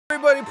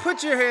Everybody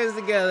put your hands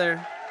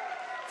together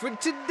for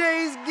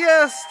today's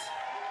guest,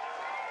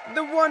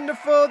 the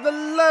wonderful, the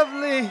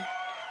lovely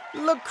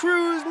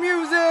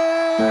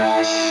LACruesMusic!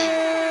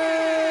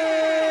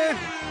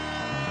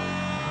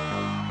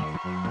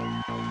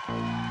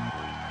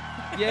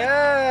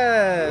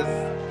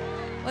 Yes!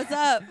 What's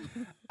up?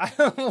 I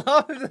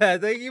love that.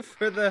 Thank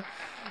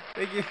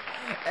you.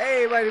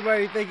 Hey,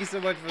 buddy, thank you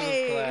so much for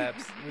those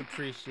claps. We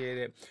appreciate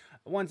it.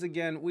 Once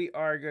again, we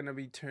are going to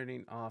be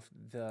turning off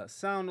the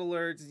sound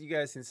alerts. You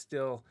guys can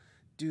still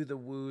do the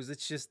woos.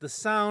 It's just the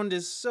sound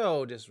is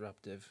so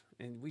disruptive.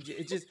 And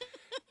it just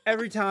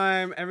every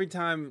time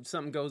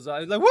something goes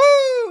on, it's like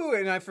woo!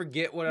 And I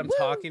forget what I'm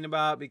talking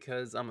about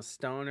because I'm a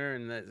stoner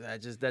and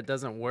that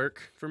doesn't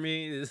work for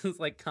me. This is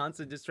like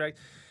constant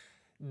distraction.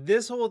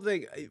 This whole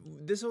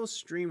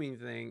streaming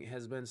thing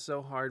has been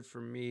so hard for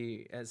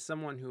me as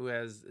someone who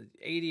has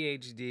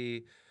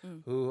ADHD,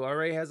 who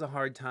already has a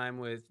hard time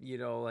with,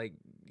 like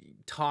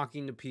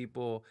talking to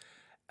people.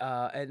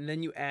 And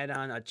then you add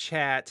on a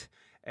chat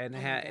and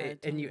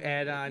you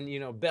add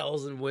on,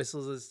 bells and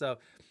whistles and stuff.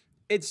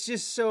 It's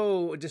just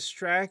so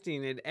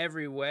distracting in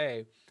every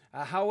way.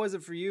 How was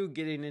it for you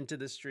getting into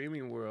the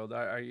streaming world?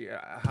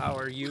 How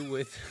are you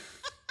with?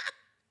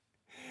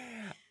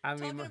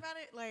 Talking about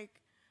it,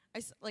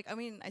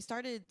 I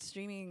started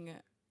streaming.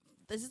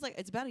 This is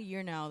it's about a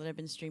year now that I've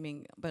been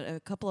streaming, but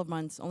a couple of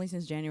months, only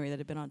since January, that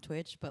I've been on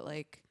Twitch. But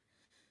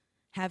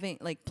having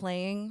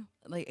playing,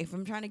 if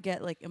I'm trying to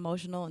get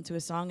emotional into a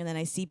song, and then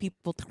I see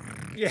people,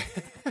 yeah,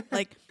 I'm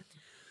like,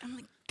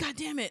 God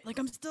damn it!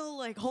 I'm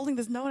still holding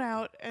this note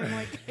out, and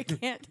I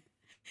can't.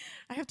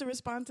 I have to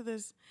respond to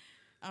this.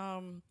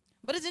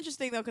 But it's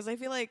interesting though, because I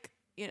feel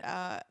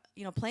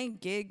playing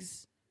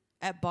gigs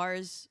at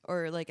bars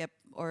or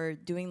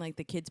doing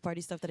the kids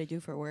party stuff that I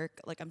do for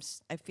work.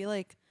 I feel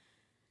like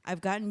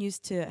I've gotten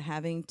used to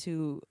having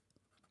to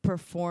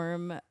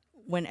perform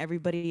when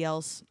everybody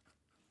else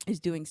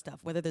is doing stuff,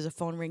 whether there's a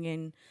phone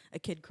ringing, a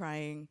kid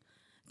crying,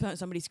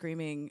 somebody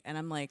screaming, and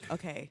I'm like,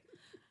 okay,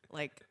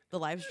 the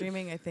live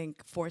streaming I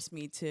think forced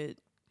me to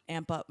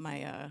amp up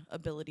my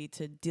ability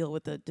to deal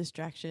with the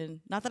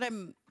distraction. Not that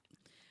I'm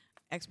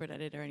expert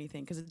at it or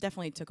anything, because it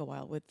definitely took a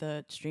while with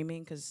the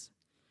streaming, because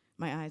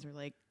my eyes were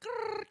like,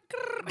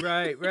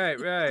 right.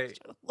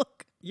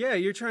 Look. Yeah,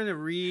 you're trying to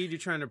read, you're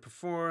trying to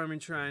perform, and I'm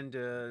trying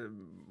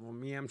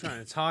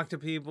to talk to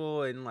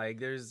people, and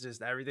there's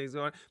just everything's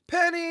going.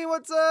 Penny,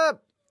 what's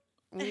up?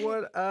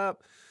 What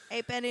up?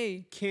 Hey,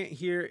 Penny. Can't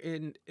hear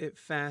it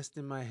fast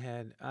in my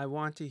head. I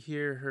want to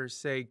hear her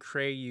say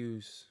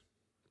Crues.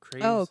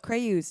 Oh,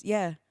 Crues,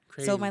 yeah.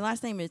 Crues. So my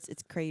last name it's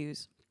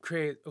Crues.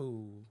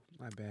 Oh,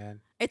 my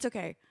bad. It's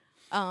okay.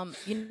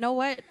 You know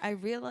what? I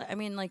realize.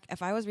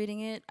 If I was reading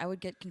it, I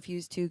would get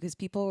confused too, because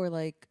people were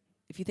like,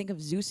 if you think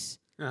of Zeus,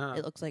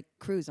 it looks like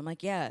Crues. I'm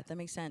like, yeah, that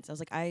makes sense. I was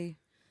like, I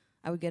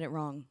would get it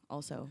wrong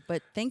also.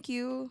 But thank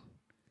you.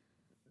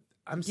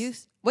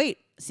 Deuce. Wait.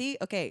 See.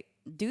 Okay.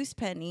 Deuce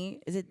Penny.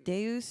 Is it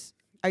Deus?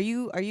 Are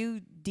you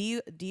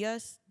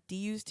Deus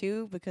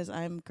too? Because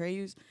I'm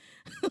Crues.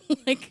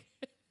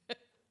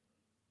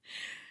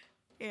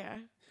 Yeah.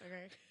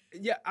 Okay.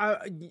 Yeah.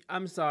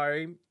 I'm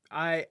sorry.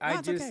 I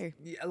just okay.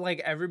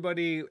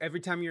 Everybody, every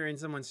time you're in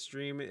someone's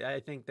stream, I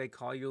think they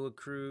call you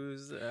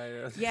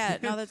LACrues. Yeah,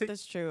 no,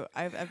 that's true.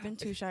 I've been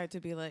too shy to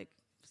be like,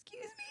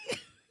 excuse me.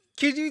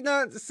 Could you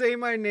not say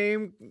my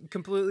name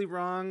completely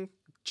wrong,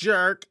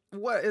 jerk?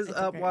 What is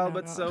up, okay. wild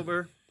No. but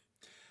sober?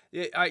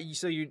 Yeah,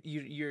 so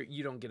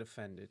you don't get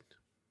offended.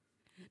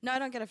 No, I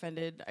don't get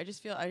offended. I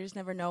just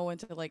never know when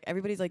to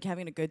everybody's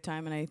having a good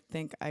time, and I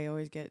think I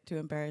always get too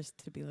embarrassed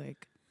to be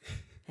like,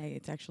 hey,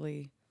 it's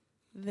actually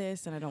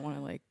this, and I don't want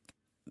to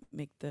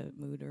make the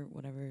mood or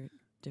whatever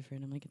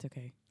different. I'm like, it's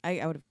okay.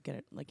 I would get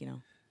it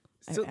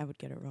So I would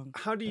get it wrong.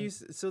 How do you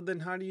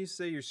how do you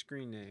say your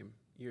screen name,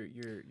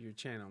 your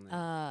channel name?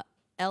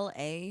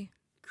 LACrues.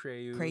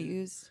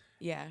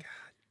 Yeah. God.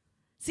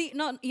 See,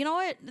 no, you know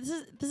what? This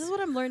is what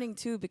I'm learning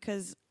too,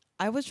 because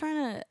I was trying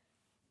to.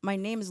 My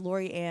name is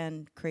Lori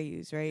Ann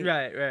Crues, right?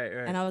 Right.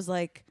 And I was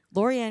like,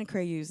 Lori Ann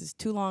Crues is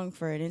too long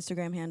for an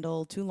Instagram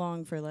handle, too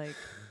long for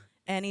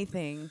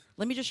anything.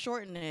 Let me just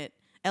shorten it.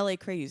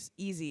 LACrues,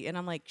 easy. And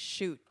I'm like,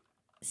 shoot,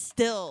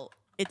 still,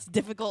 it's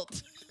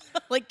difficult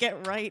to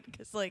get right,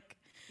 because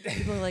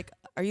people are like,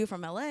 are you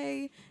from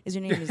LA? Is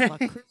your name is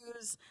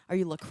LACrues? Are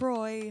you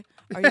LaCroix?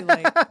 Are you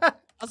I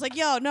was like,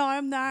 yo, no,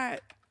 I'm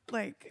not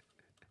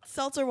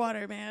seltzer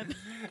water, man.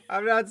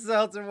 I'm not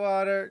seltzer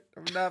water.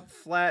 I'm not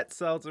flat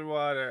seltzer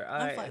water.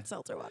 I'm flat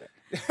seltzer water.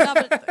 No,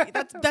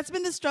 but that's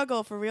been the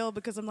struggle for real,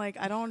 because I'm like,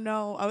 I don't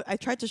know. I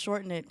tried to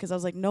shorten it because I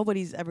was like,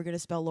 nobody's ever gonna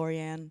spell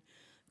Lorianne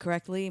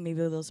correctly. Maybe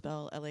they'll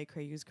spell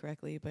LACrues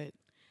correctly, but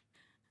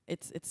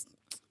it's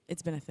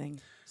been a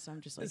thing. So I'm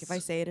just like, if I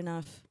say it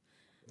enough,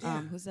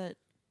 who's that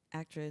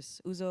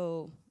actress?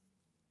 Uzo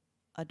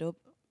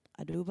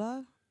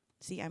Aduba.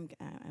 See, I'm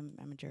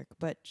a jerk,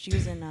 but she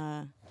was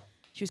in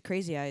she was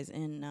Crazy Eyes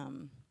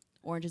in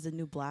Orange Is the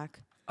New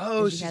Black.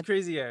 Oh, she she's had,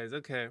 Crazy Eyes.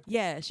 Okay.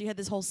 yeah, she had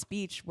this whole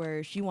speech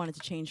where she wanted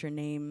to change her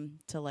name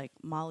to like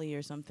Molly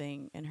or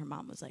something, and her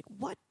mom was like,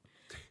 "What?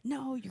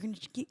 No, you're gonna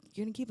keep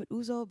it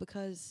Uzo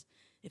because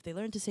if they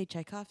learn to say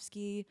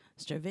Tchaikovsky,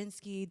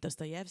 Stravinsky,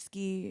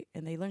 Dostoevsky,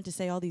 and they learn to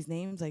say all these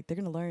names, like they're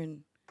gonna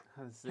learn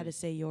how to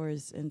say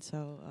yours." And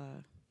so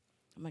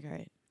I'm like, all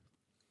right,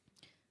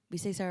 we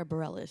say Sarah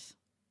Bareilles,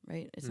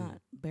 right? It's not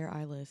Bear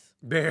Isles.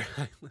 Bear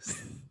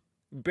Isles.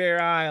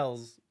 Bear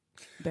Isles.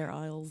 Bear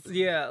Isles.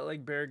 Yeah,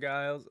 like Bear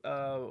Giles.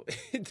 Well,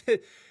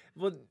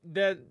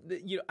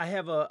 I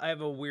have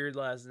a weird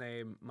last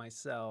name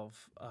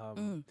myself.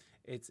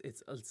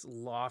 It's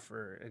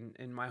Lawfer,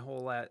 and my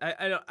whole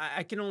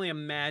I can only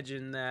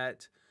imagine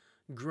that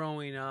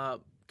growing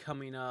up,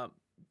 coming up,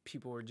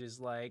 people were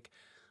just like,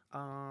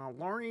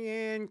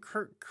 Lorianne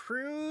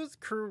Crues,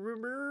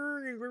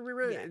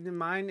 and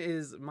mine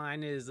was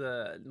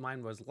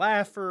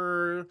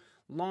Laffer,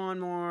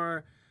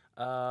 Lawnmower,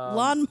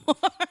 Lawnmower.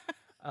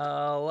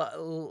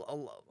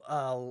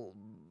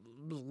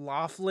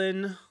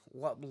 Laughlin,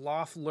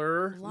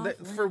 Loeffler.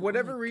 For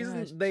whatever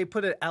reason, they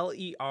put an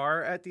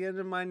Ler at the end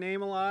of my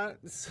name a lot.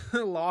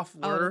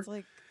 Loeffler. Oh, it's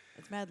like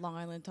it's mad Long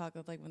Island talk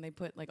of like when they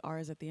put like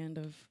R's at the end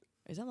of.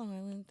 Is that Long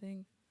Island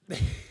thing?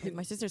 Like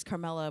my sister's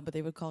Carmela, but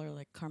they would call her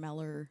like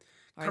Carmeller.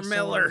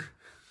 Carmeller.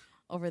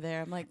 Over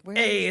there, I'm like, where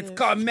hey, is it's this?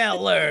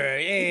 Carmeller.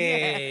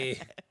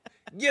 Hey,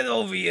 get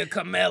over here,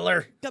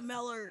 Carmeller.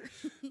 Carmeller.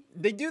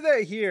 They do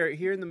that here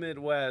in the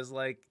Midwest,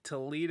 like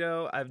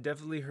Toledo. I've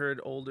definitely heard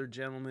older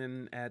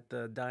gentlemen at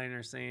the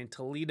diner saying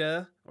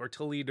Toledo or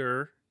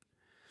Toledo.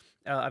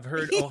 I've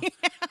heard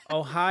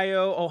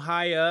Ohio.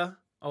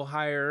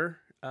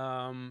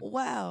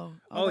 Wow.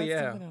 Oh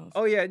yeah.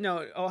 Oh yeah.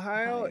 No,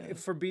 Ohio.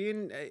 For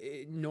being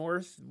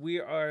north, we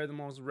are the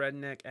most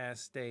redneck ass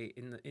state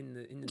in the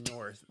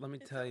north. Let me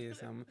tell you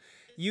something.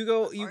 You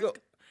go.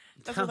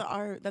 That's why the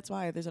R. That's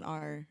why there's an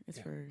R. It's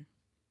for.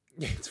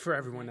 Yeah, it's for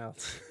everyone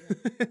else.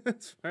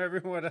 It's for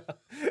everyone else.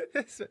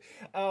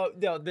 No,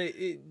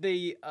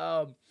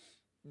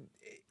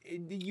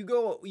 you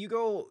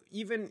go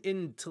even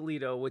in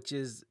Toledo, which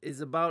is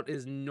about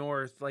as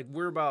north. Like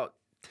we're about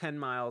 10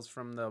 miles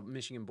from the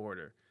Michigan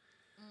border.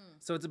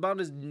 So it's about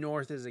as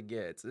north as it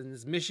gets. And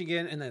it's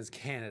Michigan and then it's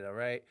Canada,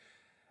 right?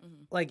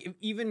 Mm-hmm. Like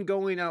even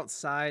going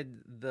outside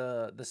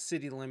the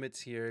city limits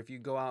here, if you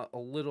go out a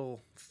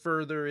little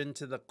further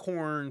into the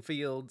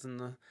cornfields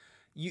and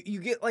you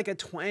get like a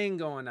twang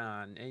going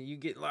on, and you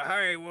get like,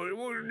 hey, what you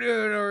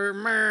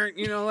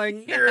know,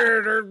 like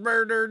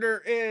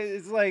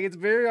it's like it's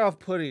very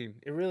off-putting.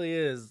 It really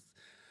is.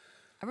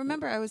 I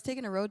remember I was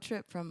taking a road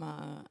trip from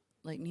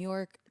like New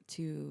York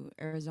to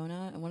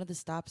Arizona, and one of the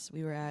stops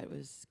we were at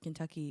was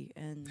Kentucky,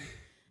 and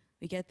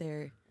we get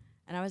there,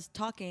 and I was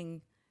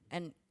talking,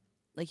 and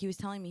like he was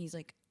telling me, he's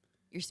like,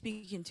 "You're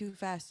speaking too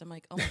fast." I'm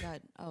like, "Oh my god,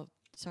 oh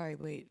sorry,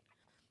 wait,"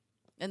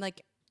 and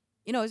like.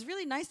 You know, it's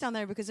really nice down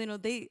there because, you know,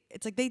 they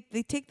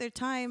take their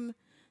time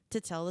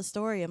to tell the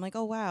story. I'm like,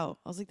 oh, wow.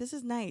 I was like, this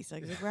is nice.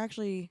 Like we're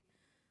actually,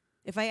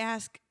 if I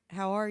ask,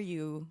 how are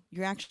you?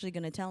 You're actually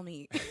going to tell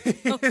me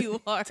how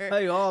you are. Tell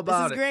you all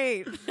about it.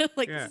 This is great.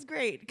 Like, this is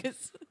great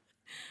because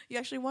you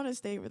actually want to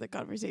stay with the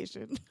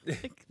conversation.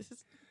 Like,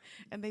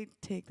 and they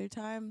take their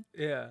time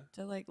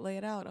to, like, lay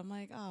it out. I'm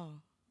like, oh,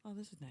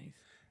 this is nice.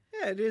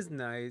 Yeah, it is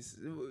nice,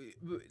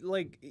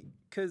 like,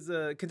 cause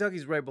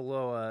Kentucky's right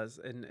below us,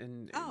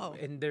 and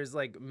there's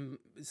like,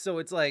 so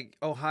it's like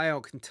Ohio,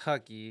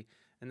 Kentucky,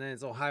 and then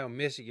it's Ohio,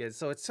 Michigan.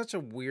 So it's such a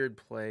weird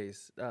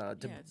place to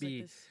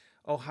be. Like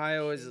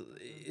Ohio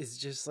is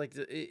just like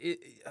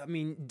I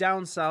mean,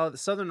 down south,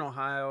 southern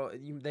Ohio,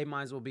 they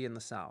might as well be in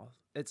the south.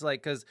 It's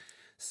like cause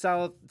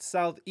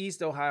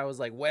southeast Ohio is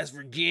like West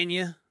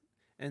Virginia,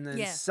 and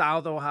then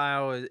South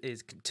Ohio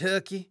is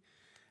Kentucky.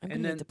 I'm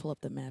gonna need to pull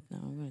up the map now.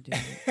 I'm gonna do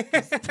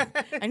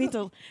that. I need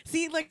to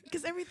see, like,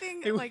 because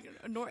everything like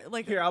north,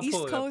 like here, I'll East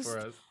pull it Coast, up for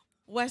us.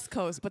 West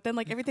Coast, but then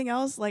like everything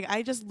else, like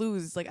I just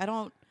lose. Like I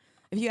don't.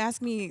 If you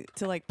ask me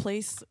to like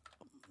place,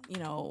 you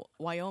know,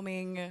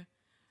 Wyoming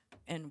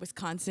and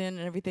Wisconsin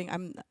and everything,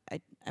 I'm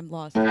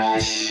lost.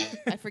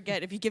 I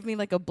forget. If you give me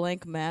like a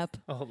blank map,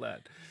 hold on.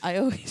 I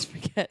always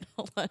forget.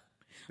 Hold on.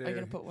 There. I'm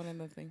gonna put one in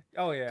the thing.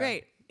 Oh yeah.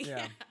 Great.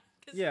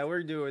 Yeah,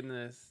 we're doing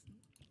this.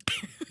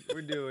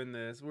 We're doing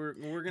this. We're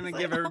gonna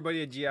give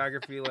everybody a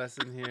geography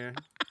lesson here.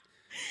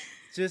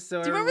 Just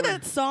so. Do you remember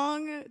that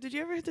song? Did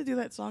you ever have to do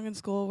that song in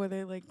school where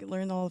they like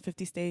learn all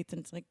 50 states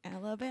and it's like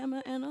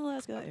Alabama and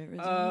Alaska,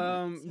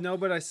 Arizona? No,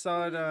 but I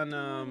saw it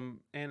on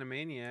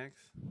Animaniacs.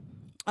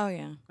 Oh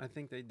yeah. I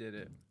think they did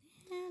it.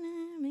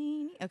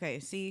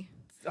 Okay, see.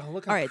 Oh,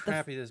 look how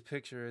crappy this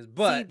picture is.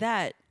 But see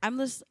that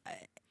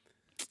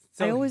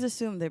I always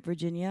assumed that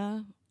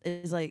Virginia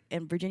is like,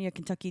 and Virginia,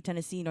 Kentucky,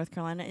 Tennessee, North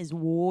Carolina is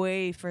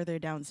way further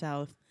down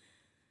south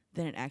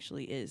than it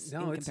actually is in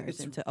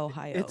comparison to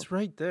Ohio. It's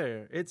right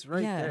there. It's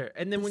right there.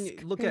 And then when you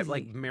look at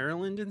like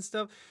Maryland and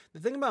stuff, the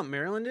thing about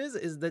Maryland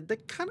is that they're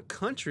kind of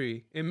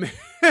country. In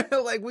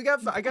like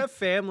I got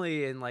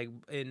family in like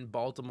in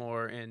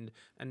Baltimore and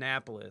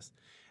Annapolis,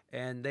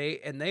 and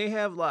they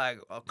have like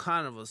a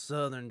kind of a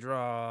southern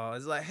drawl.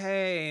 It's like,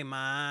 hey,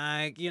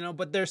 Mike,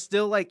 but they're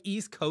still like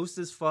East Coast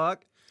as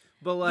fuck,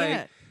 but like,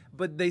 Yeah.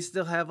 but they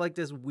still have like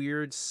this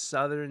weird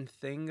southern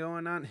thing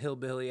going on,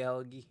 hillbilly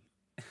elegy.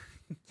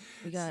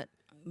 We got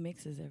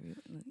mixes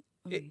everywhere.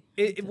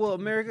 Well,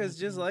 America is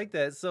just like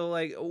that. So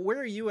like, where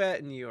are you at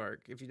in New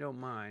York, if you don't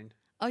mind?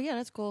 Oh yeah,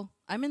 that's cool.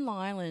 I'm in Long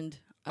Island.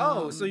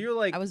 So you're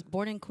like, I was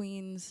born in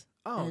Queens.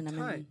 Oh, and I'm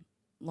tight. in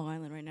Long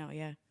Island right now.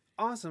 Yeah.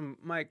 Awesome.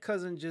 My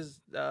cousin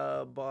just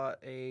bought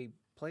a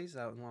place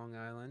out in Long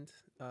Island.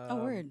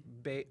 Word.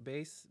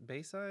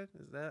 Bayside?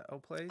 Is that a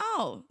place?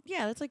 Oh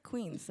yeah, that's like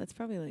Queens. That's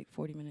probably like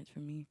 40 minutes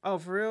from me. Oh,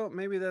 for real?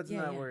 Maybe that's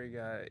Yeah, not yeah. where he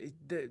got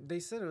it. They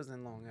said it was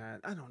in Long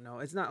Island. I don't know.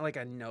 It's not like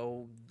I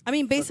know. I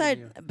mean,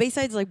 fucking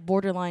Bayside's like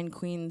borderline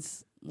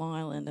Queens, Long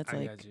Island. That's I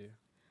like got you.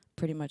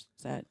 pretty much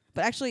that.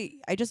 But actually,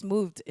 I just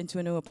moved into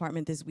a new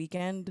apartment this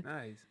weekend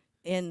Nice.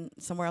 in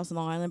somewhere else in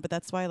Long Island. But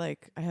that's why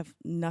like I have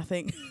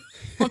nothing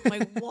on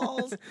my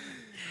walls.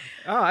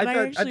 Oh, I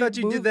thought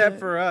you did that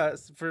for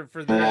us for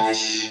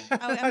this.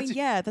 I mean,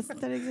 yeah,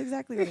 that is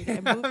exactly what I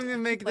did. I moved I'm gonna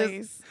make to a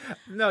this. place,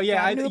 No,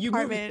 yeah, got a new you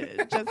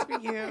apartment just for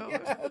you.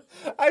 Yeah.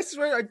 I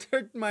swear I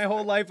turned my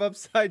whole life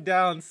upside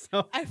down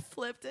I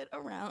flipped it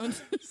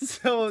around.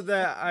 so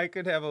that I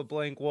could have a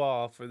blank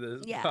wall for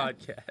this Yeah.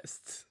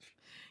 podcast.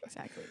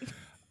 Exactly.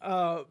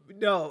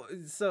 No,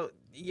 so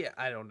yeah,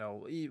 I don't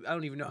know. I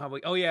don't even know how.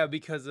 Oh yeah,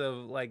 because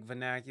of like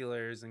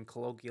vernaculars and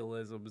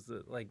colloquialisms,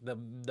 like the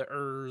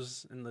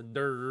ers and the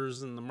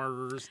ders and the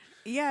mers.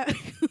 Yeah.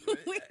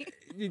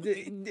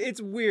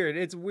 It's weird.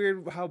 It's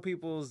weird how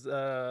people's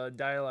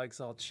dialects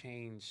all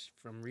change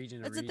from region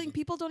to That's region. the thing.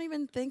 People don't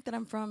even think that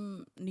I'm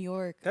from New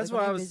York. That's like,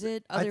 why when I was.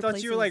 visit I other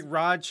thought you were like places.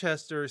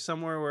 Rochester or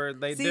somewhere where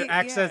See, their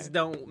accents yeah.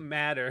 don't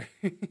matter.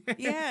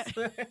 Yeah.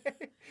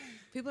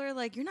 People are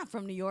like, "You're not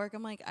from New York."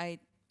 I'm like, I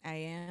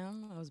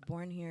am. I was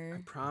born I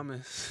here.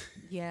 promise.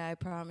 Yeah, I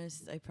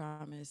promise. I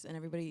promise. And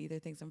everybody either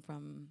thinks I'm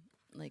from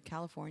like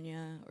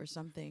California or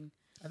something.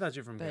 I thought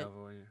you were from But-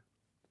 California.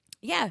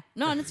 Yeah,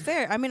 no, and it's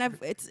fair. I mean,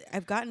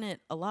 I've gotten it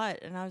a lot,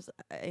 and I was,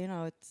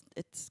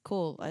 it's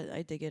cool.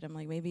 I dig it. I'm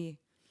like, maybe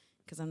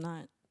because I'm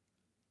not.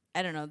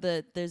 I don't know.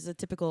 There's a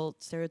typical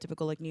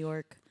stereotypical like New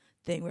York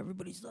thing where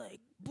everybody's like,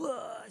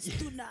 "Boss,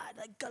 do not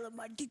like color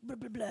my dick, blah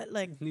blah blah."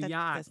 Like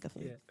Yeah, that's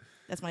definitely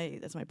yeah.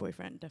 that's my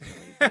boyfriend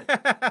definitely.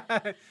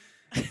 But,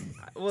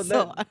 Well,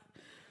 so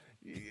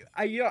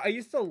I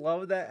used to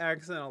love that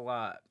accent a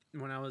lot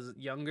when I was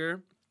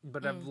younger,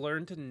 but I've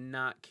learned to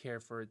not care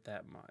for it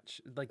that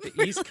much. Like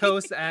the East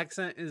Coast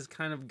accent is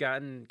kind of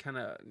gotten kind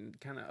of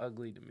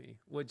ugly to me.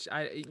 Which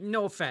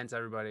no offense,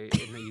 everybody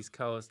in the East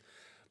Coast,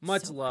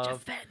 much so love. Much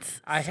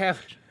offense. I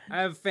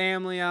have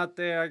family out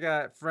there. I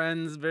got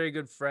friends, very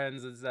good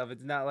friends and stuff.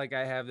 It's not like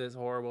I have this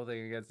horrible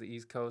thing against the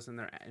East Coast and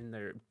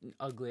their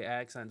ugly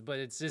accents, but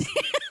it's just.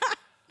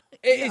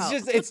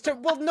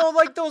 Well, no,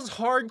 like those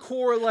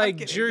hardcore, like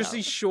kidding, Jersey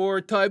no.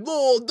 Shore type,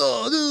 like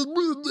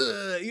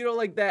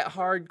that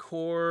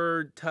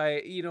hardcore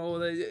type,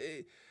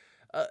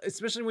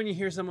 especially when you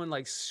hear someone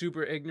like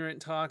super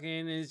ignorant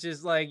talking, it's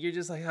just like, you're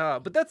just like, oh,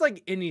 but that's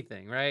like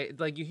anything, right?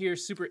 Like you hear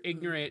super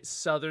ignorant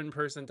Southern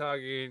person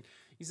talking,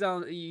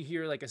 you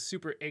hear like a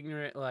super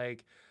ignorant,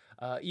 like,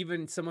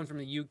 even someone from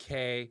the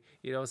UK,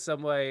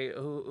 some way,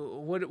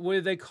 what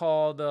do they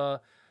call the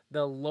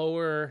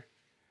lower,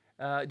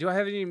 do I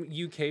have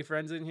any UK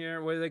friends in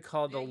here? What do they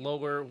call the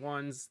lower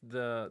ones?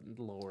 The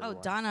lower ones.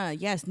 Donna,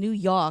 yes, New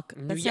York.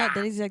 New That's York.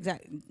 that is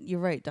exact. You're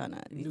right,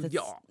 Donna. New That's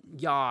York.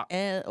 Yeah.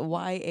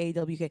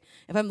 LYAWK.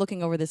 If I'm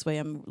looking over this way,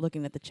 I'm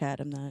looking at the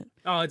chat. I'm not.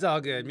 Oh, it's all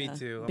good. Me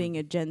too. Being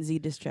a Gen Z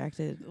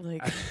distracted.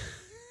 Like,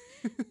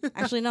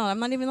 actually, no, I'm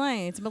not even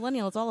lying. It's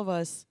millennial. It's all of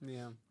us.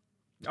 Yeah.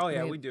 Oh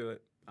yeah, Right. we do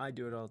it. I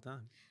do it all the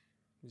time.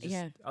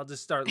 Yeah. I'll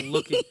just start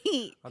looking.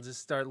 I'll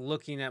just start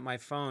looking at my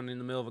phone in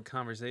the middle of a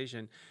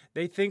conversation.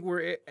 They think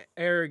we're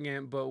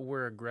arrogant, but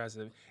we're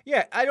aggressive.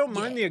 Yeah, I don't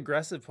mind the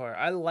aggressive part.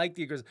 I like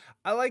the aggressive.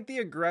 I like the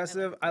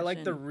aggressive. I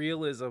like the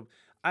realism.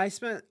 I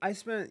spent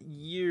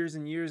years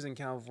and years in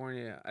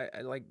California.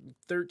 I like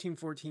 13,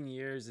 14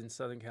 years in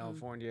Southern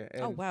California.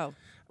 And Oh wow.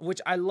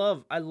 which I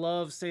love. I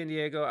love San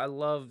Diego. I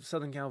love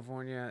Southern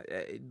California.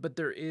 But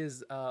there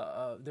is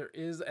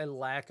a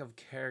lack of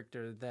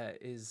character that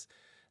is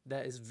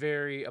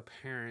very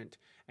apparent,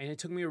 and it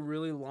took me a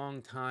really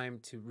long time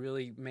to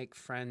really make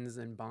friends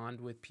and bond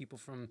with people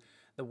from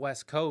the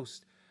West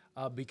Coast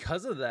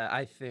because of that.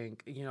 I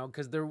think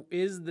because there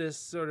is this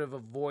sort of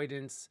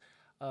avoidance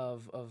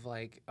of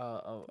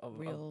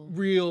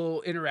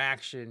real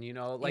interaction,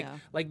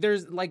 like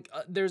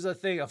there's a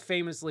thing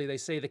famously they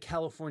say the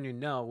California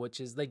no, which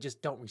is they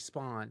just don't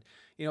respond,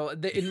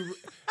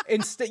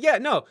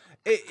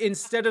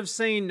 instead of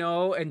saying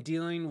no and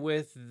dealing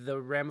with the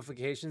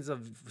ramifications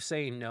of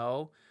saying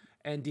no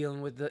and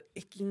dealing with the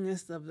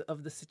ickiness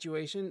of the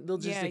situation, they'll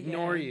just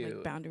ignore you.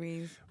 Like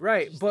boundaries.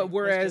 Right, Just but like,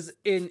 whereas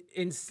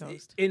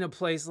let's in a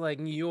place like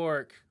New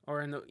York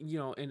or in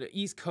the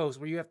East Coast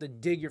where you have to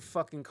dig your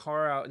fucking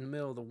car out in the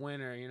middle of the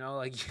winter,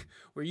 like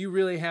where you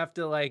really have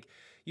to like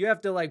you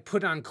have to like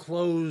put on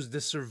clothes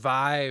to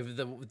survive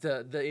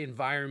the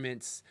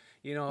environments,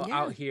 you know,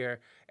 out here.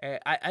 And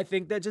I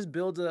think that just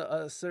builds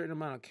a certain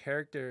amount of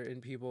character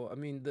in people. I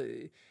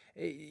mean,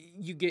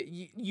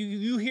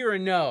 you hear a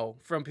no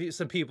from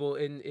some people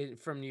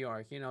from New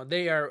York. You know,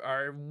 they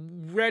are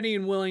ready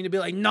and willing to be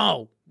like,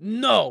 no,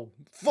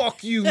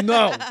 fuck you,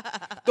 no,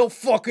 don't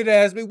fucking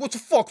ask me. What the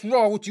fuck's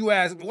wrong with you?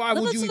 Ask me? Why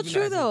would you even? That's so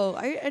true, ask though.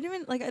 I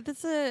didn't like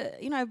that's a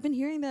I've been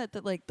hearing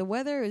that like the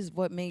weather is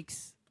what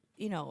makes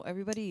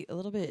everybody a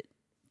little bit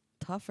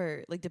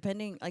tougher. Like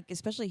depending, like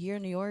especially here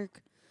in New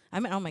York. I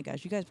mean, oh my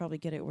gosh, you guys probably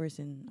get it worse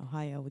in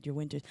Ohio with your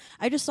winters.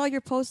 I just saw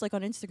your post like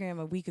on Instagram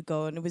a week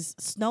ago, and it was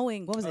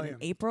snowing. What was it in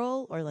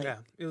April or like? Yeah,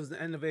 it was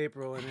the end of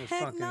April, and it was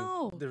fucking.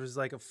 No. There was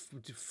like a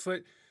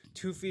foot,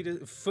 2 feet,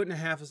 a foot and a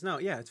half of snow.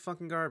 Yeah, it's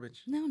fucking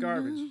garbage.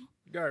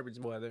 Garbage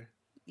weather.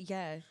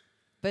 Yeah,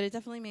 but it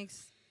definitely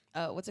makes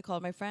what's it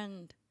called? My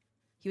friend,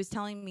 he was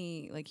telling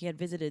me like he had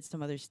visited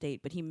some other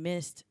state, but he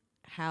missed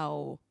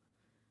how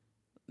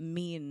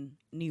mean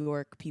New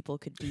York people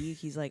could be.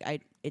 He's like,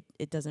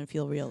 it doesn't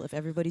feel real. If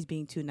everybody's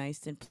being too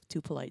nice and too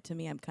polite to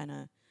me,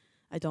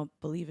 I don't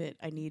believe it.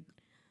 I need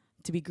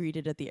to be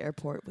greeted at the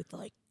airport with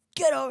like,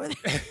 get over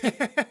there.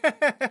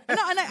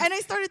 and I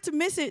started to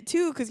miss it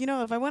too, because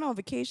if I went on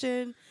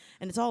vacation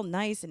and it's all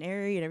nice and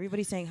airy and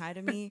everybody's saying hi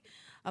to me,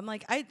 I'm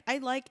like, I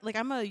like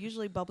I'm a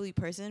usually bubbly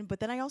person, but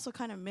then I also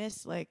kind of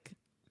miss like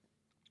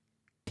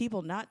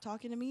people not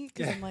talking to me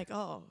because I'm like,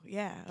 oh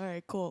yeah, all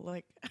right, cool.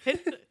 Like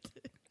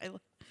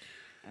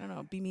I don't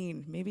know, be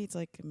mean. Maybe it's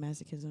like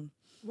masochism.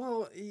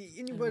 Well,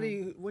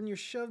 anybody, when you're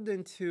shoved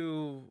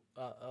into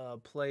a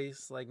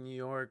place like New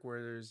York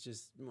where there's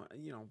just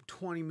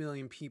 20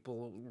 million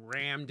people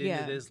rammed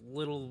into this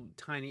little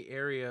tiny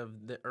area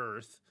of the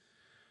earth,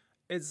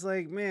 it's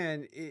like,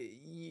 man,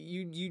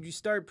 you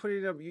start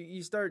putting up,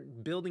 you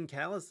start building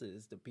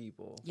calluses to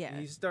people. Yeah,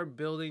 you start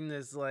building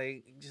this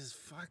like, just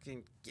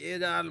fucking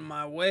get out of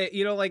my way.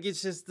 Like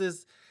it's just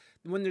this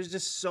when there's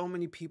just so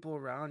many people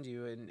around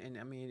you, and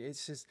I mean,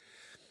 it's just.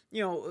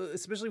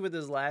 Especially with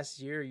this last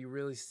year, you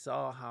really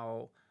saw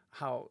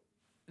how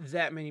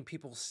that many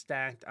people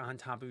stacked on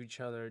top of each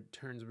other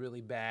turns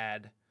really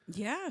bad.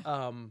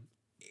 Yeah.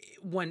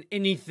 When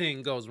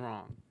anything goes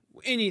wrong.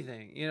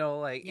 Anything,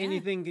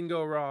 anything can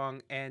go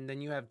wrong, and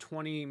then you have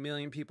 20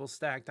 million people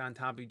stacked on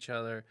top of each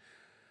other.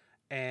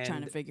 And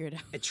trying to figure it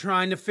out.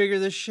 Trying to figure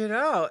this shit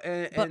out.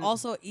 But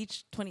also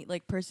each 20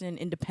 person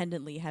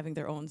independently having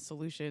their own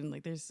solution.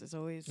 Like there's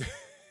always...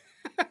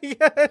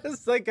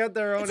 Yes, they got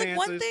their own answers. It's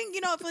like answers.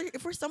 one thing,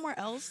 if we're somewhere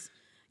else,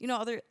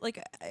 other like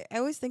I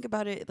always think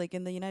about it like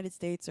in the United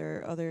States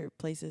or other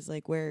places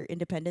like where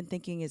independent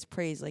thinking is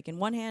praised. Like in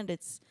one hand,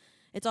 it's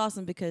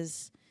awesome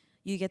because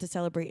you get to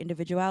celebrate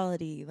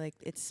individuality. Like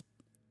it's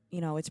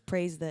it's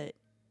praise that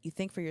you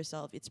think for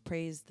yourself. It's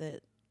praise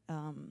that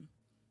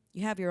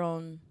you have your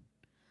own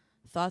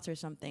thoughts or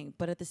something.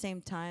 But at the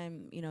same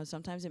time,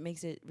 sometimes it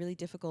makes it really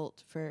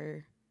difficult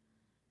for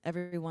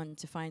everyone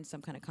to find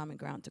some kind of common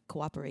ground to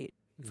cooperate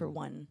for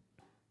one,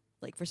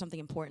 like for something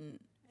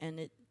important.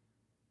 And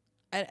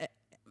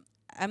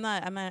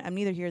I'm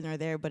neither here nor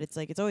there, but it's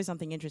like, it's always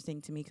something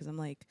interesting to me because I'm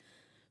like,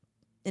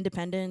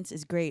 independence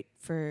is great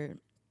for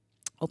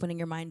opening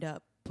your mind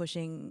up,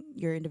 pushing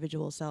your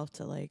individual self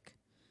to like,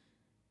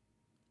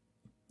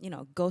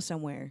 go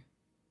somewhere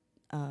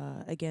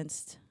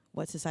against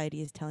what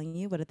society is telling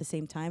you. But at the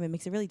same time, it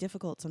makes it really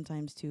difficult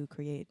sometimes to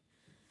create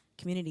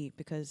community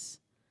because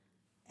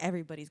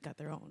everybody's got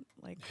their own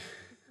like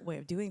way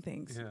of doing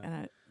things. Yeah. And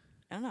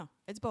I don't know.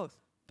 It's both,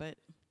 but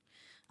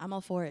I'm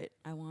all for it.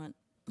 I want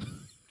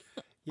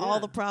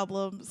all the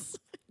problems.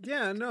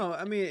 Yeah, no,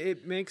 I mean,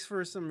 it makes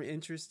for some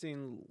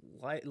interesting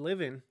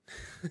living.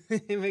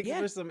 It makes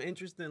for some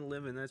interesting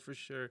living, that's for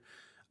sure.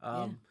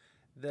 Like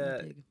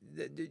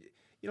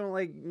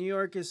New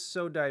York is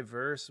so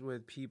diverse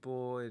with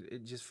people,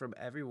 it just from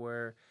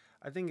everywhere.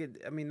 I think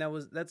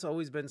that's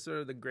always been sort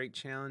of the great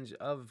challenge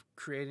of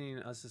creating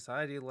a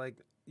society like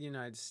the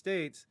United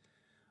States.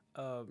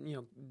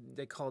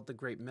 They call it the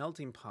Great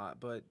Melting Pot,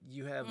 but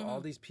you have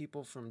all these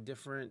people from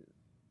different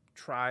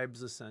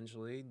tribes,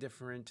 essentially,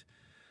 different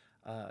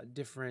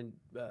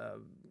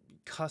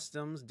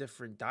customs,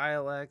 different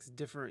dialects,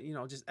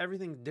 different, just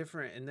everything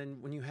different. And then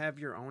when you have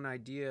your own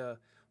idea,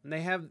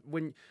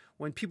 when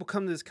people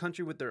come to this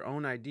country with their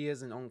own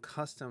ideas and own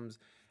customs,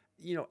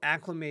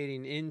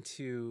 acclimating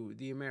into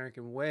the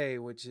American way,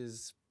 which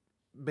is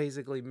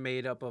basically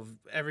made up of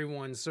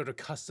everyone's sort of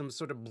customs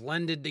sort of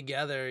blended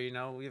together.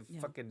 We have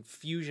fucking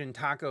fusion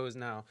tacos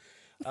now.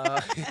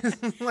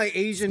 Like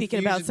Asian. Speaking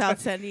about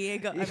South San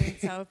Diego,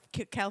 South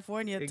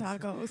California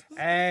tacos.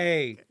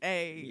 Hey,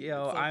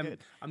 so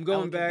I'm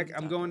going back.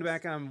 I'm going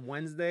back on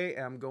Wednesday,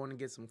 and I'm going to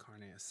get some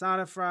carne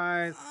asada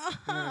fries.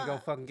 I'm gonna go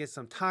fucking get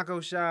some taco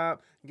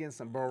shop, get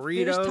some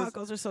burritos. Fish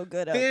tacos are so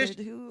good out there. Fish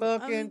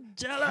fucking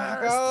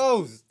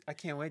tacos. I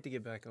can't wait to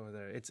get back over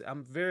there.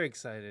 I'm very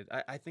excited.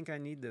 I think I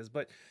need this,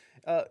 but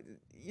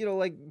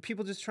like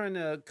people just trying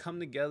to come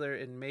together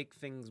and make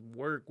things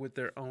work with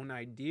their own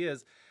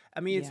ideas. I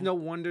mean, it's Yeah. no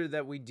wonder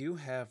that we do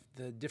have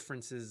the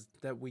differences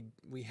that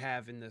we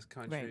have in this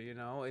country. Right. You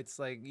know, it's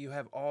like you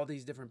have all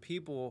these different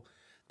people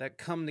that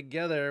come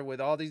together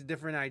with all these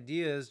different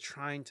ideas,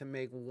 trying to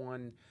make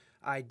one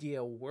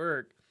idea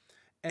work.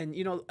 And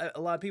you know, a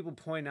lot of people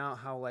point out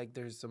how like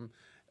there's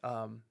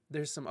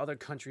some other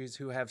countries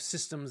who have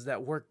systems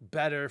that work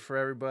better for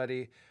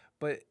everybody,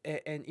 but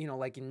and you know,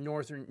 like in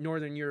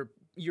northern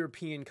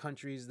European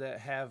countries that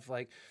have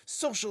like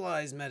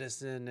socialized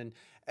medicine, and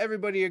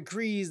everybody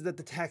agrees that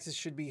the taxes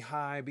should be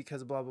high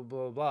because blah blah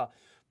blah blah.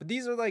 But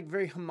these are like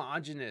very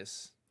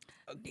homogenous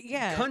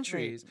Yeah.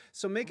 countries. Right.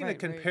 So making a Right.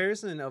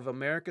 comparison of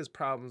America's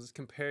problems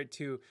compared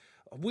to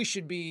we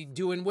should be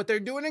doing what they're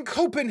doing in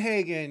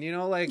Copenhagen, you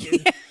know, like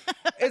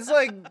it's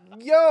like,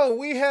 yo,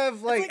 we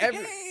have like, like,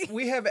 hey.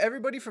 we have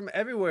everybody from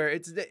everywhere.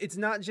 It's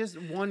not just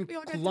one We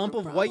all got clump of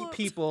different white problems.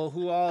 people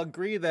who all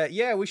agree that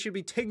yeah, we should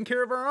be taking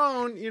care of our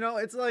own. You know,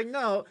 it's like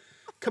no,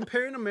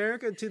 comparing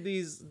America to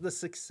the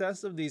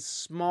success of these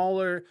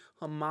smaller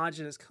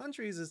homogenous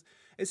countries is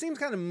it seems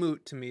kind of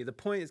moot to me. The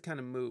point is kind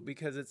of moot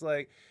because it's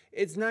like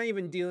it's not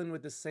even dealing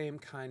with the same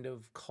kind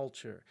of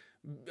culture.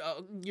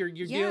 You're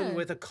dealing Yeah.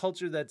 with a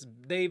culture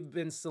they've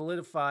been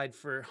solidified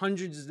for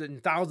hundreds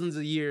and thousands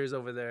of years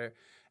over there,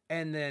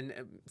 and then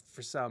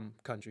for some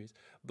countries,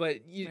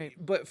 but Right.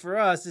 but for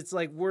us, it's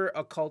like we're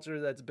a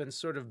culture that's been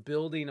sort of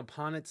building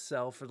upon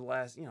itself for the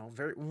last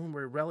when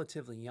we're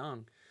relatively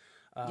young.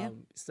 Yeah.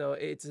 So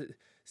it's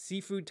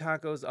seafood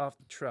tacos off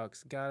the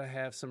trucks. Gotta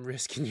have some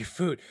risk in your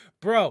food,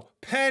 bro.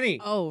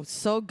 Penny. Oh,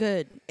 so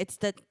good. It's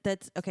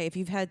that's okay. If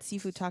you've had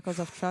seafood tacos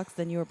off trucks,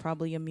 then you are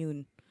probably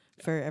immune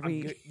for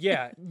every.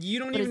 Yeah, you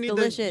don't But even it's need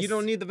delicious. you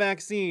don't need the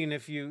vaccine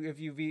if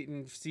you've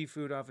eaten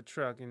seafood off a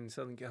truck in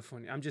Southern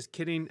California. I'm just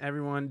kidding,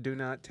 everyone. Do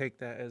not take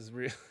that as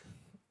real.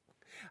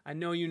 I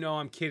know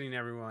I'm kidding,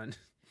 everyone.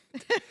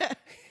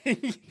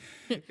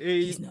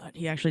 He's not.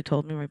 He actually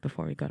told me right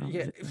before we got on.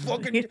 Yeah,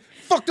 the-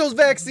 fuck those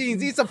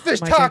vaccines. Eat some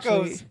fish Mike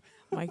tacos.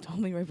 Mike told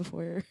me right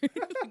before. we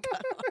got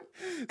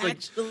on.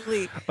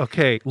 Actually,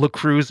 Okay,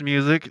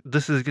 LACruesMusic.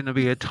 This is going to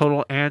be a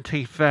total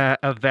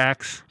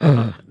anti-vax.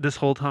 This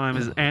whole time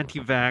is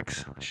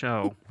anti-vax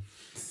show.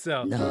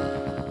 So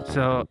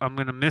So I'm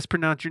going to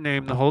mispronounce your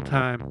name the whole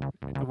time,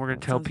 and we're going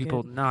to tell Sounds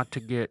people good. not to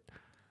get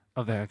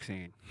a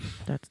vaccine.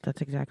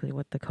 that's exactly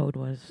what the code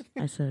was.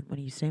 I said when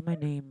you say my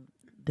name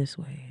this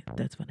way,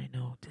 that's when I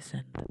know to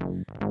send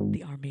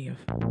the army of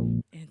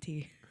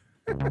anti.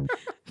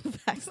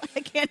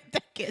 I can't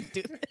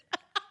do that.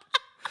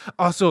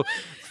 Also,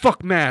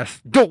 fuck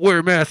masks. Don't wear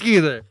a mask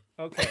either.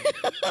 okay,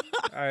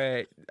 all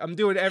right. I'm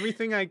doing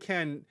everything I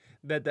can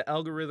that the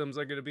algorithms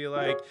are gonna be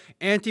like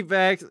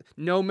anti-vax,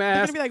 no They're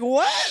mask. gonna be like,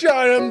 what?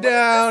 Shut them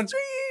down.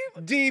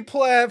 Stream?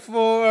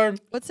 Deplatform.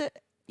 What's it?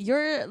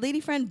 Your lady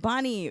friend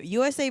Bonnie,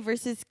 USA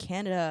versus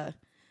Canada.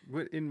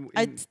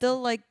 I'd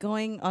still like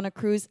going on a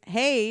cruise.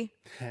 Hey,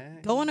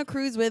 go on a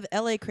cruise with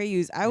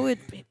LACrues. I would.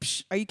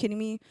 Psh, are you kidding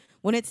me?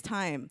 When it's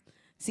time.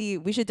 See,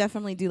 we should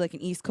definitely do like an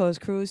East Coast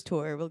cruise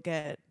tour. We'll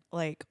get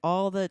like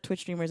all the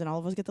Twitch streamers and all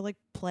of us get to like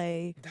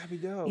play. That'd be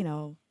dope. You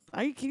know,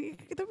 that'd be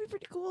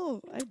pretty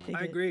cool.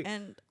 I agree.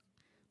 And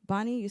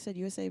Bonnie, you said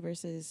USA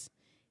versus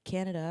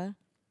Canada.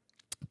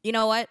 You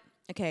know what?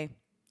 Okay,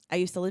 I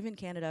used to live in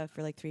Canada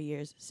for like 3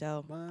 years,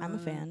 so I'm a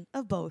fan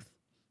of both.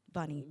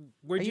 Bonnie,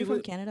 Where'd are you you from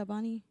live? Canada,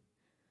 Bonnie?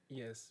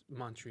 Yes,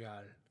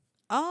 Montreal.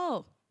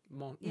 Oh,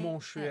 Yeah.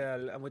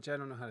 Montreal, which I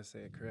don't know how to say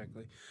it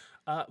correctly.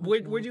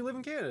 Where'd you live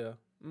in Canada?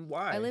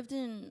 Why? I lived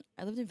in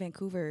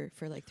Vancouver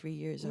for like 3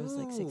 years. I was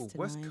like 6 to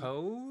West 9.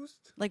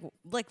 Coast. Like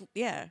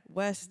yeah,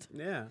 West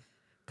Yeah,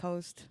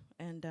 Coast,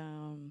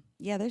 and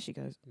yeah, there she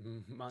goes,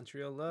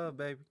 Montreal love,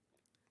 baby.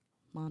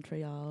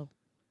 Montreal.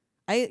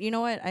 You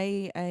know what?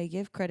 I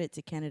give credit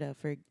to Canada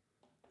for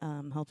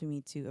helping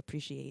me to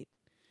appreciate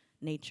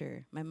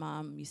nature. My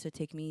mom used to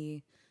take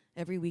me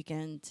every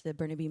weekend to the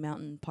Burnaby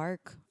Mountain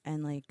Park,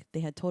 and like they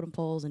had totem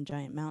poles and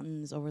giant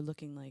mountains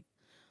overlooking like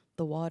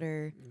the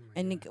water.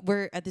 And like,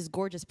 we're at this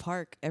gorgeous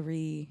park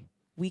every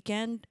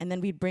weekend, and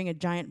then we'd bring a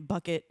giant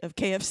bucket of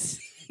KFC.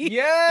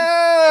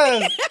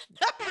 Yes.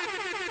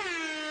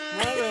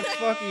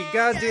 Motherfucker, you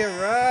goddamn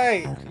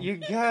right. You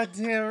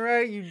goddamn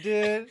right. You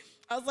did,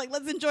 I was like,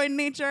 let's enjoy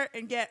nature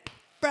and get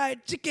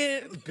fried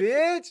chicken.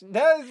 bitch.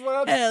 That is what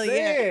I'm Hell yeah.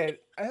 saying.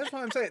 That's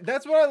what I'm saying.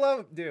 That's what I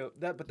love, dude.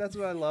 But that's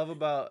what I love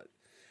about.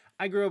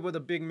 I grew up with a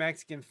big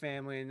Mexican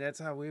family, and that's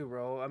how we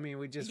roll. I mean,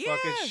 we just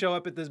fucking Yeah. show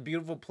up at this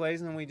beautiful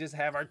place, and we just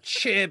have our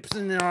chips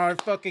and our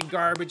fucking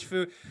garbage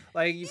food,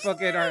 like you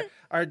fucking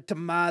our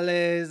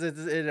tamales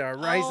and our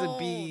rice and Oh,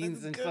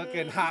 beans that's and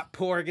fucking good. hot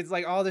pork. It's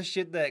like all the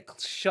shit that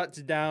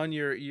shuts down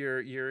your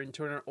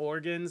internal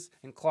organs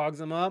and clogs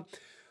them up.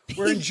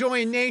 We're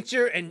enjoying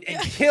nature and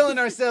killing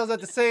ourselves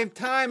at the same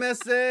time.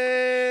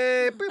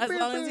 Essay. As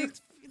long as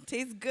it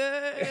tastes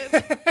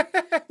good,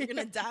 you're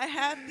gonna die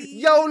happy.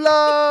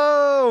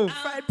 YOLO.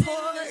 Fried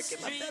pork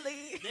in my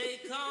belly.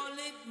 They call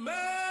it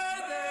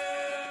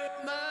murder.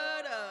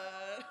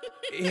 Murder.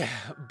 Yeah,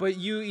 but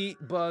you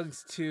eat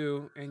bugs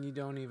too, and you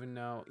don't even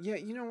know. Yeah,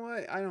 you know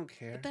what? I don't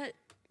care. That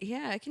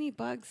Yeah, I can eat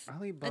bugs.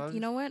 I'll eat bugs. You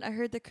know what? I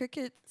heard the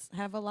crickets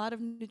have a lot of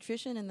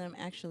nutrition in them,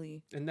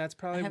 actually. And that's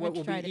probably haven't what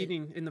we'll be tried it.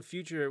 eating in the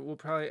future. We'll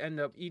probably end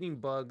up eating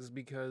bugs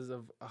because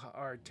of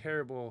our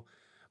terrible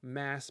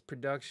mass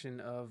production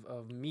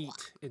of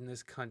meat in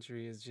this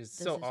country is just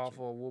This so is true.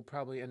 awful. We'll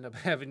probably end up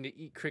having to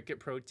eat cricket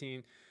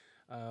protein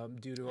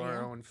due to our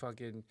Yeah. own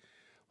fucking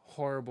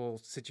horrible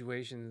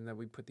situation that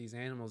we put these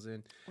animals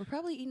in. We're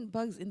probably eating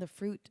bugs in the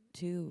fruit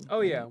too. Oh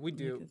right? yeah, we Like,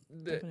 do.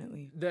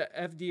 definitely. The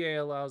FDA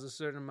allows a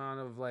certain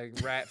amount of like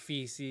rat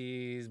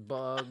feces,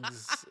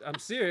 bugs. I'm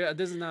serious.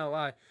 This is not a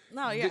lie.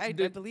 No, yeah, I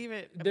the- believe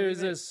it. I There's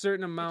believe a it.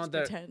 certain amount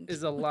that pretend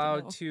is not to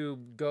allowed know. to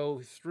go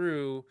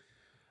through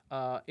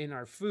in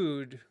our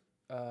food,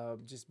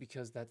 just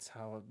because that's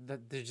how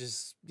that they're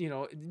just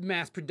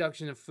mass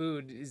production of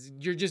food is.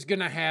 You're just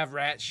gonna have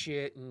rat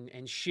shit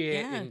and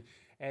shit Yeah.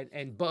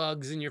 and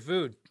bugs in your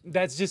food.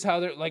 That's just how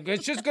they're like.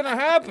 It's just gonna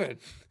happen.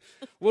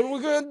 What are we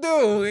gonna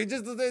do? It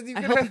just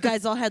I hope you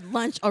guys all had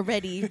lunch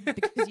already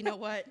because you know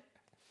what?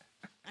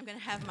 I'm gonna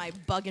have my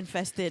bug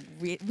infested,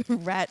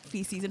 rat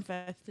feces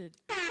infested.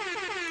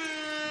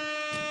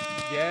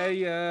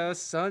 Yeah,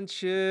 Sun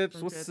Chips.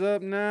 Sun What's Chips.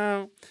 up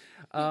now?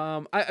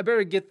 I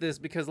better get this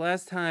because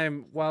last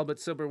time Wild But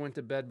Sober went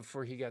to bed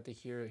before he got to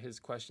hear his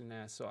question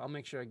asked. So I'll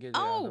make sure I get it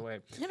out of the way.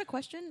 You have a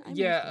question? I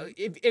Yeah.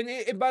 missed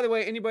it. And by the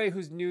way, anybody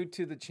who's new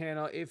to the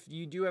channel, if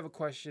you do have a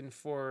question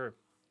for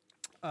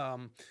I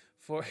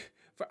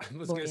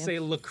was gonna Lorian. say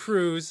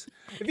LACrues.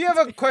 If you have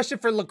a question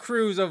for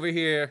LACrues over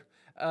here,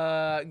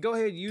 go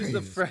ahead, use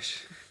the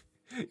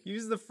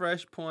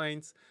fresh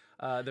points,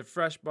 the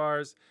fresh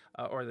bars,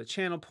 or the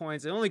channel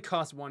points. It only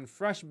costs one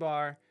fresh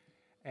bar,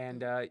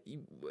 and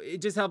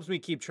it just helps me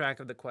keep track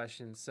of the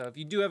questions. So if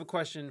you do have a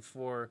question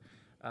for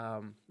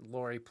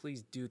Lori,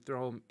 please do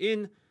throw them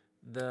in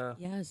the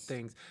Yes.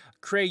 things.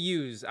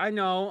 Crayus. I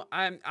know.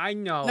 I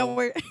know. No,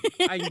 we're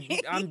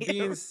I'm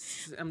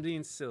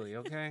being silly,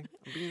 okay?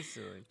 I'm being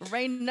silly.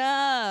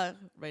 Reina.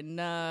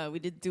 We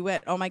did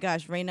duet. Oh my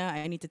gosh, Reina,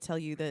 I need to tell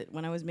you that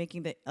when I was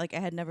making I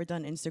had never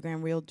done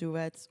Instagram reel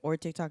duets or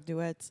TikTok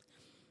duets.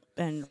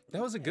 And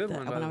That was a good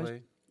one, by when the I was-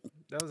 way.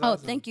 That was oh,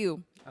 awesome. thank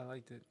you. I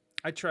liked it.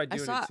 I tried I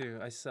doing saw- it too.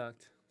 I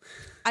sucked.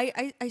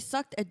 I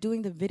sucked at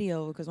doing the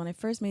video because when I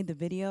first made the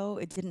video,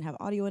 it didn't have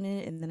audio in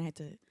it, and then I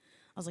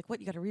was like, "What?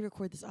 You got to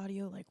re-record this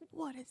audio? Like,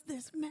 what is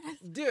this mess?"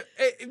 Dude,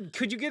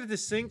 could you get it to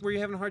sync? Were you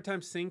having a hard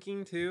time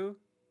syncing too?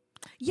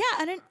 Yeah,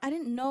 I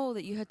didn't know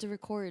that you had to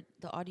record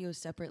the audio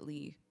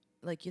separately.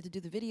 Like you had to do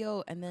the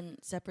video and then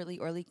separately,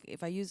 or like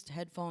if I used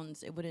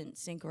headphones, it wouldn't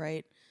sync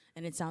right,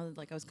 and it sounded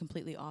like I was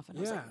completely off. And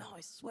I was like, Yeah. "No,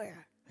 I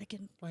swear, I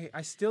can." Wait,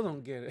 I still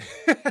don't get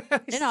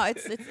it. No,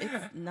 it's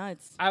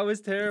nuts. I was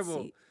Let's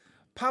terrible. see.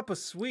 Papa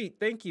Sweet,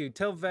 thank you.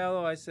 Tell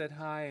Valo I said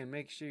hi and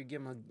make sure you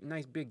give him a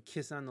nice big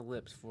kiss on the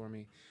lips for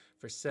me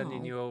for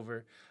sending Aw. you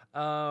over.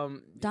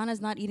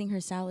 Donna's not eating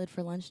her salad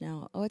for lunch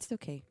now. Oh, it's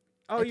okay.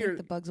 Oh, I you're think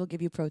the bugs will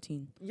give you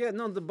protein. yeah.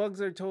 No, the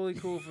bugs are totally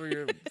cool for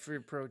your for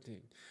your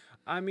protein.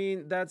 I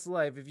mean, that's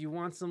life. If you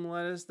want some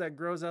lettuce that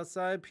grows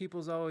outside,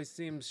 people's always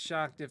seems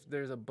shocked if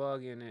there's a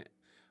bug in it.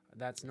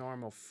 That's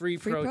normal. Free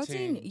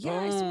protein. Yeah,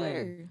 I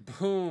swear.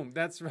 Boom.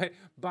 That's right.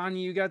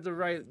 Bonnie, you got the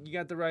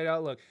right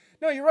outlook.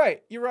 No, you're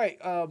right. You're right.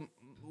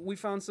 We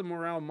found some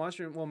morel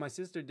mushroom. Well, my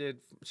sister did.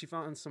 She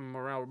found some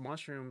morel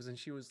mushrooms, and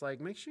she was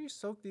like, "Make sure you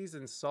soak these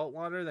in salt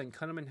water, then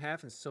cut them in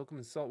half and soak them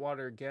in salt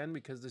water again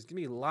because there's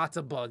gonna be lots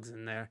of bugs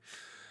in there."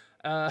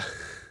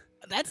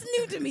 That's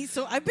new to me.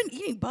 So I've been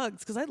eating bugs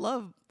because I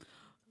love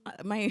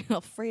my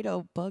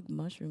Alfredo bug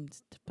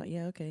mushrooms. But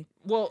yeah, okay.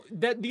 Well,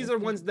 these are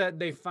ones that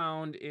they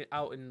found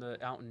out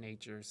in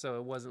nature, so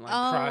it wasn't like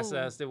Oh.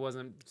 processed. It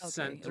wasn't Okay.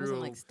 sent It through. wasn't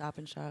like Stop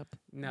and Shop.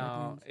 No,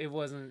 mushrooms. it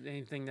wasn't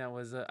anything that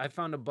was. I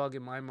found a bug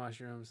in my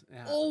mushrooms.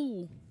 Yeah.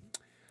 Oh,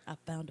 I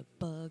found a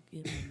bug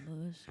in my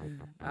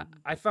mushroom.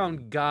 I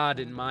found God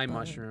in my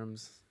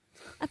mushrooms.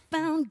 I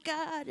found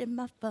God in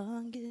my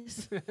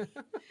fungus.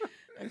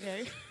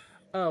 Okay.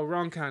 Oh,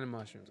 wrong kind of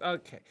mushrooms.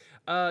 Okay.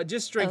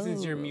 Just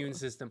strengthens your immune Oh.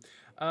 system.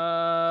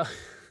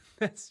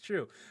 That's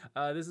true.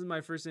 This is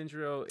my first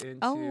intro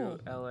into Oh.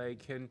 LA.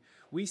 Can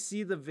we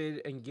see the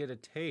vid and get a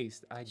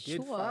taste? I did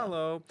Sure.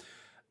 follow.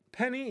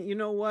 Penny, you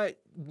know what?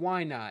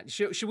 Why not?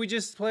 Should we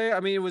just play it? I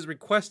mean, it was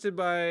requested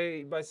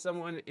by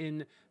someone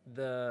in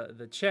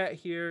the chat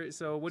here.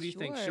 So what do you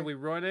think? Should Sure. we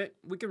run it?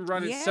 We can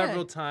run it Yeah.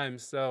 several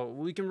times. So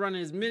we can run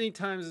it as many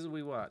times as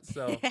we want.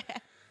 So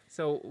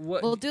so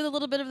what? We'll do a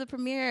little bit of the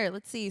premiere.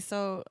 Let's see.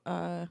 So,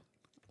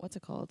 what's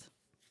it called?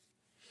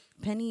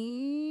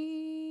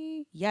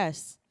 Penny.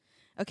 Yes.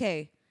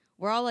 Okay.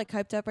 We're all like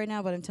hyped up right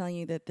now, but I'm telling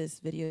you that this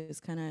video is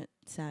kind of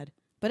sad.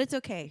 But it's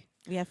okay.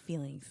 We have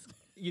feelings.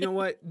 You know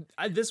what?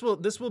 This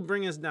will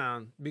bring us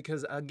down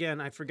because again,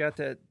 I forgot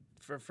to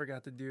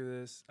do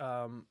this.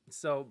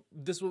 So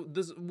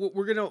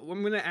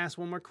I'm gonna ask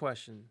one more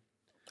question,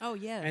 Oh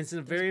yeah. and it's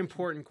a very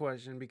important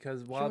question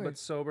because Wild Sure. But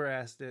Sober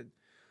asked it.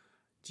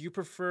 Do you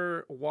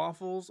prefer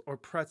waffles or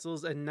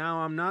pretzels? And now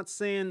I'm not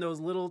saying those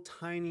little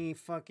tiny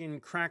fucking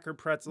cracker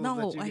pretzels. No,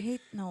 that you I get.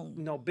 hate no.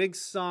 No, big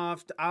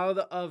soft, out of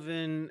the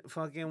oven,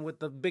 fucking with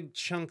the big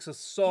chunks of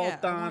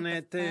salt I on want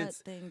it. the fat It's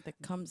thing that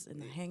comes in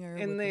the hanger.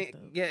 and with they like,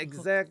 the yeah hook.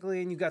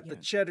 exactly, and you got the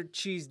Yeah. cheddar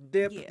cheese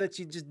dip Yeah. that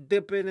you just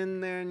dip it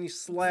in there and you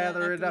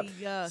slather it up.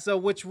 Exactly, yeah. So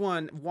which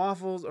one,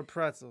 waffles or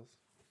pretzels?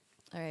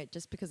 All right,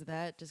 just because of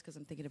that, just because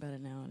I'm thinking about it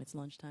now and it's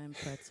lunchtime,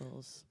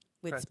 pretzels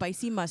with Pretzel.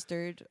 spicy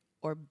mustard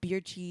or beer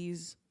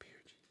cheese.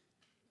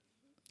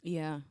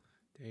 Yeah,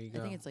 There you I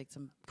go. think it's like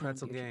some kind of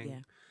Pretzel beer cheese.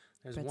 gang.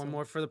 There's pretzel. one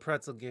more for the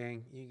pretzel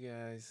gang. You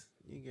guys.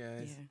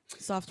 Yeah,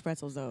 soft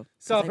pretzels though. 'cause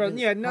Soft I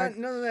pretzels. really- Yeah, hard,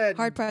 none of that.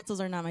 hard pretzels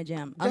are not my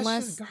jam That's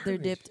unless just they're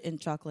garbage. dipped in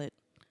chocolate.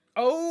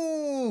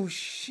 Oh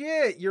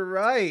shit! You're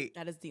right.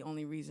 That is the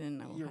only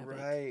reason I will You're have it.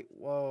 right.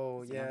 Whoa,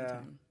 It's the only yeah.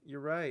 time. You're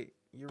right.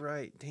 You're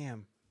right.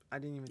 Damn. I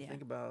didn't even Yeah.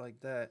 think about it like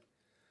that.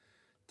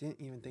 Didn't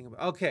even think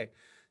about. Okay.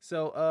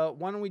 So,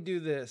 why don't we do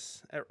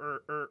this,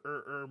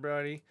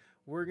 everybody?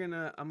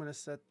 I'm gonna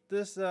set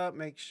this up.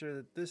 Make sure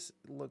that this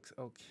looks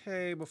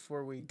okay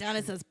before we.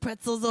 Donna says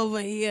pretzels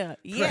over here.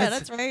 Yeah,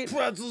 that's right.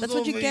 Pretzels That's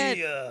what you over get.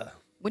 here.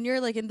 When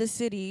you're like in the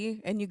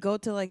city and you go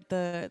to like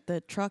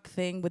the truck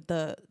thing with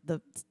the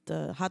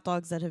hot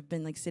dogs that have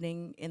been like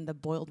sitting in the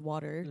boiled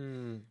water,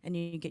 Mm. and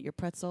you get your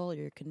pretzel,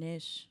 your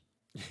knish.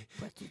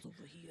 Pretzels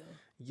over here.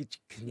 You get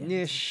your Yeah,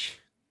 knish.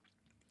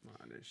 Come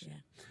on, this shit.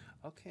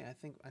 Yeah. Okay, I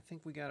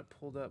think we got it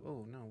pulled up.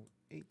 Oh no,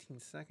 18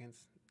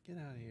 seconds. Get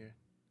out of here.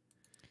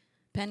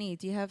 Penny,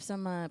 do you have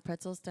some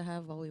pretzels to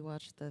have while we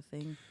watch the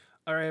thing?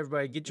 All right,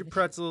 everybody, get your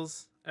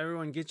pretzels.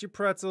 Everyone, get your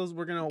pretzels.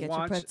 We're gonna Get watch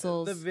your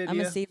pretzels. the video. I'm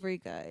a savory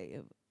guy,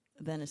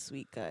 then a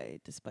sweet guy,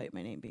 despite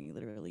my name being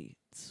literally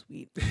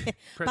sweet. Pretzels.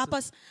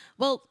 Papas.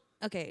 Well,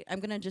 okay. I'm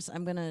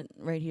gonna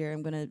right here.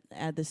 I'm gonna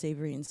add the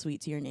savory and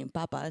sweet to your name,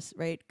 Papas,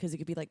 right? Because it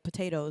could be like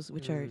potatoes,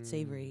 which are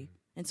savory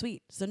and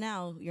sweet. So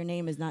now your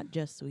name is not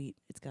just sweet.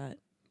 It's got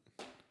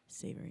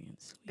savory and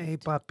sweet. Hey,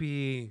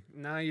 papi.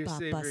 Now you're Papa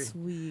savory.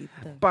 sweet.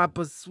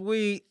 Papa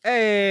sweet.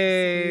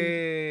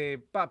 Hey,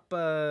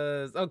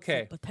 papas.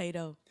 Okay.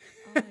 Potato.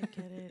 Oh, I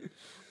get it.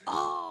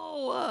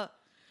 Oh,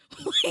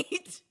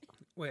 wait.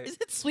 Wait. Is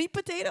it sweet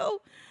potato?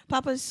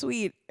 Papa's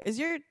sweet. Is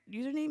your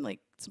username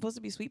like supposed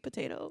to be sweet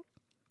potato?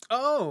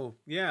 Oh,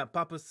 yeah,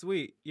 Papa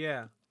Sweet.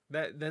 Yeah.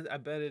 That I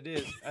bet it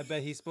is. I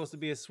bet he's supposed to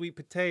be a sweet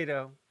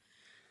potato.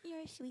 You're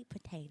a sweet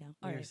potato.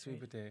 You're a sweet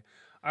potato.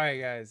 All right,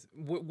 guys.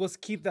 Let's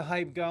keep the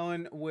hype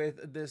going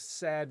with this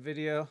sad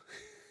video.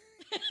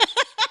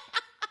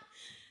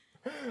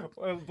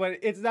 Well, but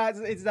it's not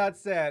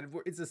sad.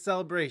 It's a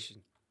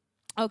celebration.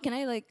 Oh, can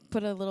I like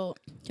put a little?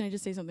 Can I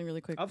just say something really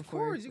quick? Of before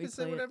course, you we can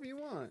say play it? whatever you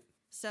want.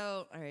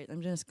 So, all right, let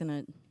me just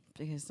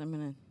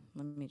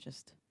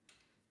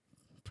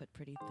put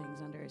pretty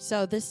things under.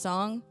 So this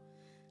song,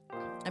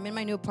 I'm in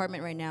my new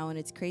apartment right now, and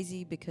it's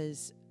crazy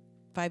because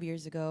 5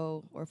 years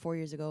ago or 4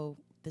 years ago,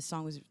 this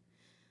song was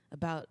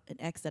about an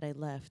ex that I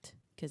left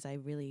because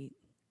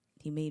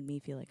he made me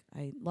feel like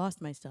I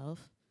lost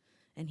myself,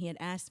 and he had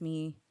asked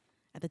me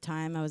at the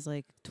time, I was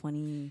like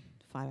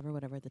 25 or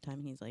whatever at the time,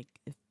 and he's like,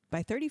 if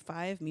by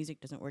 35 music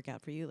doesn't work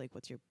out for you, like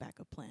what's your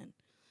backup plan?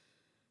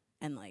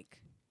 And like,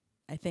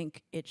 I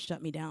think it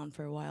shut me down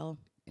for a while,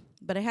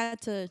 but I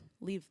had to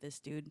leave this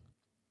dude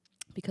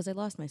because I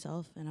lost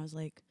myself, and I was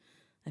like,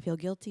 I feel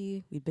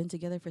guilty. We've been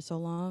together for so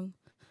long,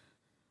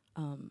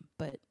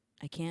 but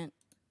I can't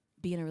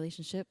be in a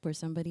relationship where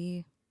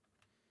somebody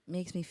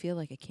makes me feel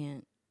like I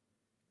can't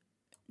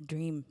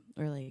dream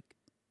or like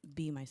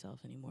be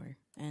myself anymore.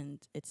 And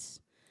it's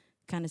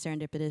kind of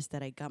serendipitous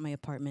that I got my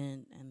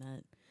apartment and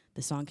that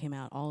the song came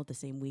out all at the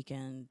same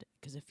weekend,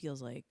 because it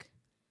feels like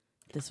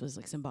this was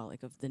like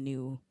symbolic of the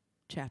new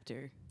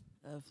chapter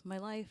of my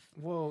life.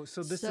 Whoa,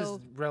 so this is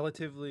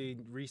relatively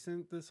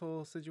recent, this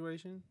whole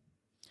situation?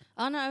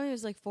 Oh no, it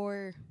was like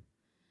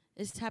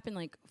it's happened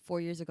like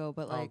 4 years ago,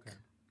 but like okay.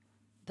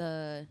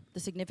 the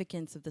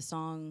significance of the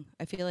song,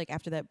 I feel like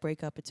after that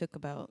breakup, it took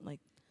about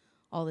like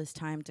all this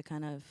time to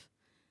kind of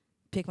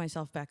pick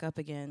myself back up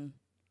again,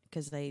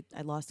 because I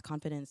lost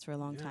confidence for a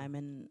long time,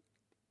 and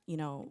you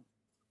know,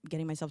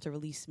 getting myself to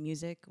release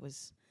music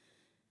was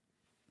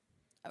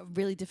a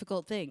really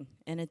difficult thing,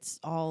 and it's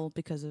all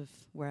because of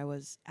where I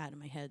was at in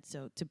my head.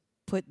 So to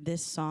put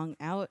this song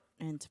out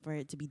and for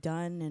it to be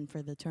done, and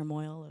for the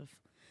turmoil of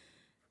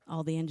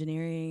all the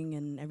engineering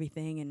and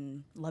everything,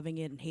 and loving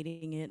it and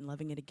hating it and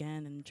loving it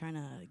again, and trying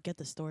to get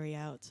the story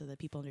out so that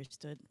people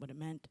understood what it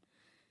meant,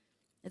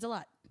 it's a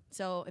lot.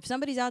 So if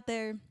somebody's out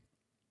there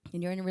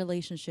and you're in a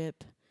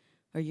relationship,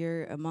 or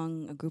you're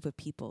among a group of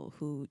people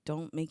who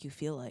don't make you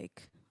feel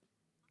like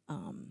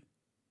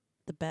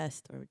the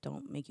best, or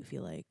don't make you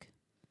feel like,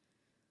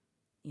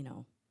 you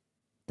know,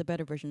 the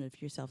better version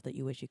of yourself that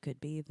you wish you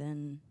could be,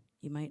 then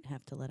you might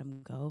have to let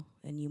them go,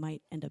 and you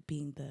might end up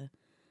being the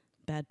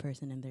bad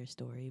person in their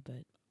story,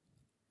 but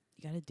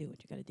you gotta do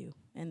what you gotta do.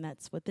 And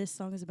that's what this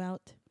song is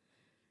about,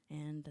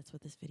 and that's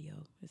what this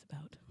video is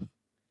about.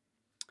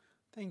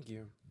 Thank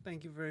you.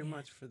 Thank you very Yeah.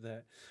 much for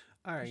that.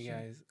 All right, sure.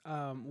 guys.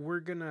 I'm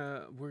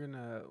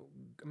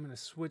gonna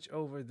switch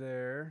over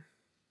there,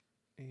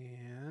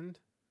 and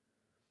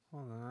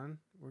hold on.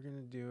 We're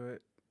gonna do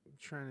it. I'm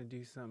trying to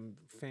do something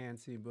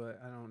fancy,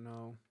 but I don't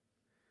know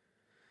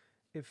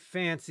if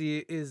fancy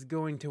is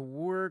going to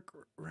work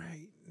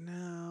right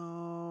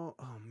now.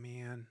 Oh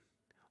man.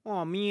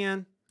 Oh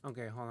man.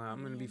 Okay, hold on.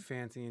 I'm gonna be Man.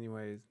 fancy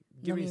anyways.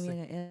 Give No me a me sec.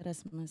 mira,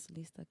 eras más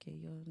lista que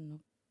yo. No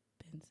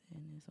pensé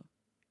en eso.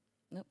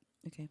 Nope.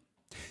 Okay.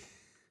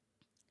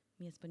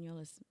 Mi español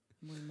es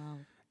muy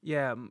mal.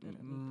 Yeah, Pero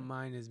ahorita.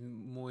 mine is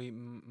muy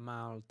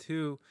mal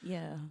too.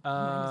 Yeah.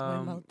 Mine is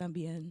muy mal Um,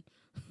 también.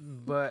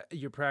 but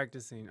you're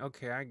practicing.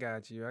 Okay, I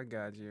got you. I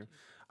got you.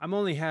 I'm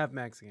only half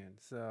Mexican,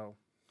 so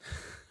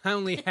I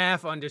only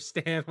half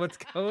understand what's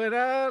going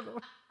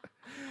on.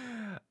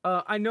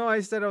 I know I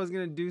said I was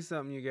gonna do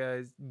something, you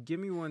guys. Give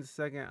me 1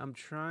 second. I'm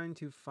trying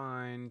to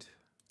find.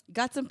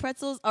 Got some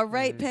pretzels? All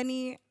right, Mm.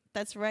 Penny.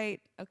 That's right.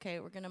 Okay,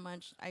 we're going to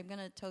munch. I'm going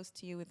to toast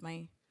to you with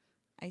my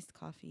iced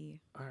coffee.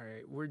 All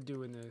right, we're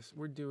doing this.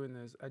 We're doing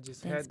this. I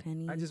just Thanks, had.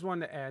 Penny. I just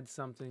wanted to add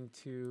something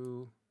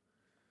to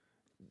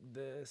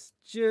this,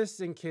 just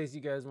in case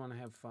you guys want to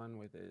have fun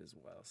with it as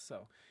well.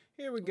 So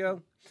here we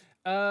go.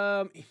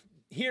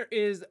 Here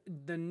is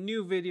the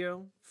new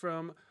video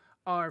from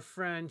our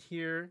friend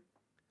here,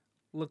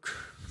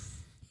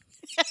 LACrues.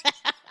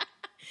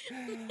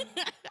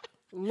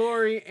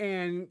 Lori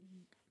and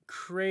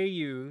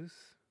Crues.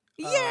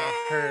 Yeah!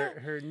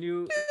 Her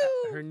new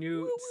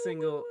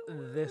single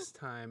this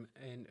time,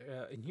 and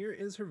here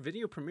is her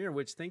video premiere.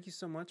 Which thank you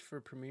so much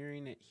for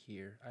premiering it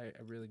here. I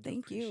really do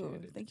Thank appreciate you.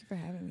 it. Thank you for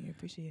having me. I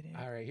appreciate it.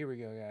 All right, here we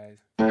go, guys.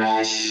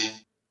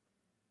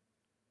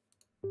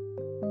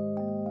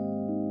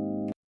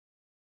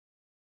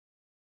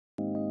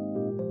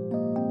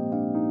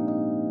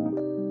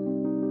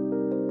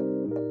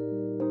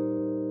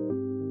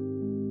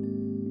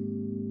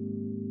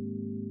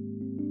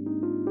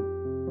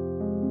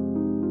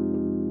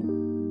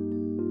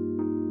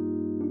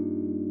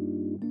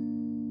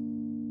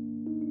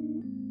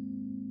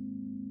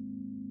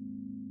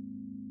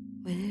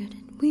 Where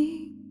did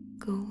we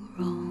go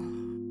wrong?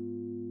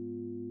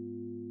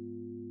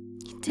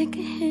 You take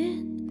a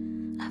hit,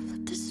 I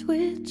flipped the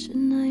switch,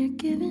 and now you're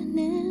giving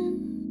in.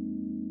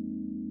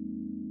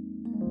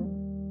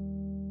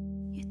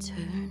 You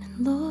turned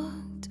and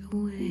looked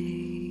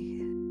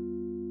away.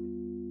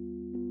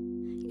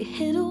 You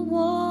hit a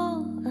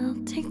wall,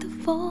 I'll take the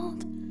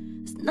fault.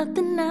 There's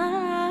nothing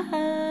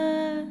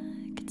I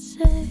could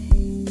say.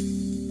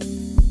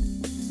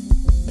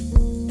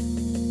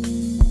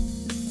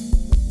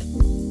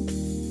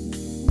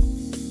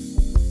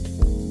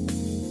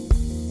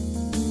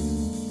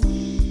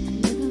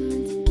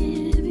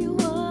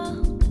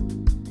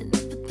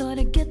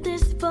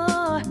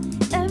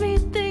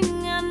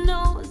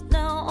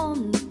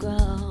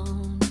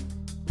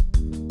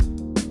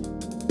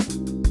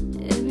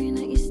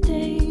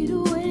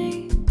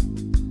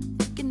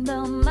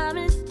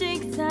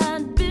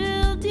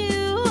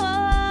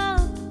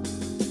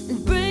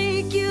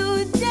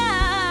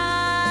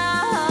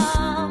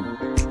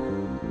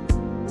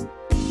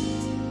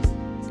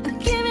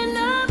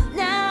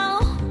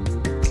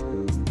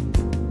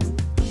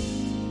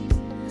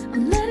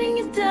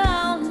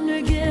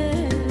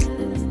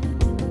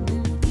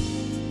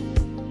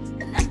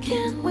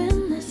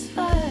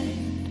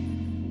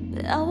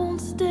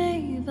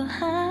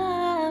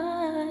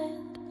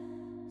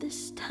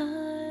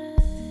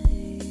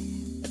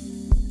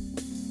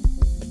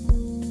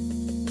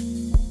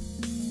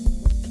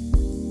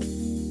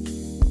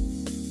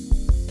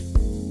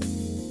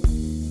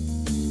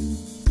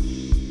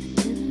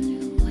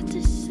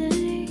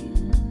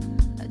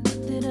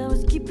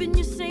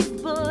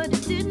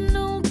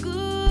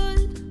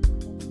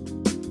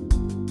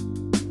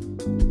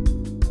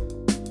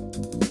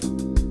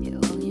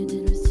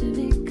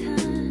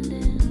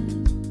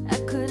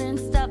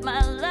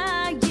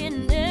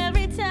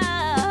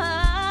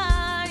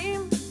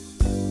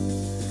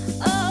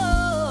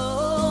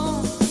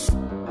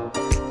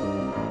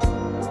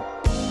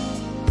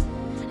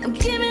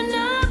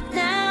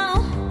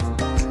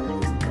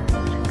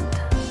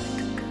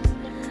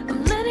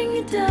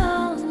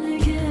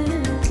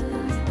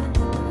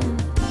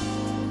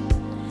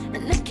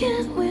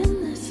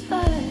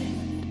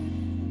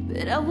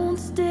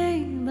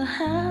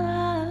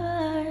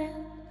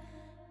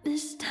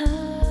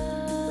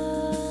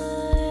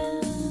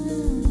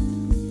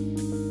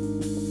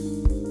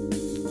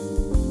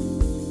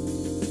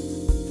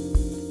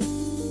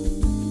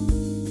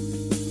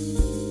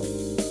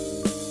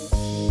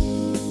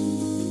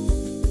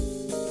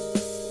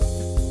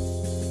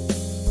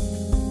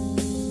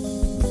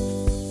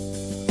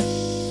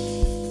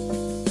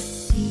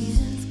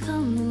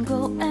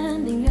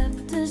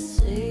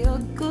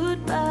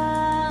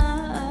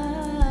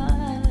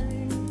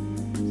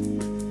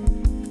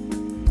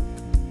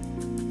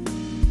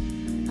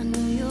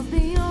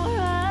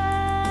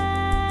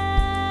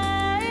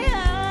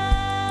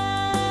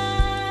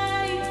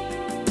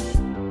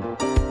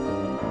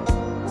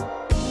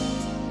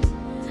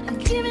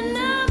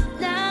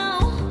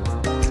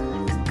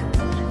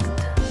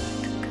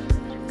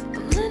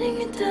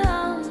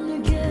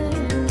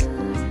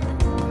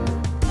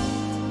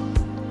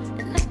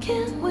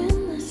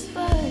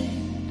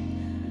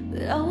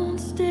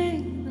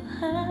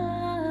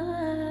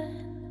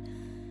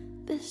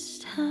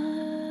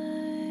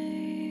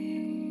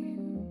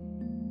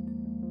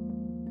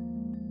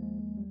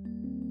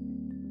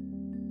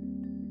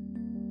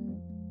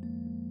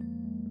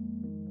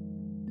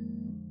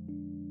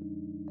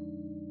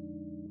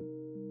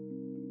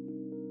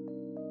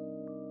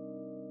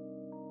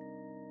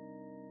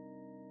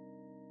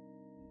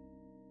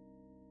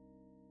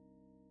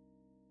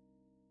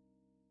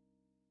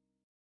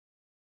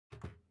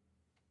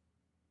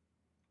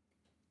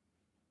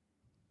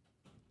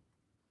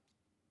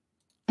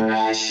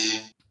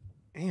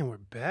 And we're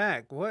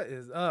back. What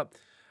is up?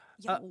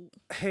 Uh, Yo.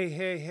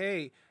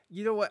 hey.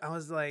 You know what? I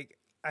was like,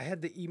 I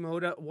had the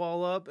emote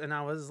wall up, and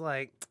I was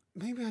like,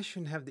 maybe I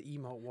shouldn't have the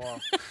emote wall.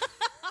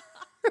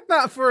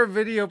 Not for a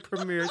video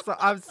premiere, so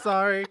I'm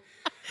sorry.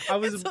 I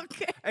was It's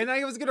okay. and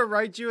I was gonna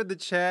write you in the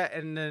chat,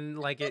 and then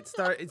like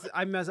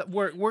I mess up.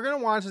 We're gonna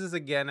watch this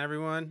again,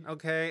 everyone,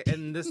 okay?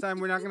 And this time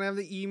we're not gonna have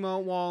the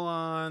emote wall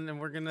on, and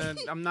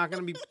I'm not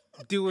gonna be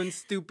doing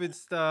stupid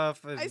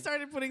stuff. And I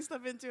started putting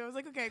stuff into it. I was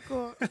like, okay,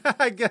 cool.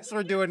 I guess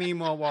we're doing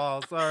emo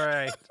walls. All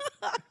right.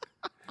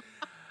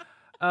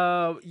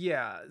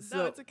 Yeah. So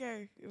No, it's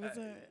okay. It was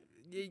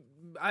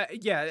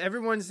yeah,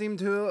 everyone seemed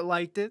to have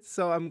liked it,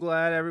 so I'm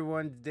glad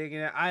everyone's digging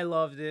it. I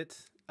loved it.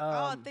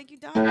 oh, thank you,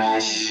 Don.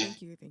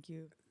 Thank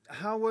you.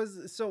 How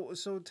was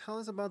so? Tell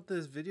us about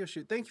this video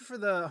shoot. Thank you for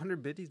the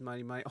 100 biddies,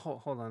 Mighty Might.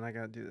 Hold on, I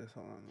gotta do this.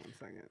 Hold on 1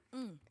 second.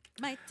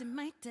 Mighty.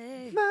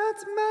 Mighty.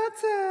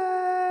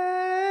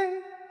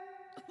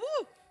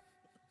 Woo!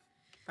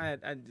 I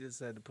just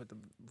had to put the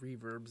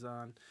reverbs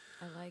on.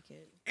 I like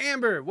it.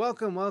 Amber,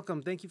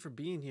 welcome. Thank you for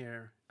being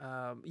here.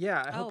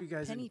 Yeah, I hope you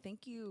guys Penny,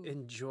 thank you.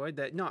 enjoyed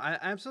that. No, I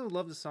absolutely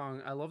love the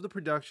song. I love the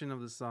production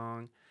of the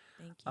song.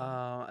 Thank you.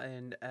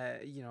 And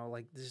you know,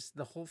 like this,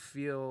 the whole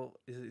feel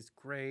is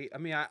great. I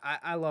mean,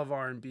 I love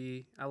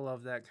R&B. I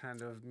love that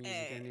kind of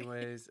music,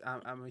 anyways.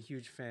 I'm a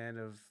huge fan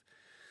of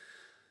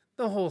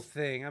the whole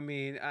thing. I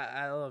mean,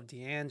 I love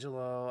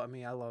D'Angelo. I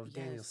mean, I love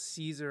Daniel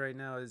Caesar right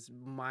now is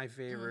my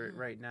favorite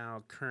right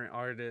now, current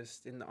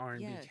artist in the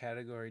R&B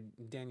category.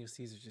 Daniel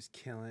Caesar's just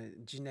killing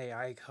it. Jhené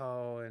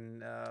Aiko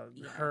and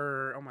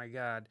her. Oh my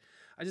God,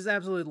 I just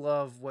absolutely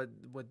love what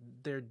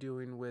they're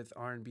doing with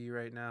R&B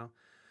right now.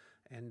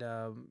 And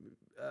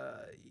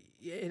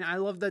and I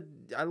love that.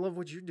 I love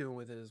what you're doing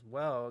with it as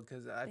well,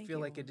 because I feel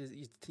like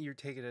you're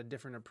taking a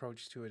different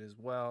approach to it as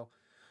well.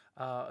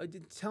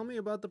 Tell me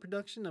about the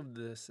production of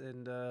this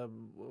and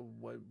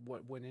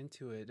what went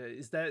into it.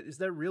 Is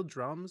that real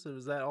drums? Or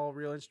is that all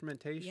real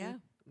instrumentation? Yeah.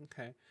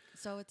 Okay.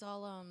 So it's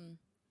all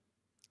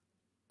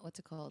what's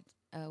it called?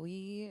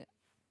 We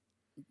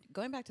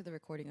going back to the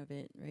recording of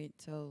it, right?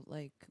 So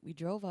like we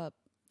drove up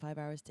 5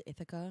 hours to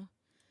Ithaca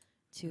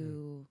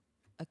to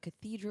a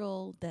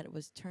cathedral that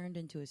was turned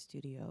into a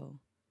studio.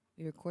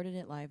 We recorded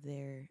it live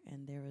there,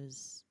 and there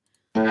was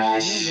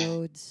real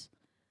roads,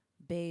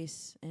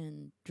 bass,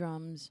 and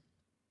drums.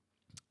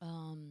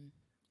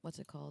 What's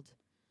it called?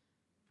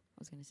 I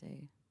was gonna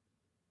say.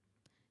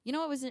 You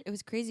know, it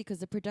was crazy because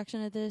the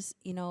production of this,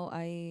 you know,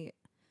 I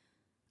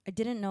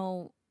didn't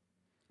know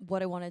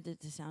what I wanted it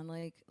to sound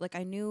like. Like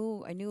I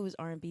knew it was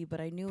R&B, but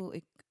I knew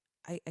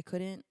I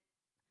couldn't.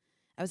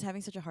 I was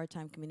having such a hard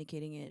time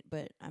communicating it,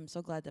 but I'm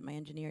so glad that my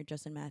engineer,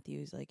 Justin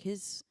Matthews, like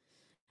his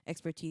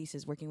expertise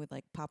is working with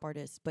like pop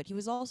artists, but he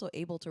was also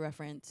able to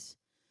reference,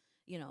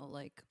 you know,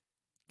 like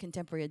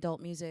contemporary adult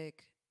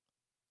music,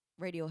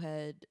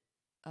 Radiohead,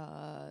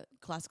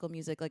 classical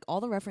music, like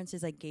all the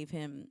references I gave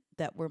him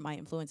that were my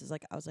influences.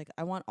 Like I was like,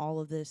 I want all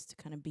of this to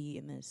kind of be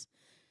in this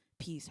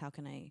piece. How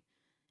can I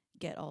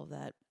get all of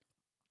that?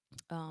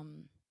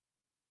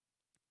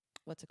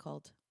 What's it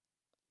called?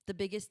 The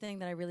biggest thing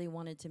that I really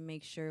wanted to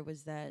make sure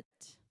was that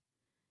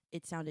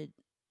it sounded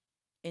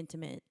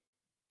intimate,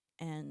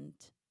 and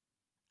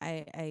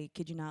I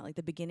kid you not, like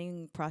the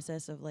beginning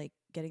process of like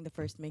getting the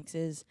first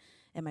mixes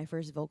and my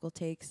first vocal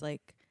takes,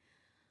 like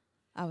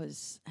I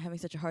was having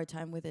such a hard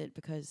time with it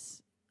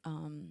because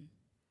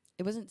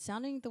it wasn't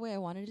sounding the way I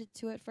wanted it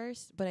to at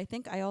first, but I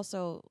think I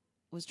also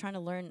was trying to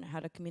learn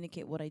how to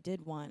communicate what I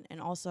did want, and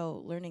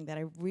also learning that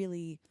I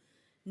really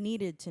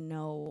needed to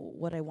know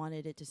what I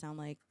wanted it to sound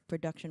like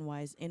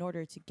production-wise in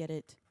order to get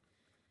it,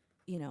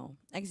 you know,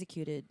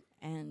 executed.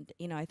 And,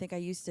 you know, I think I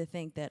used to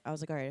think that I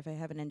was like, all right, if I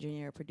have an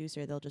engineer or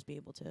producer, they'll just be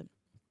able to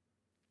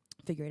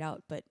figure it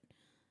out. But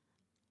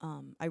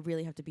I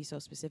really have to be so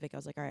specific. I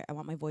was like, all right, I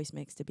want my voice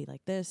mix to be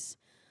like this.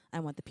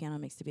 I want the piano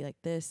mix to be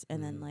like this.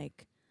 And then,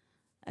 like,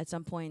 at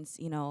some points,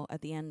 you know,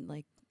 at the end,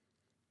 like,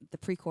 the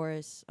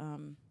pre-chorus,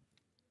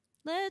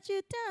 let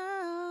you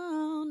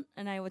down.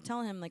 And I would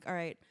tell him, like, all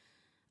right,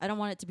 I don't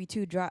want it to be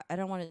too dry. I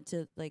don't want it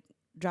to, like,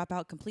 drop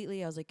out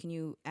completely. I was like, can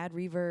you add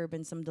reverb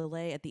and some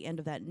delay at the end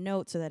of that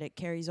note so that it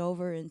carries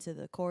over into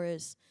the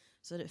chorus,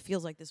 so that it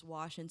feels like this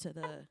wash into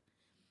the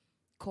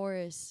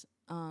chorus.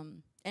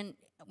 And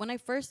when I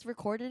first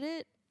recorded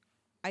it,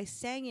 I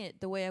sang it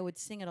the way I would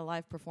sing at a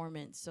live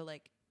performance. So,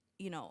 like,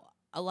 you know,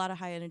 a lot of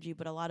high energy,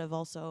 but a lot of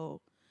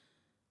also,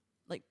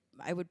 like,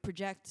 I would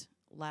project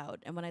loud.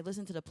 And when I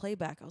listened to the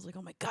playback, I was like,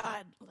 oh my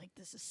God, like,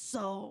 this is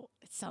so,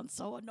 it sounds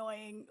so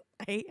annoying.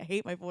 I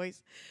hate my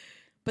voice.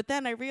 But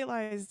then I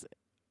realized,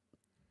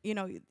 you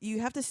know,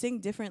 you have to sing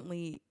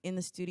differently in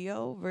the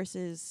studio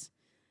versus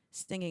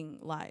singing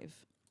live.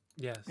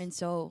 Yes. And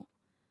so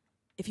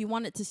if you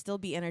want it to still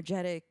be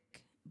energetic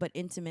but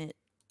intimate,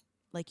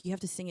 like, you have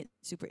to sing it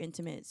super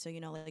intimate. So,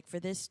 you know, like for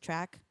this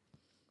track,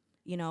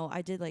 you know,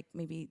 I did like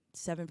maybe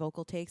 7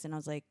 vocal takes, and I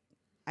was like,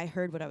 I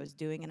heard what I was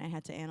doing and I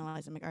had to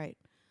analyze. I'm like, all right,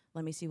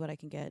 let me see what I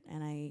can get.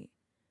 And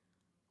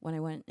when I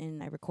went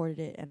and I recorded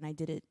it, and I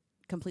did it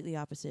completely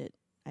opposite.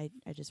 I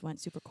just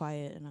went super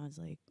quiet, and I was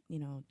like, you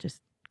know,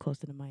 just close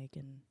to the mic,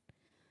 and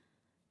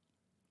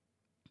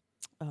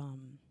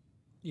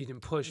You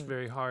didn't push Right.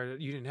 very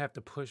hard. You didn't have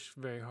to push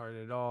very hard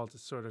at all to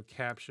sort of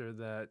capture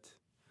that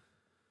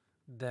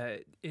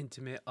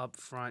intimate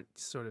upfront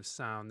sort of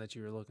sound that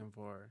you were looking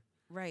for.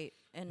 right,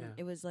 and Yeah.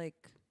 it was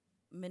like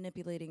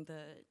manipulating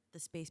the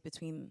space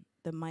between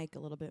the mic a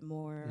little bit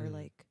more, or Mm.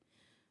 like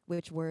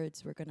which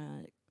words were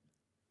gonna,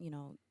 you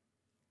know,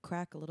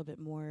 crack a little bit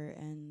more.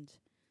 And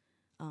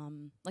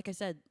like I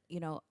said, you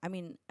know, I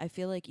mean, I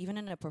feel like even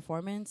in a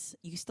performance,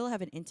 you still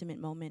have an intimate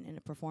moment in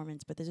a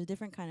performance, but there's a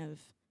different kind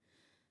of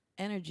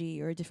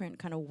energy or a different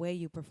kind of way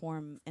you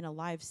perform in a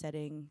live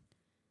setting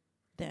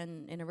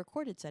than in a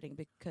recorded setting,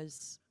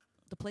 because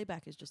the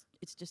playback is just,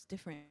 it's just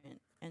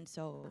different. And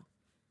so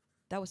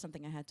that was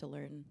something I had to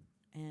learn.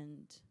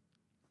 And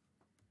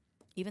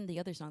even the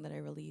other song that I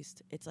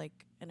released, it's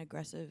like an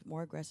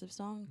more aggressive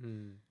song.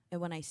 Mm.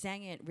 And when I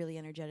sang it really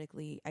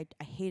energetically, I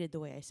hated the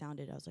way I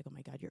sounded. I was like, oh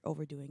my God, you're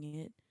overdoing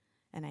it.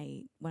 And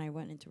when I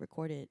went in to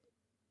record it,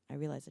 I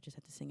realized I just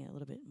had to sing it a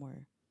little bit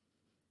more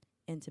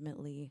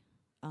intimately.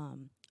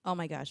 Oh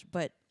my gosh.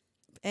 But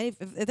if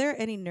there are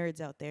any nerds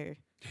out there,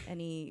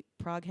 any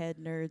prog head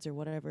nerds or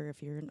whatever,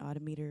 if you're an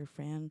Autometer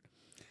fan,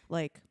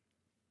 like,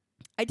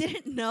 I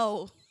didn't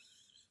know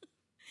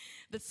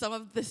that some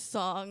of this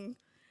song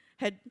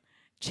had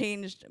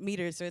changed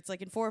meters. So it's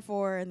like in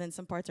 4/4, and then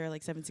some parts are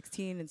like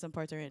 7/16, and some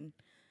parts are in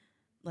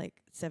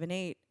like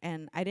 7/8.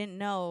 And I didn't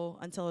know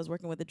until I was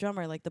working with the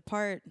drummer, like the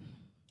part,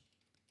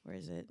 where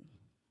is it?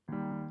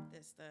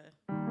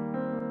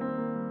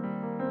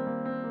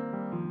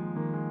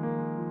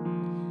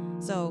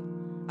 So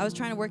I was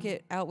trying to work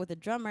it out with the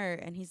drummer,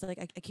 and he's like,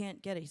 I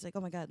can't get it. He's like,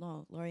 oh my God,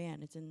 no,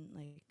 Lorianne, it's in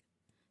like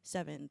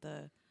 7.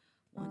 The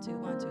 1 2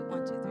 1 2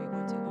 1 2 3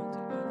 1 2 1 2 1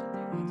 2 3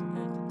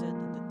 1 2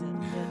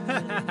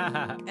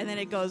 and then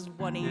it goes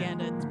 1E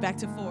and it's back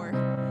to 4.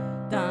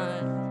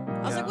 Done.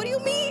 I was like, what do you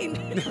mean?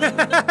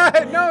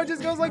 No, it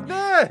just goes like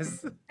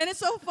this. And it's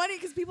so funny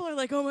because people are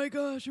like, oh my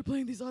gosh, you're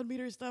playing these odd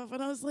meter stuff.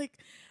 And I was like,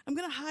 I'm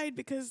going to hide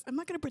because I'm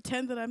not going to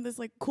pretend that I'm this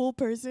like cool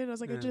person. I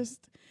was like, Yeah.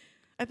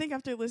 I think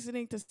after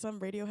listening to some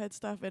Radiohead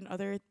stuff and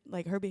other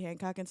like Herbie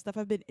Hancock and stuff,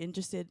 I've been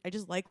interested. I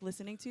just like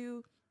listening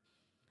to.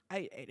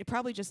 It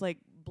probably just like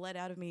bled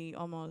out of me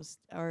almost,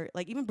 or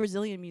like even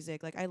Brazilian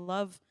music. Like I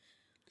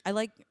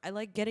like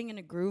getting in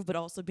a groove, but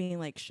also being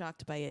like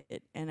shocked by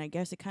it. And I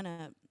guess it kind of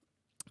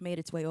made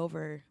its way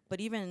over.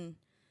 But even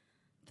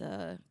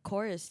the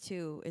chorus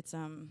too, it's so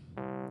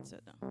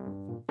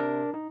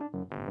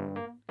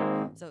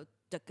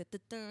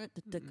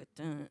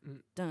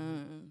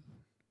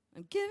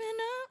I'm giving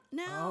up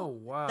now. Oh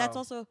wow. That's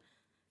also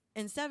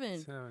in 7.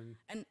 7.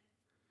 And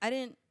I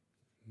didn't.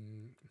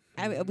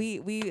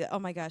 We oh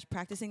my gosh,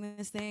 practicing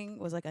this thing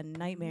was like a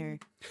nightmare.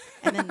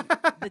 And then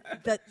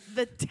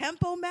the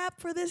tempo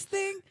map for this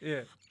thing.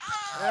 Yeah.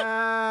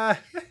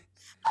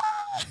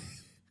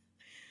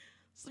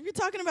 So if you're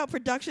talking about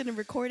production and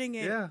recording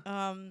it, Yeah.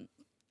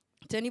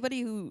 to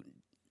anybody who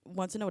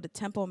wants to know what a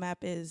tempo map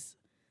is,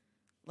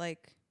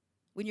 like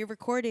when you're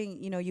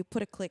recording, you know, you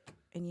put a click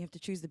and you have to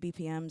choose the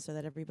BPM so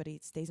that everybody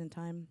stays in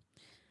time.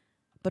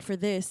 But for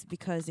this,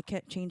 because it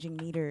kept changing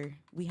meter,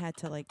 we had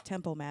to like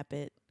tempo map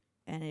it.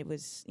 And it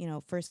was, you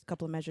know, first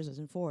couple of measures was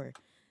in 4.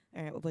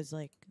 And it was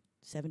like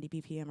 70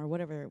 BPM or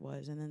whatever it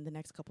was. And then the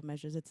next couple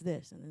measures, it's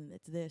this. And then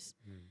it's this.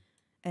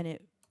 And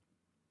it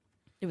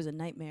was a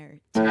nightmare.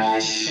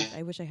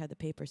 I wish I had the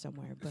paper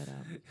somewhere, but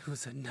It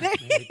was a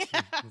nightmare.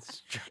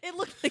 it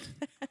looked like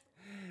that.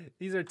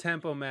 These are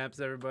tempo maps,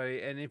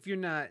 everybody. And if you're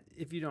not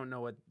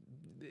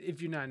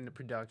into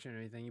production or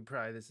anything, you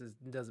probably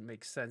doesn't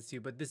make sense to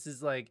you. But this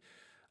is like,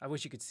 I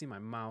wish you could see my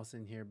mouse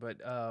in here, but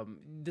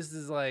this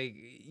is like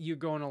you're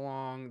going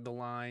along the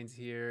lines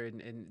here,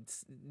 and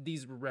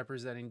these were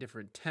representing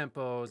different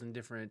tempos and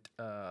different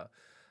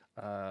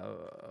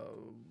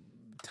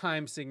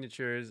time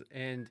signatures,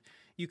 and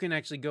you can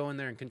actually go in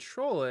there and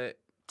control it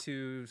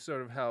to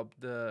sort of help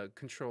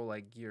control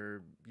like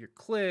your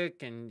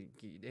click and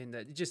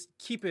that, just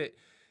keep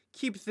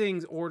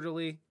things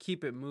orderly,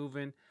 keep it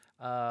moving.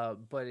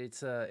 But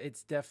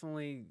it's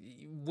definitely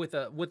with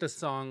a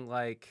song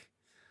like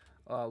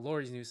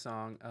Lori's new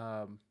song,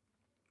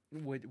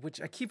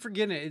 which I keep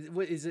forgetting it.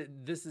 What is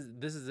it? This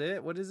is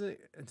it. What is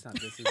it? It's not.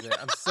 This is it.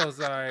 I'm so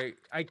sorry.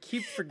 I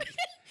keep forgetting.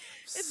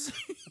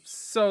 I'm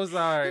so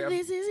sorry.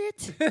 This is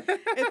it.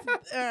 It's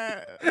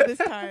this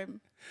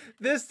time.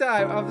 This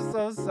time, I'm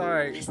so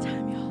sorry. This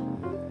time, y'all.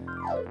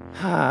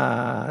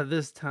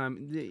 This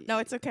time. No,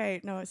 it's okay.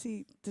 No,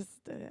 see, this.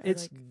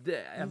 It's.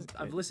 I've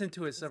I've listened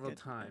to it several I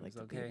times. like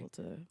to be Okay. able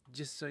to.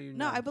 Just so you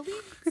know. No, I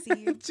believe.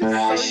 See, Just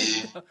so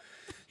you know.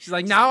 She's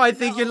like, now I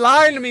think you're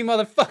lying to me,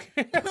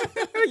 motherfucker.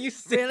 You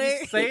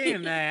Really?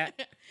 saying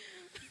that?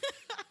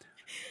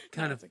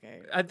 Kind of.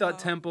 okay. I thought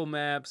tempo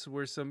maps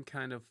were some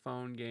kind of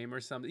phone game or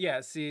something. Yeah,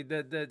 see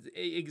that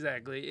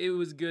exactly. It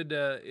was good.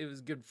 It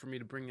was good for me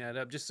to bring that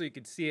up just so you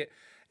could see it.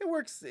 It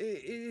works.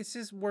 It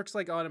just works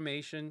like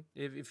automation.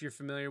 If you're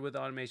familiar with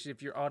automation,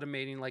 if you're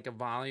automating like a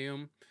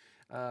volume,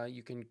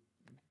 you can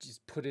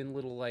just put in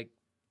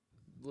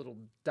little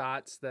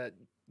dots that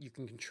you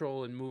can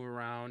control and move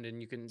around,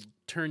 and you can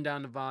turn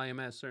down the volume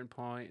at a certain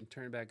point and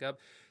turn it back up.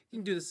 You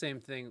can do the same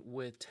thing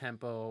with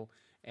tempo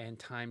and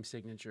time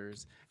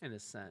signatures in a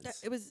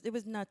sense. It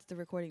was nuts, the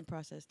recording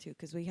process too,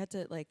 because we had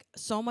to like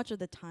so much of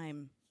the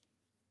time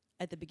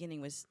at the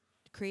beginning was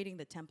creating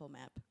the tempo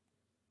map.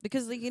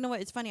 Because like, you know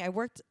what, it's funny. I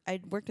worked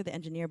with the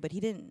engineer, but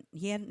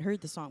he hadn't heard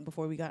the song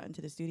before we got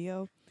into the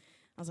studio.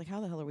 I was like, how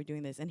the hell are we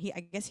doing this? And I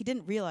guess he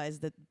didn't realize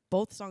that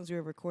both songs we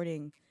were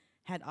recording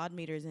had odd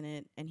meters in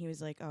it, and he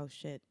was like, oh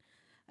shit.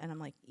 And I'm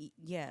like,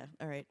 yeah,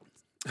 all right.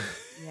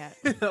 Yeah.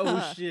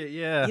 Oh shit,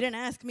 yeah. You didn't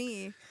ask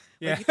me.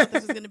 Yeah. Like, you thought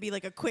this was gonna be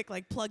like a quick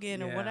like plug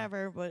in or Yeah.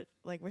 whatever, but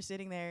like we're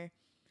sitting there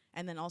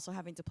and then also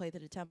having to play to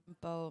the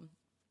tempo.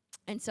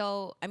 And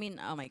so, I mean,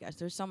 oh my gosh,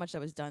 there's so much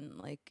that was done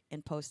like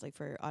in post, like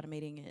for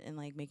automating it and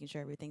like making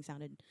sure everything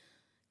sounded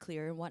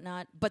clear and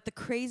whatnot. But the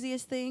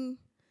craziest thing,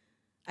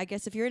 I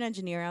guess if you're an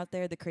engineer out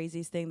there, the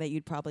craziest thing that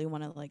you'd probably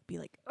want to like be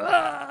like,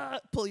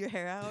 pull your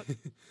hair out.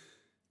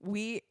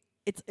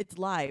 It's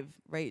live,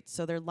 right?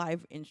 So they're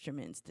live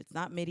instruments. It's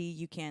not MIDI.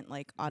 You can't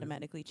like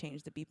automatically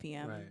change the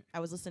BPM. Right. I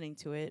was listening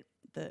to it,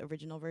 the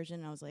original version,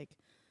 and I was like,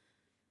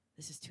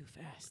 this is too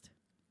fast.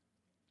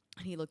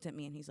 And he looked at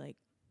me and he's like,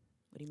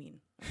 what do you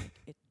mean? I'm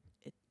like,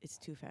 it's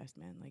too fast,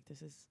 man. Like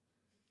this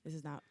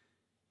is not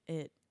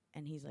it.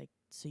 And he's like,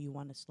 so you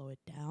want to slow it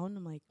down?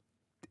 I'm like,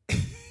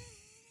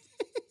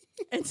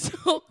 and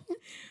so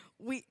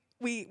we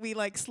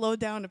like slowed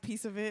down a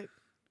piece of it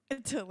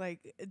to like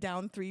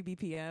down 3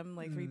 BPM,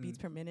 like 3 beats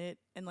per minute,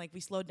 and like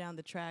we slowed down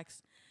the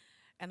tracks.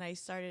 And I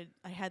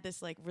had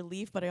this like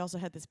relief, but I also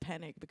had this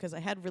panic because I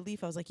had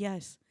relief. I was like,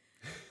 yes,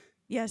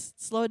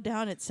 slow it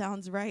down. It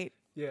sounds right.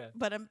 Yeah.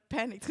 But I'm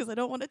panicked because I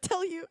don't want to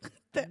tell you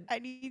that I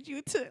need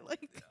you to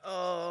like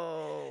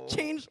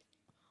change.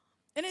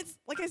 And it's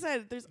like I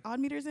said, there's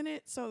odd meters in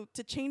it, so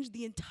to change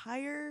the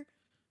entire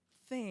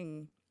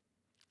thing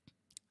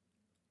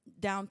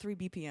down 3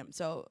 BPM.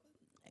 So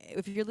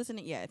if you're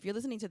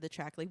listening to the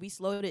track, like we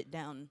slowed it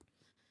down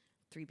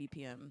 3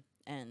 BPM.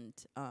 And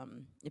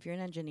if you're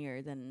an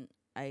engineer, then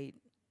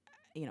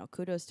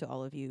kudos to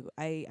all of you.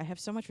 I have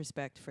so much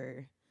respect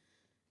for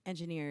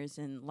engineers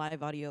and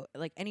live audio,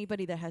 like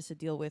anybody that has to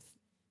deal with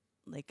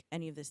like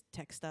any of this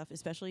tech stuff,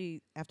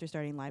 especially after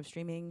starting live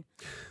streaming.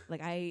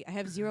 Like I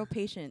have zero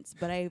patience,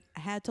 but I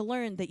had to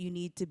learn that you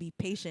need to be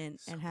patient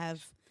and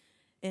have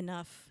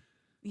enough,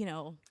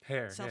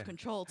 hair,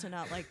 self-control to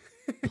not like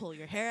pull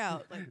your hair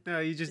out. Like no,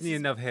 you just need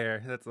enough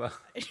hair. That's all.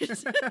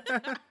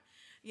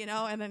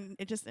 And then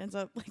it just ends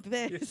up like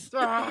this.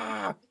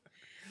 Ah!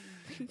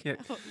 Yeah.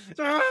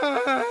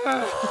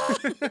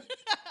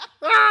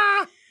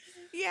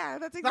 Yeah,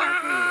 that's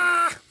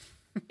exactly.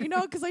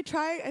 Because I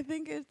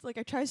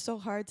try so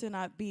hard to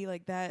not be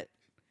like that.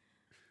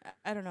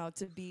 I don't know,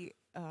 to be,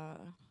 I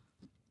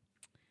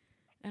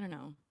don't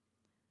know.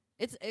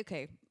 It's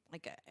okay.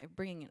 Like I'm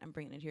bringing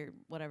it here,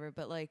 whatever.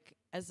 But like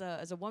as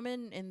a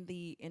woman in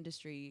the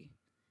industry,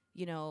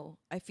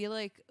 I feel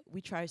like we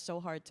try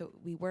so hard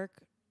we work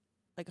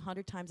like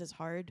 100 times as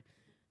hard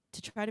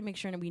to try to make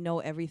sure that we know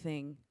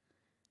everything.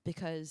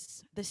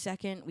 Because the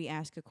second we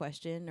ask a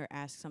question or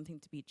ask something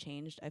to be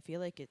changed, I feel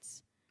like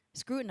it's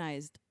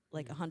scrutinized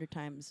like 100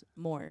 times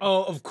more.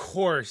 Oh, of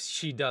course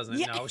she doesn't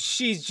know.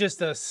 She's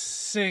just a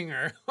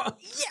singer.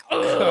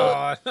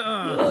 Yeah. God.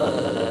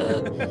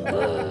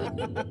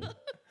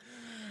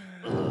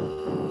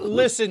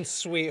 Listen,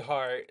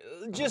 sweetheart.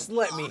 Just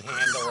let me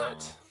handle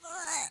it.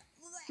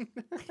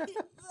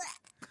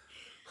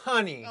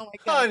 Honey. Oh my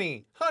God.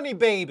 Honey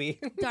baby.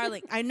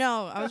 Darling, I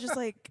know. I was just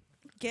like,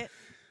 get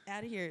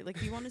out of here.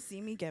 Like, you want to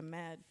see me get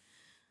mad?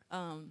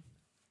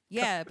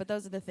 Yeah, but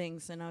those are the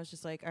things. And I was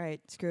just like, all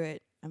right, screw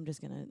it. I'm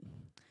just gonna,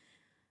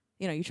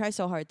 you try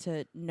so hard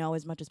to know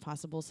as much as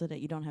possible so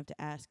that you don't have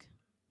to ask.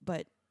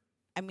 But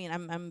I mean,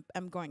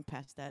 I'm going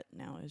past that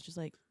now. It's just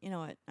like, you know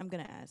what? I'm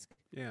gonna ask.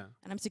 Yeah.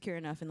 And I'm secure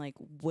enough in like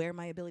where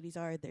my abilities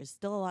are. There's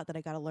still a lot that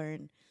I gotta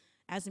learn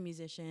as a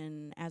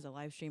musician, as a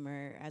live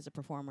streamer, as a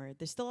performer.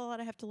 There's still a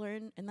lot I have to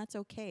learn, and that's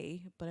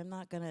okay. But I'm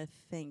not gonna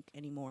think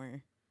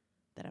anymore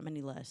that I'm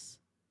any less.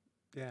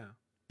 Yeah.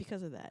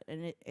 Because of that.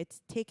 And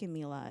it's taken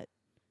me a lot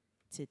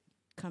to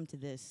come to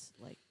this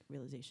like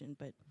realization.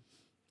 But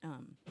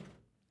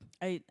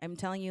I'm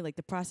telling you, like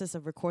the process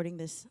of recording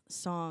this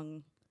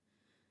song,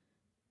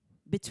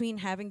 between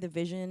having the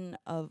vision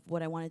of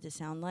what I wanted to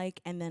sound like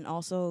and then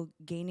also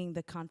gaining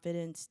the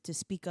confidence to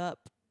speak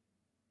up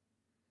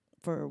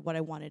for what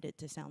I wanted it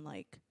to sound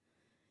like.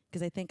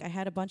 Because I think I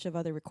had a bunch of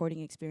other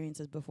recording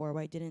experiences before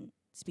where I didn't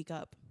speak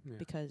up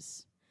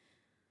because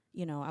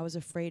I was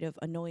afraid of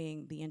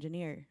annoying the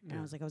engineer. And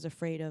I was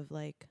afraid of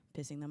like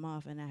pissing them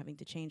off and having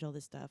to change all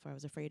this stuff. Or I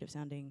was afraid of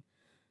sounding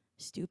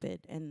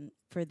stupid. And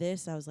for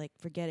this, I was like,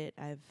 forget it.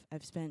 I've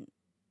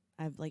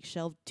like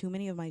shelved too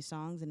many of my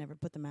songs and never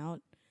put them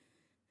out.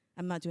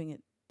 I'm not doing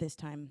it this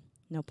time.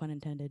 No pun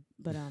intended.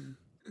 But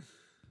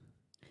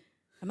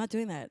I'm not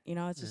doing that. You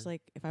know, it's just Yeah.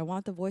 like if I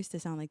want the voice to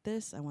sound like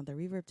this, I want the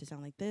reverb to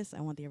sound like this,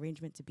 I want the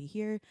arrangement to be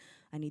here,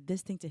 I need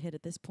this thing to hit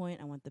at this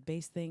point, I want the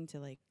bass thing to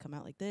like come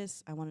out like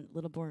this, I want it a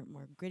little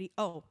more gritty.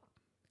 Oh,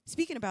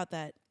 speaking about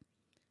that,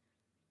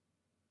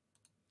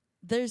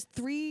 there's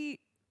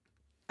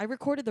I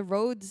recorded the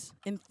Rhodes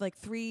in like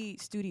 3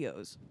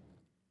 studios.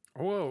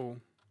 Whoa.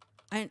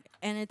 And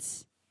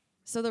it's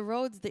so the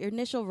Rhodes, the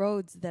initial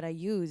Rhodes that I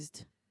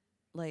used,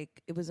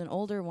 like it was an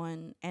older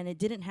one and it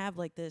didn't have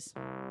like this.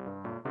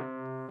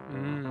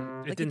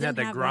 It Like, didn't have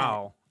the that.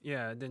 growl.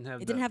 Yeah, it didn't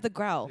have. It didn't have the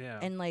growl. Yeah.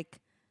 And like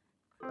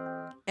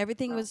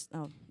everything was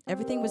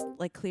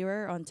like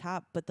clearer on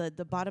top, but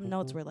the bottom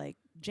notes were like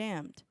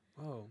jammed.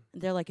 Oh.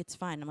 And they're like, it's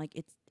fine. I'm like,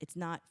 it's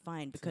not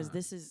fine because not.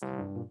 this is.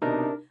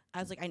 I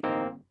was like,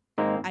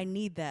 I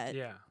need that.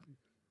 Yeah.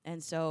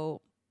 And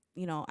so,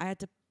 you know, I had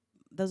to.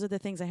 Those are the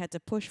things I had to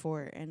push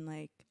for, and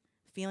like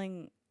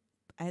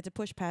I had to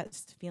push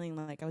past feeling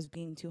like I was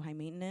being too high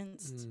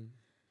maintenance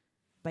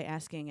by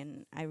asking,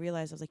 and I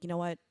realized I was like, you know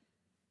what,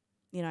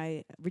 you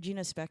know,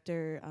 Regina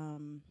Spektor,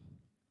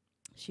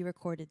 she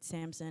recorded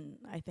Samson,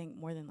 I think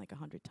more than like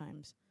 100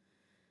 times,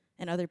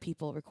 and other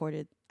people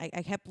recorded.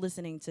 I kept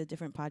listening to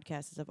different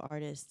podcasts of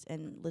artists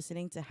and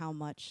listening to how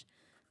much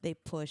they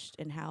pushed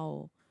and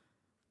how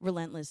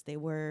relentless they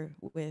were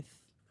with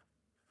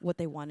what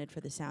they wanted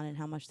for the sound and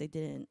how much they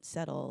didn't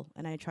settle.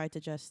 And I tried to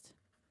just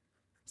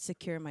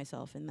secure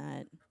myself in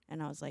that.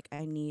 And I was like,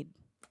 I need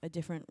a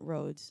different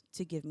Rhodes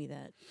to give me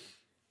that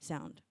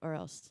sound or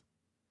else.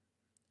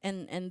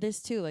 And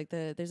this too, like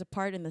there's a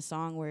part in the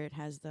song where it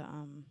has the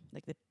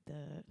like the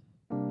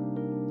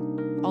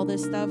all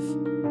this stuff.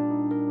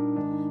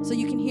 So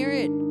you can hear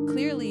it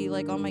clearly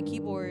like on my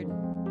keyboard,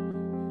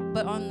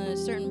 but on the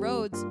certain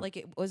Rhodes, like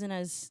it wasn't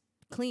as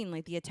clean,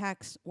 like the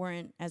attacks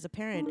weren't as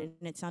apparent and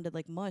it sounded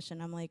like mush.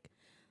 And I'm like,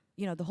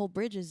 you know, the whole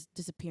bridge is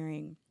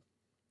disappearing.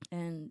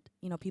 And,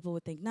 you know, people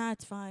would think, nah,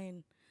 it's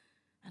fine.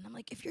 And I'm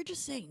like, if you're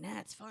just saying, nah,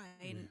 it's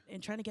fine,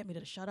 and trying to get me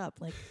to shut up,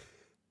 like,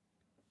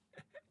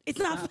 it's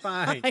not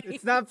fine.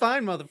 It's not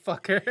fine,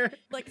 motherfucker.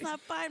 Like, it's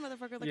not fine,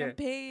 motherfucker. Like, Yeah. I'm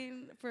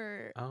paying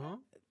for Uh-huh.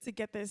 to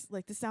get this,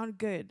 like, to sound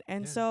good.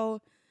 And Yeah.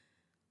 so,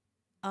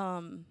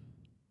 I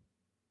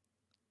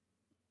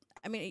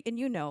mean, and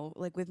you know,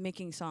 like with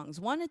making songs,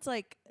 one, it's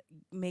like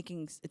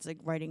it's like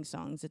writing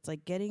songs. It's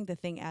like getting the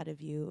thing out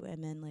of you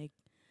and then like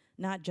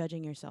not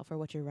judging yourself for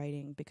what you're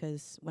writing.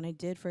 Because when I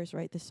did first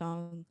write the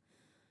song,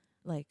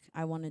 like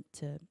I wanted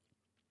to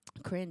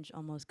cringe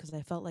almost because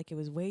I felt like it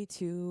was way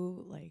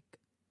too like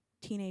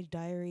teenage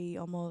diary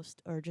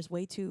almost, or just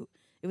it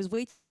was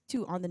way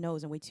too on the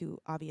nose and way too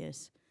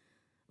obvious,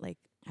 like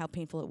how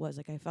painful it was.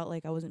 Like I felt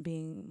like I wasn't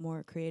being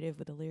more creative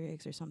with the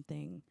lyrics or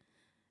something.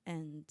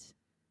 And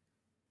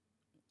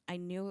I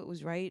knew it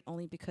was right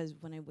only because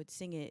when I would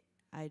sing it,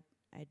 I'd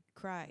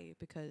cry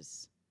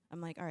because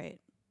I'm like, all right,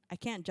 I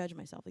can't judge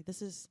myself. Like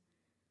this is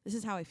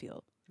how I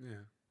feel.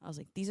 Yeah. I was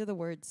like, these are the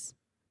words.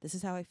 This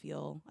is how I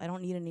feel. I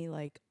don't need any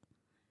like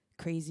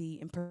crazy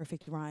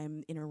imperfect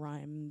rhyme, inner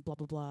rhyme, blah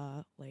blah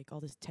blah, like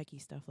all this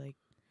techie stuff. Like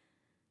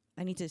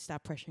I need to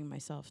stop pressuring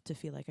myself to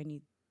feel like I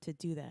need to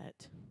do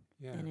that.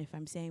 Yeah. And if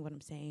I'm saying what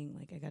I'm saying,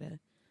 like I gotta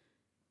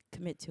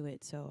commit to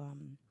it. So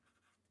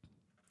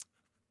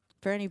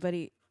for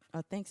anybody.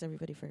 Thanks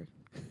everybody for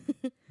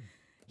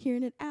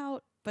hearing it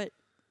out. But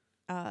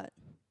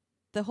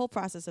the whole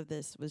process of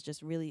this was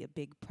just really a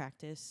big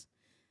practice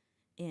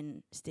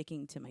in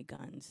sticking to my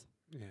guns.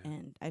 Yeah.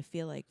 And I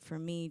feel like for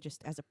me,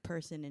 just as a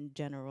person in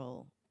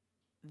general,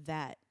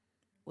 that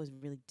was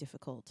really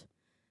difficult.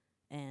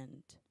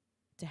 And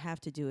to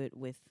have to do it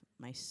with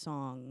my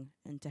song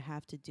and to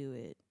have to do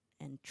it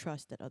and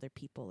trust that other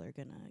people are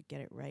going to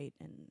get it right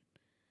and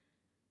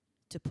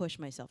to push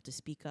myself to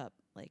speak up,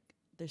 like,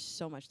 there's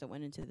so much that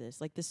went into this.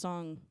 Like this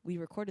song, we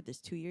recorded this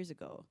 2 years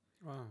ago.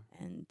 Wow.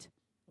 And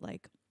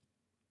like,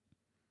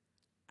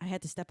 I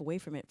had to step away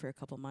from it for a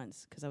couple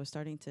months because I was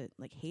starting to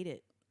like hate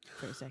it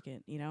for a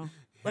second, you know?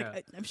 Yeah.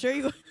 Like, I'm sure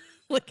you,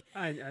 like,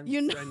 I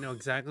you know. I know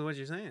exactly what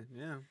you're saying.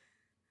 Yeah.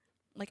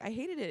 Like I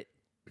hated it.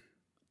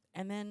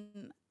 And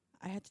then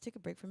I had to take a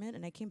break from it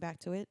and I came back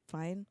to it,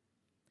 fine.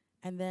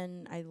 And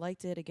then I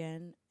liked it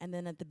again. And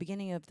then at the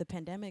beginning of the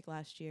pandemic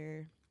last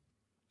year,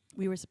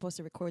 we were supposed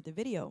to record the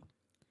video.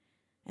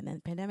 And then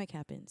the pandemic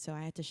happened, so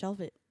I had to shelve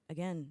it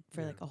again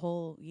for like a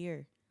whole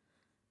year.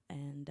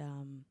 And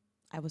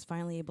I was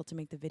finally able to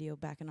make the video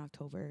back in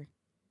October,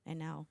 and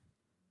now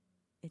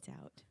it's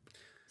out.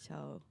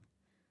 So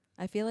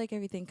I feel like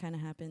everything kind of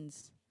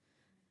happens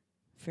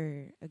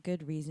for a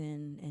good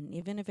reason, and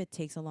even if it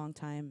takes a long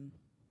time,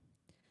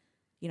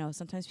 you know,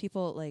 sometimes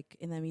people like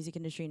in the music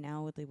industry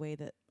now with the way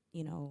that,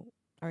 you know,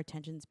 our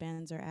attention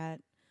spans are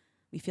at,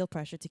 we feel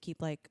pressure to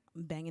keep like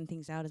banging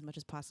things out as much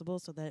as possible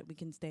so that we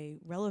can stay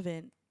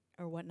relevant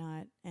or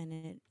whatnot. And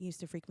it used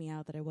to freak me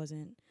out that I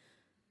wasn't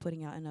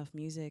putting out enough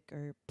music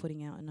or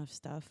putting out enough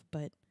stuff.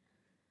 But,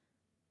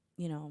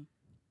 you know,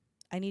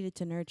 I needed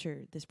to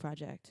nurture this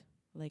project.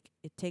 Like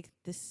it takes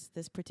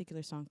this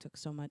particular song took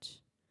so much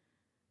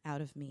out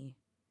of me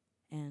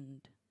and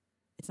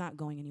it's not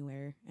going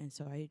anywhere. And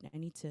so I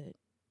need to,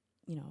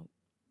 you know,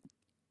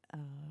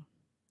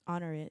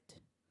 honor it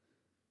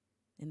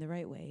in the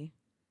right way,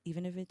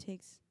 even if it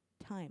takes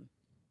time.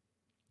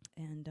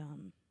 And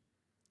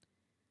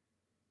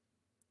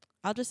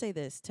I'll just say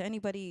this to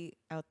anybody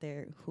out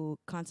there who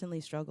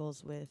constantly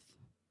struggles with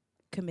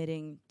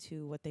committing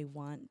to what they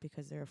want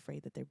because they're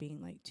afraid that they're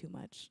being like too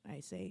much.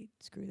 I say,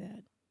 screw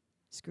that.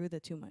 Screw the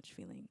too much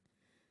feeling.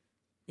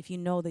 If you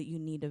know that you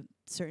need a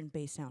certain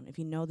bass sound, if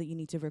you know that you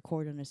need to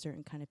record on a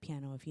certain kind of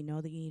piano, if you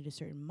know that you need a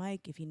certain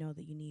mic, if you know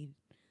that you need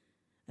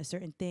a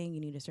certain thing,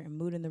 you need a certain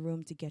mood in the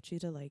room to get you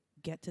to like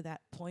get to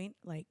that point,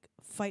 like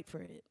fight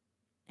for it.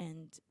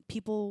 And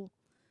people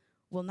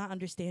will not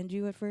understand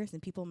you at first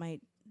and people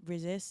might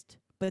resist,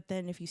 but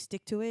then if you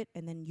stick to it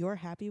and then you're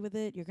happy with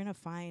it, you're going to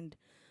find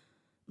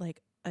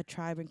like a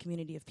tribe and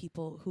community of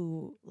people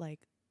who like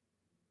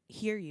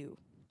hear you.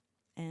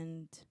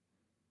 And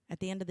at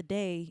the end of the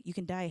day, you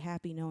can die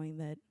happy knowing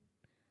that,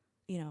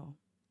 you know,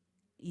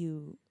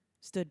 you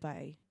stood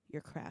by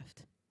your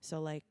craft.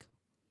 So like,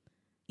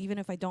 even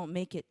if I don't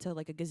make it to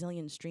like a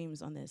gazillion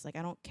streams on this, like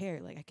I don't care.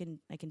 Like I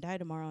can die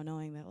tomorrow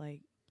knowing that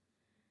like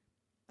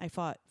I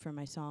fought for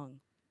my song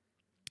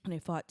and I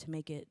fought to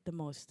make it the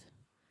most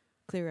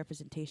clear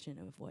representation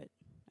of what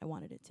I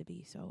wanted it to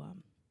be. So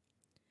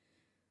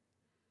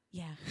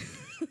yeah.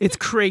 It's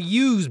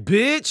Crues,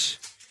 bitch.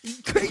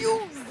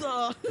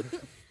 Crues.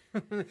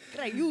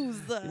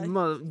 Crues.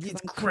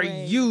 It's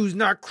Crues,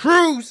 not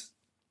Crues.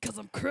 Cause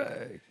I'm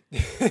Craig.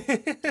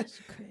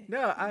 No,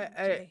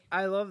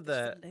 I love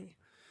that.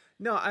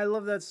 No, I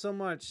love that so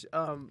much.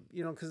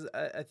 You know, because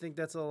I think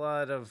that's a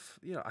lot of,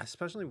 you know,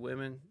 especially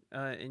women.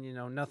 And you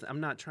know, nothing. I'm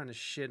not trying to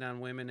shit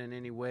on women in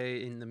any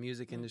way in the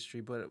music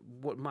industry, but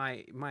what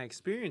my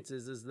experience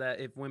is that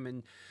if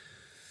women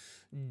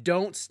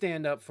don't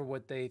stand up for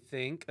what they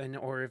think, and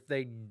or if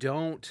they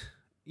don't,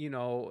 you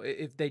know,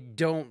 if they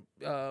don't,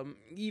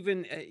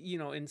 even, you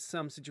know, in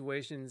some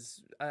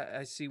situations,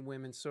 I see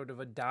women sort of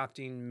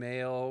adopting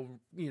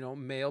male, you know,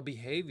 male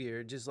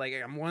behavior, just like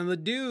I'm one of the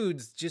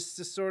dudes, just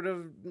to sort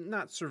of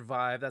not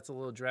survive. That's a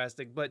little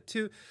drastic, but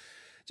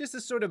just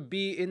to sort of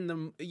be in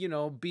the, you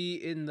know, be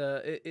in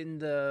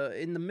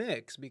the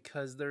mix,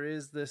 because there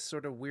is this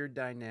sort of weird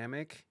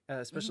dynamic,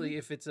 especially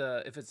if it's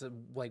a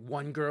like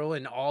one girl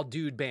and all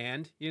dude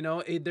band, you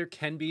know, there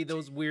can be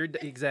those weird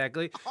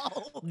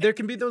there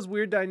can be those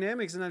weird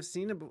dynamics, and I've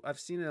seen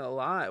it a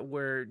lot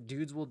where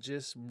dudes will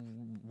just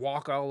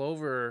walk all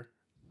over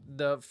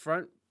the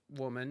front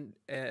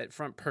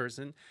front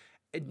person,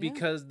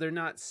 because they're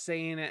not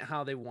saying it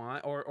how they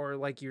want, or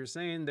like you're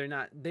saying,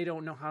 they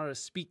don't know how to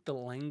speak the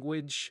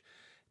language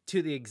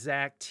to the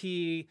exact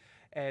T,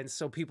 and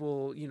so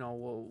people, you know,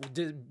 will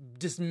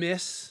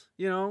dismiss,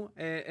 you know,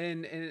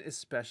 and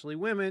especially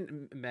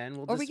women, men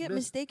will. Or we get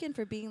mistaken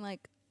for being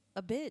like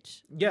a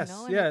bitch. Yes, you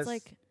know? And yes. it's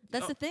like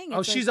that's the thing.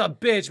 It's she's a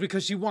bitch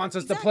because she wants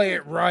us to play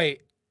it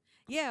right.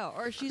 Yeah,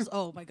 or she's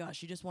oh my gosh,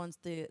 she just wants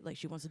to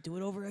she wants to do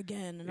it over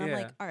again, and I'm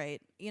like, all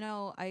right, you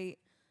know,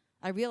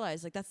 I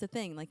realize, like, that's the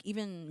thing. Like,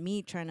 even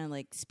me trying to,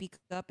 like, speak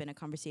up in a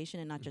conversation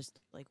and not just,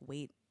 like,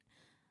 wait,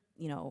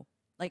 you know.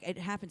 Like, it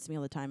happens to me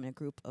all the time in a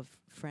group of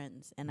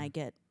friends. And I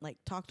get, like,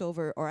 talked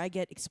over or I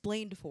get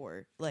explained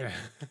for. Like,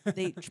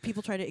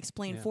 people try to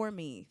explain for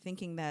me,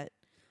 thinking that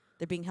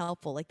they're being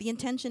helpful. Like, the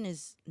intention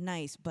is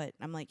nice, but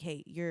I'm like,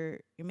 hey,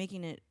 you're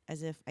making it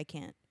as if I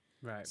can't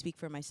speak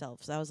for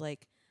myself. So I was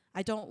like,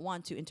 I don't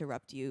want to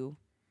interrupt you,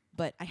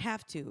 but I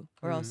have to,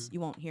 or else you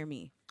won't hear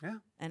me. Yeah.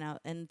 And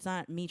it's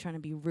not me trying to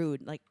be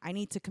rude. Like, I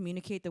need to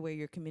communicate the way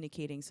you're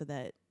communicating so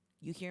that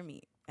you hear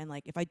me. And,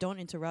 like, if I don't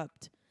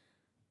interrupt,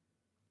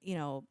 you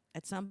know,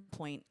 at some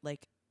point,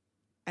 like,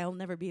 I'll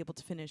never be able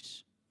to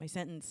finish my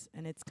sentence.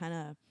 And it's kind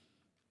of,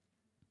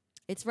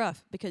 it's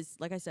rough because,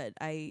 like I said,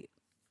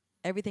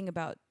 everything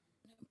about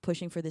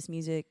pushing for this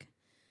music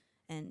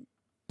and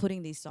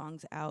putting these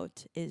songs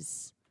out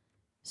is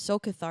so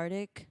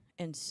cathartic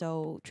and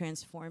so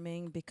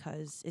transforming,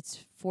 because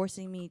it's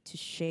forcing me to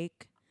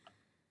shake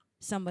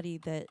somebody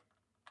that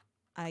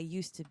I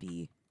used to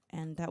be,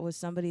 and that was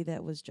somebody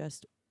that was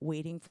just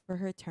waiting for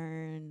her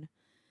turn,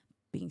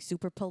 being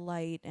super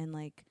polite and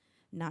like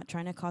not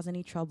trying to cause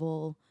any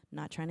trouble,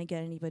 not trying to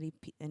get anybody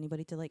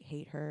to like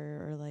hate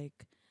her, or like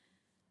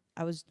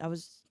I was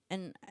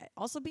and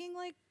also being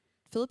like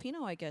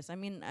Filipino, I guess. I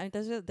mean,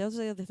 those are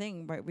the other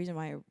thing, right? Reason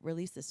why I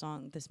released this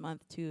song this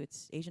month too.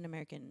 It's Asian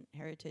American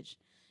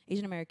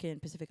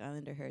Pacific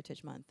Islander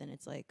Heritage Month, and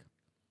it's like,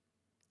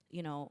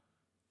 you know,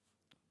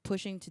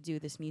 pushing to do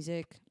this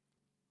music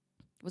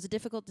was a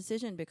difficult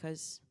decision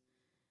because,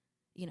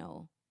 you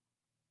know,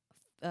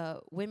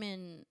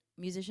 women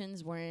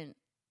musicians weren't.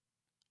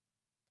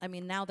 I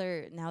mean, now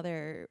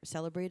they're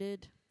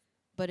celebrated,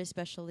 but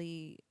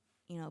especially,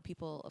 you know,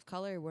 people of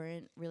color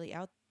weren't really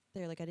out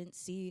there. Like, I didn't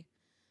see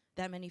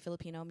that many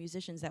Filipino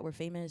musicians that were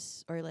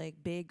famous or like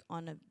big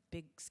on a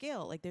big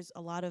scale. Like, there's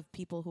a lot of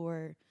people who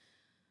are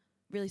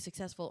really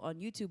successful on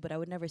YouTube, but I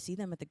would never see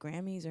them at the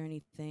Grammys or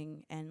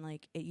anything. And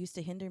like, it used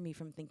to hinder me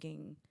from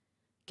thinking,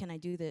 can I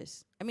do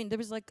this? I mean, there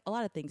was like a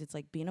lot of things. It's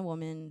like being a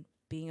woman,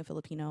 being a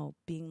Filipino,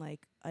 being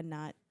like a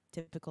not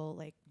typical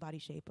like body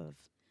shape of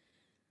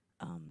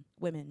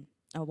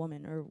a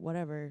woman or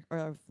whatever, or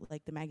of,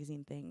 like the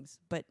magazine things.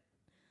 But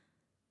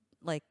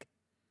like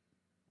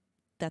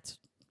that's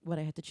what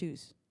I had to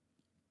choose.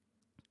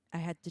 I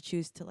had to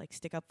choose to like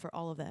stick up for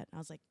all of that. I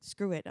was like,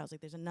 screw it. I was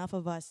like, there's enough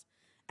of us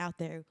out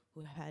there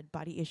who have had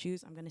body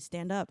issues. I'm gonna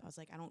stand up. I was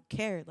like, I don't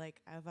care. Like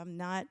if I'm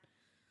not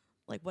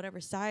like whatever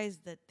size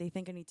that they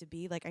think I need to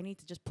be, like I need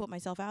to just put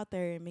myself out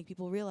there and make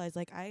people realize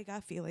like I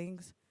got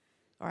feelings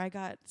or I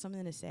got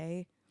something to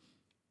say.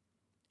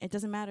 It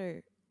doesn't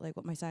matter like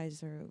what my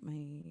size or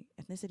my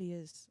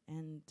ethnicity is.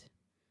 And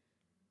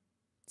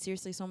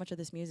seriously, so much of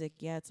this music,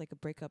 yeah, it's like a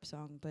breakup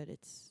song, but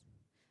it's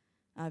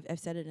I've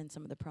said it in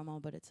some of the promo,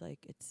 but it's like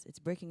it's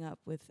breaking up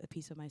with a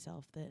piece of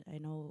myself that I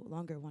no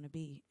longer want to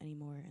be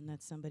anymore, and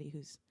that's somebody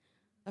who's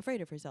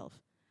afraid of herself.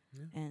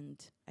 Yeah. And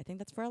I think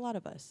that's for a lot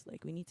of us.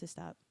 Like we need to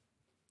stop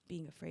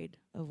being afraid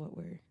of what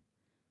we're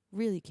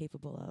really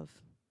capable of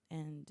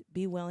and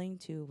be willing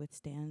to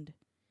withstand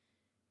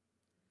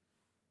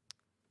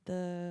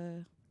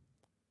the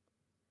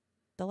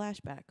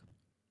lashback.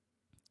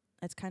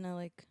 That's kind of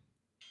like,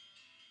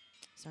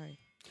 sorry,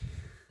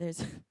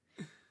 there's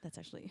that's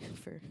actually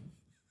for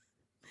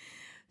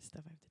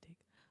stuff I have to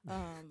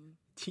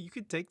take. You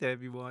could take that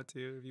if you want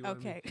to. If you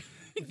okay.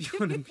 If you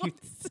want to mute.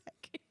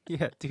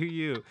 Yeah, do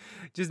you?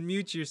 Just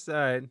mute your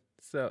side.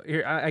 So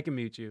here, I can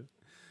mute you.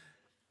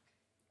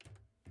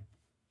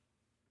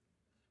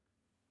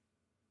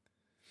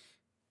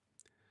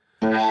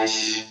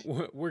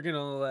 We're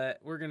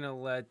gonna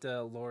let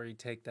Lori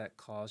take that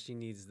call. She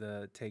needs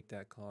to take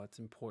that call. It's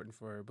important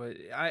for her. But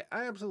I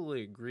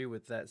absolutely agree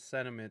with that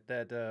sentiment,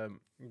 that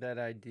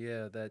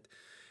idea, that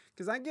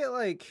because I get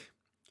like,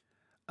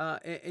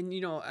 and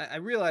you know, I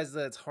realize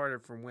that it's harder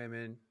for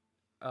women.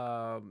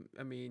 I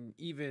mean,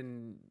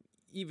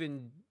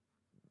 even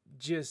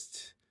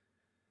just,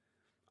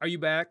 are you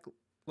back,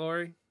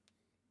 Lori?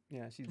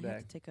 Yeah, she's back. I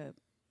have to take a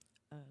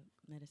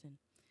medicine.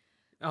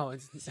 Oh,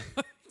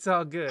 it's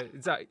all good.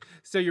 It's all,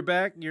 so you're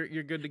back.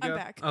 You're good to go. I'm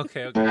back.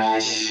 Okay. Cool.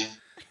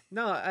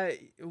 No, I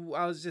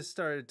was just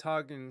started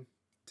talking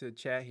to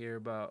chat here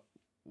about,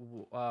 you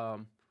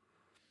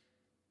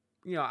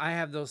know, I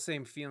have those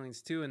same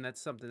feelings too, and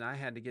that's something I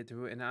had to get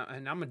through. And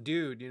I'm a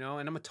dude, you know,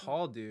 and I'm a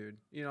tall dude.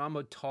 You know, I'm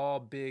a tall,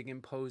 big,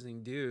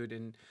 imposing dude,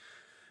 and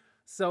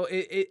so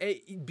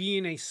it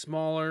being a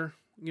smaller,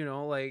 you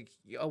know, like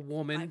a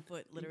woman, 5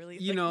 foot, literally.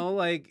 You know,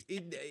 like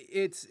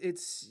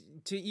it's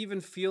to even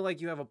feel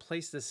like you have a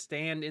place to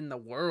stand in the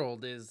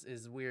world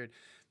is weird.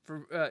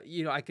 For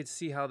you know, I could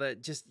see how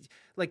that just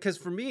like, because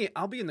for me,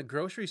 I'll be in the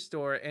grocery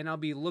store and I'll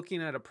be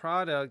looking at a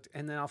product,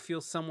 and then I'll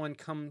feel someone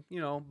come, you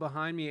know,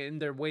 behind me,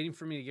 and they're waiting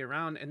for me to get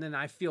around, and then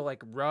I feel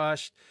like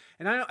rushed,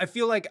 and I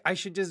feel like I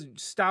should just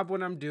stop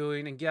what I'm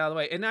doing and get out of the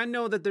way. And I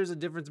know that there's a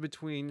difference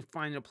between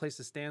finding a place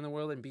to stand in the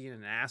world and being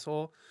an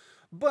asshole.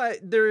 But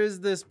there is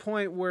this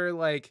point where,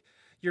 like,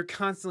 you're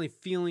constantly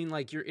feeling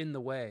like you're in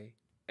the way.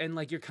 And,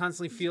 like, you're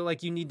constantly feel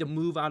like you need to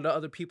move out of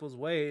other people's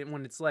way. And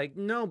when it's like,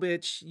 no,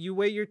 bitch, you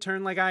wait your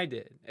turn like I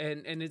did.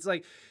 And it's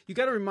like, you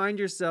got to remind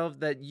yourself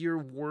that you're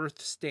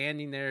worth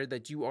standing there,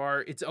 that you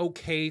are. It's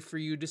okay for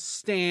you to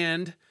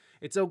stand.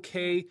 It's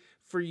okay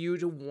for you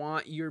to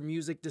want your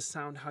music to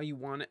sound how you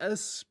want it,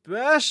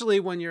 especially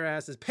when your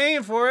ass is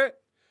paying for it.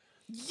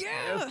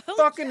 Yeah,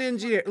 fucking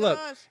engineer. Look,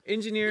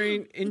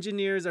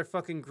 engineers are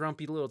fucking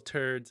grumpy little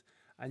turds.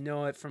 I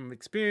know it from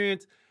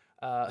experience,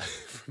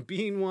 from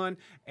being one,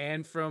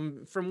 and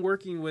from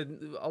working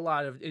with a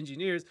lot of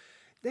engineers.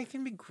 They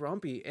can be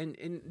grumpy,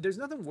 and there's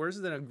nothing worse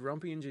than a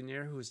grumpy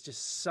engineer who is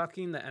just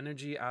sucking the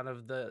energy out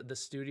of the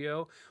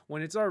studio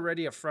when it's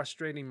already a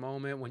frustrating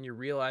moment, when you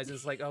realize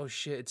it's like, oh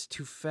shit, it's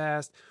too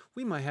fast.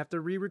 We might have to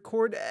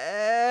re-record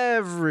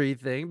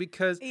everything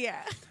because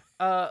yeah.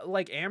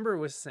 Like Amber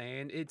was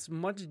saying, it's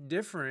much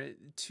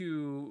different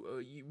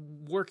to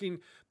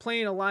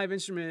playing a live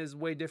instrument is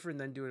way different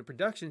than doing a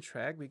production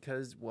track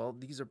because, well,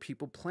 these are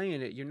people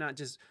playing it. You're not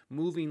just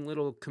moving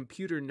little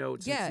computer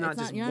notes. Yeah, it's not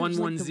just you're 1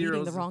 not 1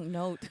 0. The wrong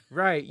note.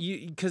 Right.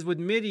 Because with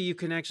MIDI, you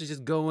can actually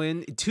just go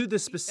in to the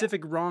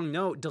specific wrong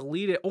note,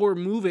 delete it, or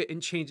move it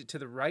and change it to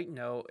the right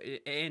note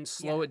and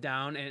slow it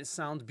down, and it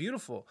sounds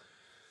beautiful.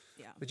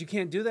 Yeah. But you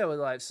can't do that with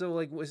live. So,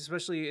 like,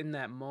 especially in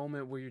that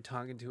moment where you're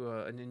talking to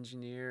an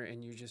engineer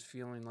and you're just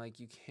feeling like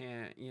you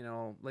can't, you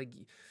know, like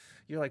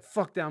you're like,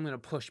 fuck that, I'm going to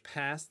push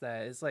past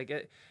that. It's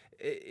like,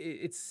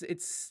 it's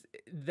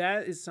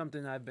that is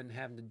something I've been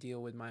having to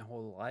deal with my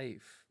whole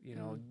life, you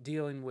know,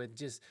 dealing with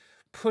just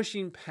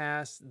pushing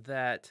past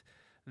that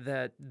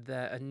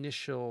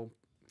initial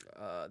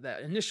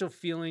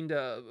feeling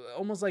to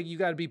almost like you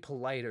got to be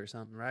polite or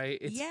something, right?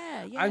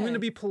 Yeah. I'm going to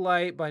be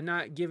polite by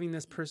not giving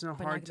this person a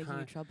hard not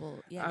time. Trouble.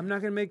 Yeah. I'm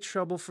not going to make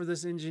trouble for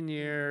this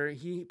engineer.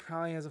 He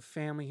probably has a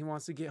family he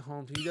wants to get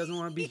home to. He doesn't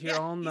want to be here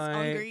all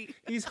night.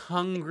 He's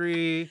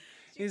hungry.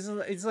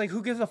 It's like,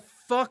 who gives a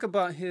fuck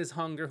about his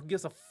hunger? Who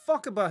gives a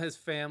fuck about his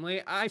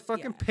family? I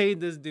fucking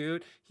paid this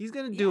dude. He's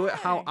going to do it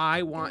how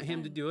I want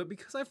him to do it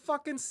because I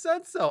fucking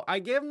said so. I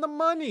gave him the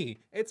money.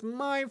 It's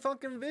my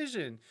fucking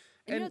vision.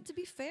 And, And to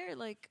be fair,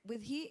 like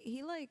with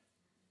he like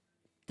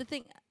the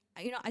thing,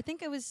 I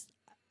think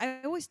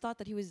I always thought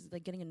that he was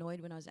like getting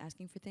annoyed when I was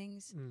asking for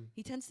things.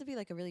 He tends to be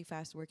like a really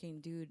fast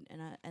working dude,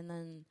 and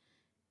then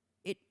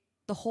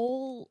the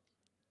whole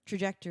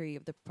trajectory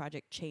of the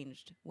project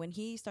changed when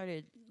he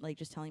started like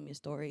just telling me a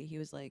story. He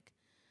was like,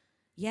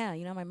 yeah,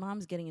 my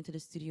mom's getting into the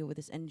studio with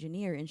this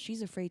engineer and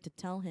she's afraid to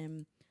tell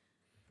him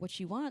what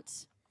she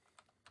wants.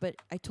 But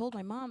I told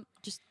my mom,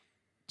 just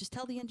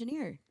tell the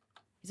engineer.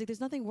 He's like,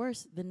 there's nothing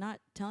worse than not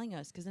telling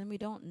us, because then we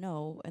don't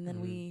know and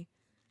then we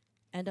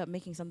end up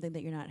making something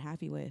that you're not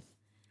happy with.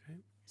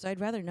 Right. So I'd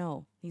rather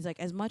know. He's like,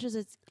 as much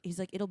as he's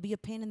like, it'll be a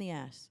pain in the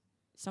ass.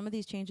 Some of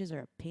these changes are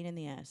a pain in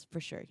the ass for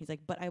sure. He's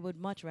like, but I would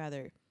much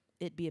rather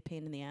it be a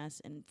pain in the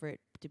ass and for it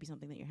to be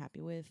something that you're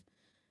happy with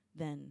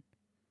than,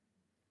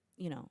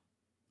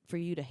 for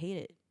you to hate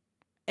it.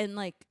 And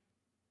like,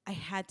 I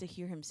had to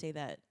hear him say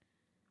that.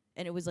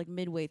 And it was like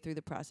midway through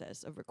the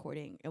process of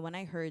recording. And when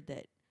I heard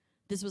that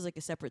this was like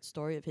a separate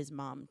story of his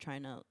mom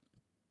trying to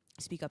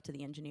speak up to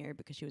the engineer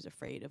because she was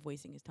afraid of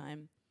wasting his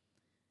time.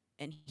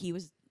 And he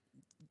was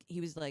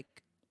like,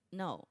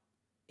 no,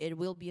 it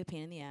will be a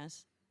pain in the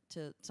ass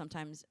to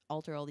sometimes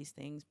alter all these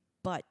things.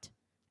 But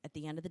at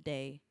the end of the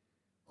day,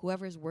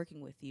 whoever is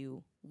working with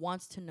you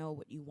wants to know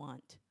what you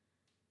want.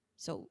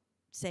 So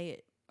say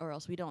it, or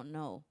else we don't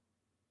know.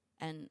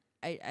 And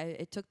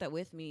I took that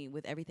with me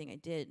with everything I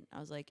did. I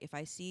was like, if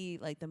I see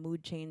like the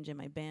mood change in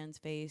my band's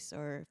face,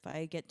 or if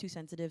I get too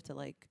sensitive to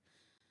like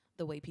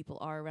the way people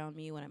are around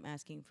me when I'm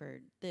asking for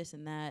this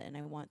and that, and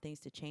I want things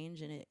to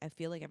change, and I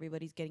feel like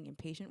everybody's getting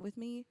impatient with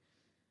me,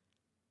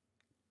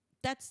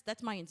 that's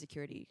my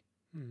insecurity.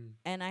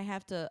 And I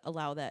have to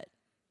allow that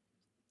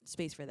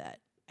space for that.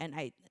 And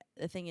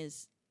the thing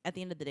is, at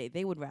the end of the day,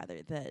 they would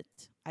rather that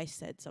I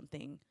said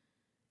something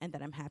and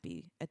that I'm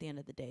happy at the end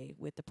of the day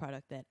with the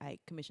product that I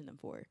commissioned them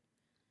for.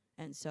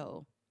 And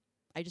so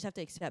I just have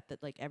to accept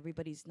that like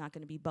everybody's not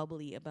going to be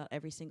bubbly about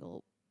every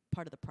single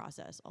part of the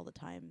process all the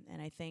time.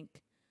 And I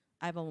think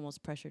I've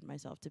almost pressured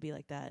myself to be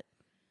like that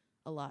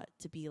a lot,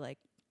 to be like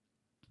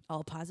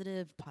all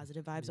positive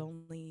vibes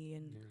only,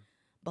 and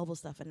bubble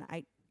stuff. And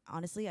I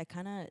honestly, I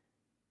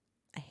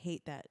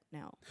hate that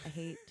now.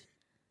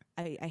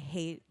 I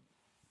hate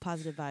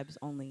positive vibes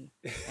only.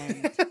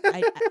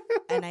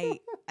 And I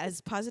as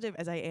positive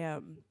as I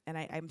am, and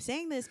I'm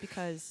saying this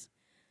because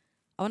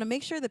I want to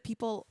make sure that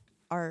people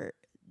are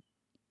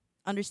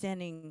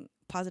understanding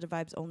positive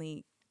vibes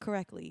only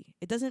correctly.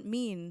 It doesn't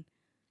mean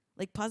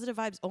like positive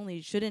vibes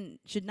only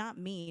should not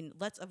mean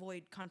let's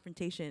avoid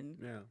confrontation.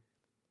 Yeah.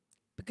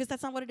 Because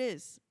that's not what it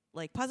is.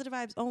 Like positive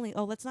vibes only,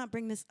 oh, let's not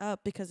bring this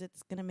up because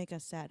it's going to make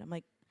us sad. I'm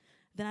like,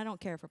 then I don't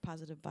care for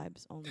positive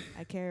vibes only.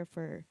 I care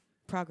for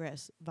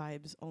progress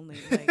vibes only.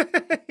 Like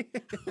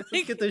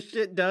Get the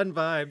shit done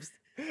vibes.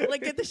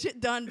 Like get the shit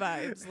done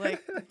vibes.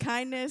 Like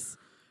kindness,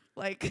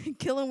 like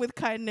kill 'em with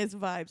kindness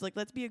vibes. Like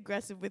let's be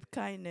aggressive with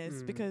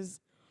kindness, because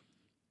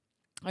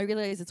I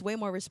realize it's way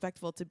more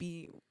respectful to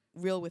be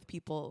real with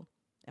people.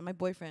 And my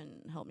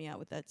boyfriend helped me out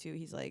with that too.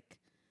 He's like,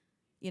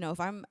 if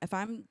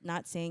I'm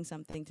not saying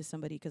something to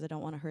somebody because I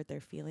don't want to hurt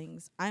their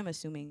feelings, I'm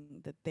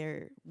assuming that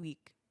they're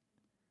weak.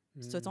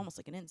 So it's almost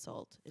like an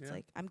insult. It's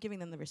like I'm giving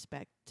them the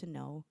respect to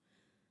know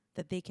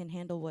that they can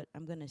handle what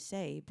I'm going to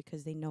say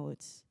because they know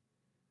it's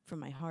from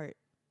my heart.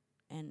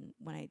 And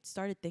when I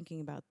started thinking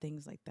about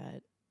things like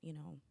that,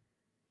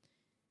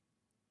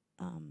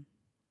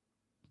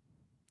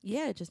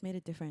 it just made a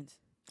difference.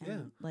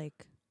 And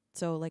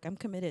so I'm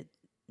committed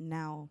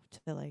now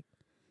to like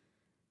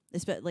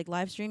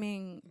live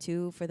streaming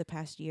too for the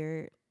past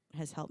year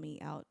has helped me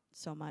out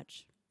so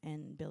much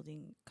and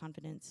building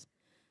confidence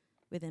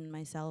within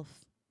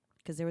myself.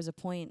 Because there was a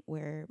point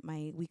where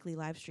my weekly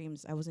live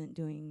streams, I wasn't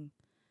doing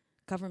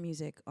cover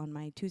music on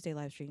my Tuesday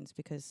live streams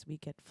because we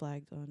get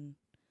flagged on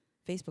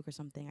Facebook or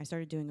something. I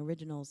started doing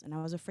originals, and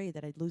I was afraid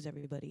that I'd lose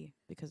everybody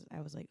because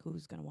I was like,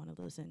 who's going to want to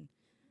listen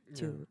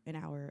to an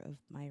hour of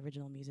my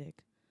original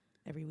music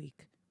every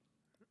week?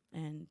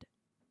 And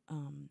I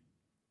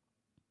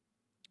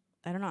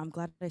don't know, I'm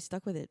glad I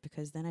stuck with it,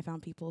 because then I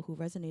found people who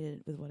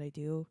resonated with what I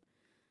do,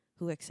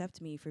 who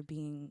accept me for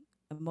being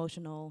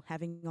emotional,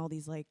 having all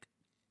these like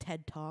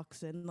TED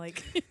Talks and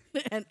like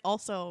and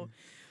also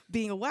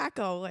being a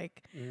wacko.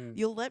 Like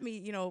you'll let me,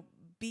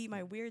 be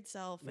my weird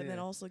self and then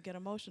also get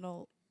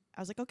emotional.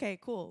 I was like, okay,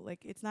 cool.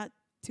 Like it's not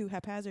too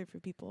haphazard for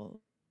people.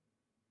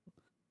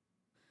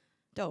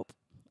 Dope.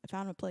 I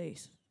found a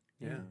place.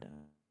 Yeah. And,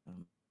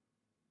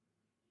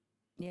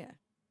 Yeah.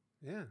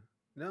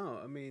 No,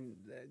 I mean,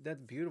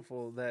 that's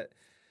beautiful. That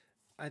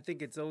I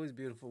think it's always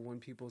beautiful when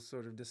people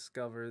sort of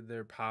discover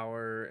their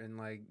power, and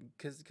like,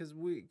 because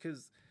we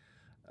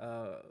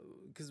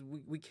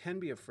can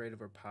be afraid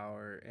of our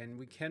power, and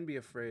we can be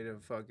afraid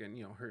of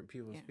fucking, hurting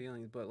people's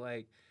feelings. But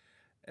like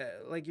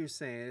you're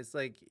saying, it's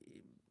like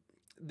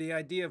the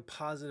idea of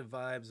positive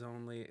vibes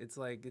only. It's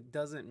like, it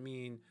doesn't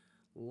mean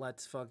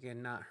let's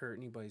fucking not hurt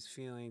anybody's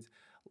feelings.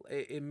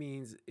 It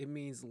means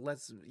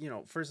let's,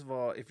 first of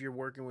all, if you're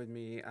working with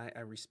me,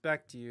 I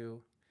respect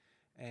you,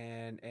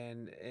 and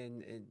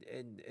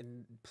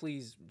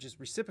please just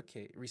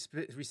reciprocate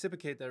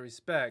that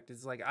respect.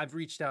 It's like, I've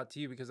reached out to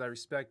you because I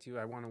respect you,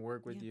 I want to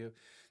work with you.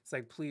 It's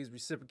like, please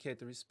reciprocate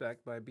the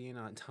respect by being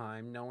on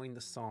time, knowing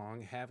the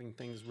song, having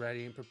things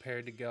ready and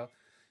prepared to go.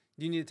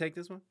 Do you need to take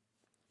this one?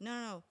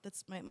 No,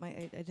 that's my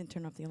I didn't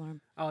turn off the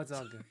alarm. Oh, it's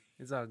all good.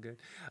 It's all good.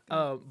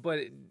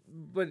 But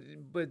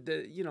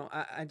you know,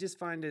 I just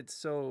find it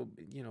so,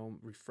 you know,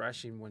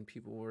 refreshing when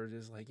people were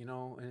just like, you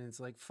know, and it's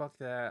like, fuck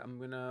that. I'm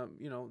gonna,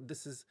 you know,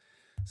 this is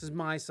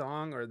my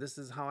song, or this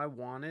is how I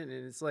want it.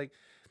 And it's like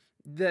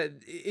that.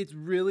 It's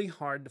really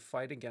hard to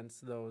fight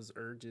against those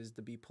urges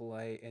to be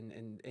polite and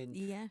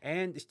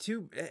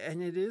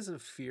it is a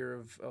fear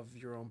of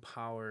your own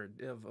power,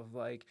 of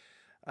like,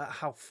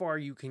 how far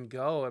you can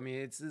go. I mean,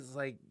 it's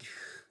like,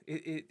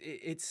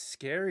 it's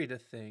scary to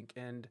think.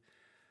 And,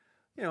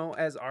 you know,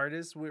 as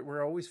artists,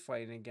 we're always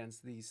fighting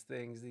against these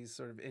things, these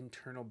sort of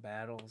internal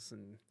battles,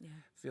 and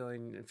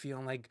feeling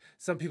like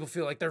some people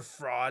feel like they're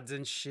frauds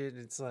and shit.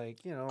 It's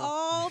like, you know,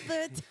 all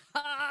the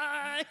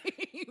time,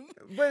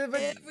 but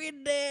every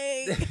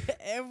day,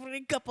 every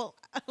couple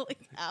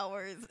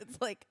hours. It's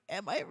like,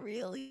 am I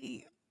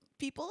really?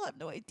 People have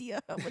no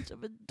idea how much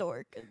of a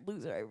dork and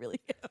loser I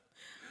really am.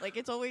 Like,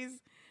 it's always,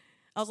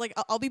 I was like,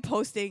 I'll be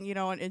posting, you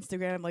know, on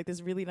Instagram, like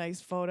this really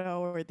nice photo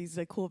or these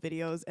like cool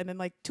videos. And then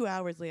like 2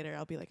 hours later,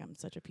 I'll be like, I'm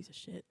such a piece of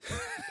shit.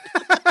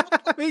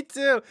 Me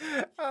too.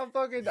 I'll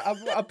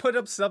put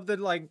up something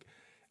like,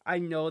 I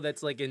know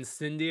that's like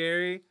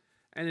incendiary.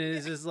 And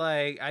it's just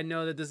like, I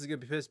know that this is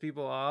going to piss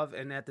people off.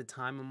 And at the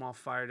time, I'm all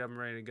fired up and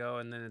ready to go.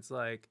 And then it's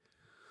like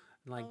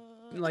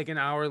an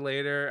hour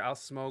later, I'll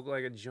smoke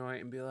like a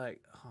joint and be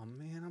like, oh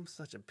man, I'm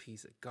such a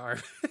piece of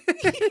garbage.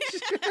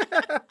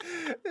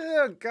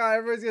 Oh God,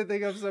 everyone's gonna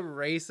think I'm some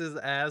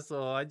racist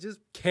asshole. I just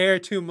care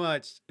too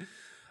much.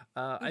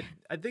 I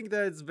think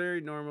that it's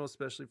very normal,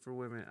 especially for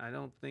women. I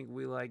don't think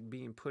we like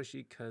being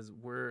pushy because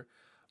we're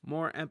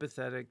more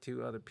empathetic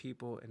to other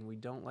people and we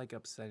don't like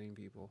upsetting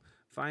people.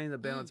 Finding the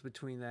balance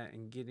between that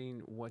and getting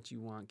what you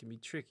want can be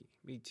tricky.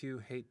 Me too.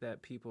 Hate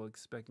that people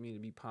expect me to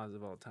be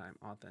positive all the time.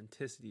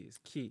 Authenticity is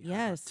key.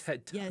 Yes.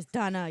 Yes,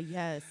 Donna.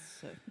 Yes.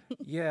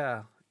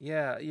 Yeah.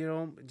 You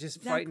know,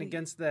 just fighting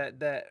against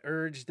that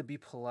urge to be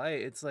polite.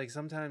 It's like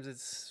sometimes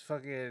it's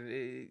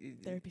fucking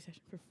therapy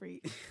session for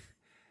free.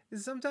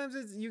 Sometimes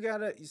you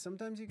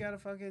gotta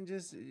fucking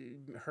just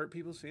hurt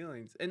people's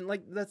feelings. And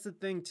like, that's the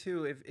thing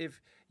too.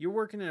 If you're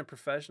working in a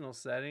professional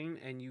setting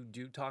and you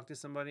do talk to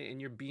somebody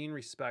and you're being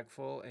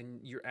respectful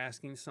and you're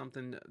asking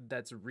something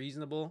that's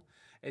reasonable,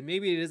 and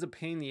maybe it is a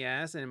pain in the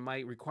ass and it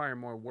might require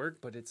more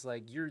work, but it's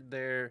like, you're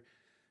there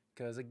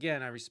because,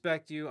 again, I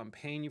respect you, I'm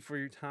paying you for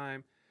your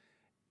time.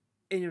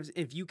 And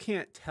if you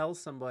can't tell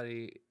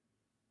somebody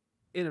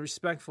in a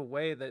respectful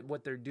way that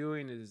what they're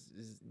doing is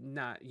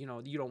not, you know,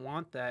 you don't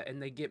want that,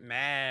 and they get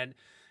mad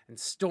and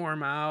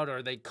storm out,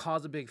 or they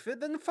cause a big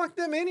fit, then fuck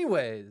them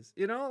anyways.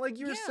 You know, like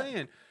you were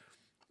saying,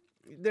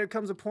 there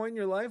comes a point in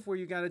your life where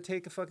you got to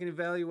take a fucking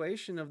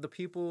evaluation of the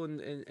people and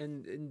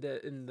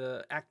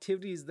the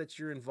activities that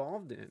you're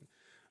involved in,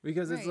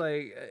 because it's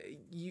like,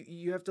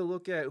 you have to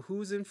look at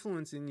who's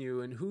influencing you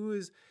and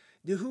who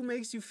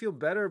makes you feel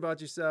better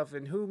about yourself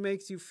and who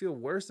makes you feel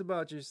worse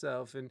about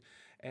yourself, and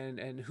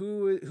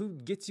who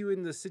gets you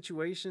in the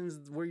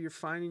situations where you're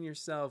finding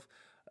yourself,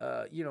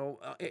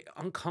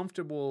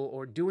 uncomfortable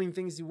or doing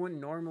things you wouldn't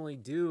normally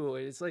do.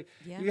 It's like,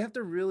 you have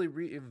to really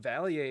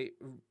reevaluate.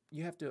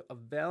 You have to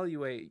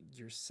evaluate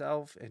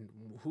yourself and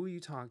who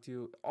you talk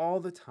to all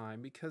the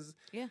time, because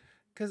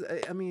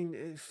I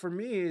mean, for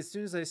me, as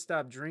soon as I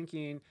stopped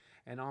drinking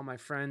and all my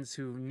friends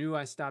who knew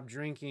I stopped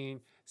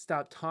drinking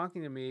stopped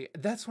talking to me,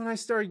 that's when I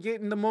started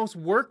getting the most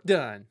work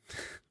done.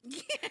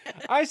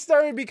 I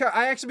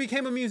actually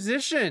became a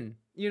musician.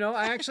 You know,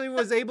 I actually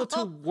was able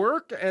to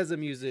work as a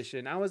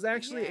musician. I was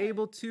actually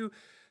able to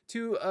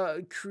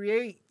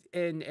create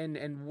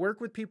and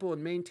work with people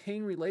and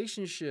maintain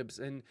relationships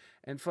and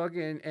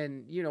fucking,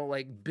 and, you know,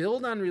 like,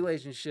 build on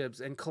relationships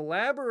and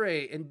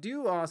collaborate and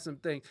do awesome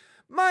things.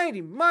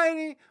 Mighty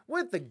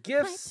with the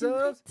gifts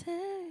of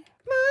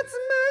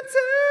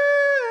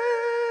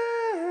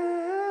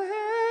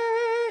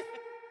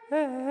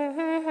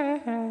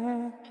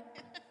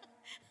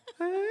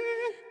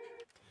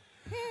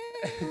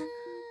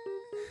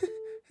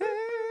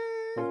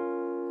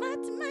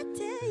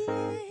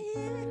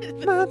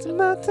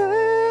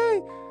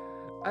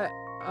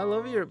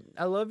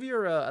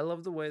I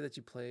love the way that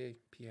you play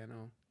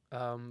piano.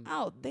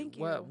 Oh, thank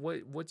you.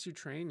 What's your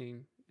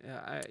training?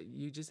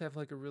 You just have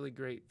like a really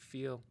great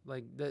feel.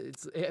 Like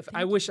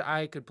I wish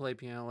I could play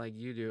piano like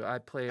you do. I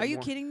play. Are you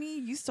kidding me?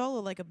 You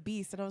solo like a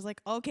beast, and I was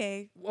like,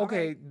 okay.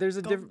 Okay, there's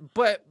a different,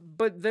 but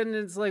then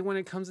it's like, when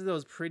it comes to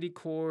those pretty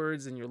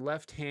chords and your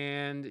left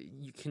hand,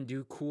 you can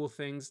do cool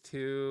things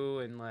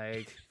too, and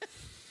like.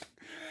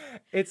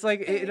 It's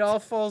like it all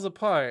falls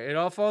apart. It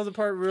all falls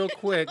apart real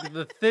quick.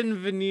 The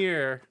thin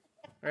veneer,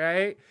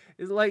 right?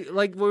 It's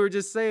like we were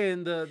just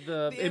saying the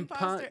The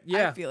imposter.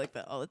 Yeah. I feel like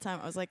that all the time.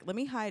 I was like, let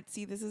me hide.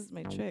 See, this is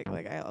my trick.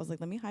 Like I was like,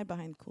 let me hide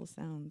behind cool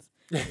sounds.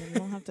 And then you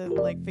don't have to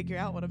like figure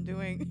out what I'm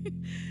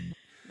doing.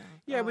 No.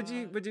 Yeah, but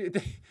you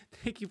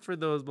thank you for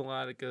those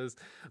melodicas,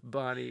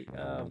 Bonnie.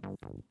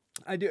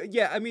 I do.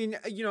 Yeah, I mean,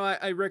 you know,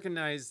 I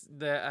recognize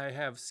that I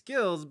have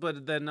skills,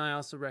 but then I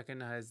also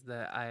recognize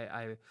that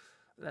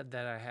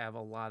that I have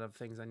a lot of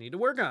things I need to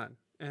work on,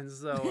 and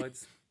so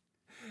it's,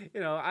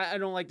 you know, I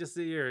don't like to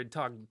sit here and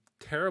talk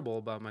terrible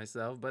about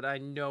myself, but I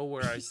know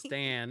where I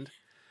stand.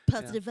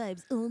 Positive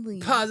vibes only.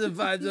 Positive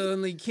vibes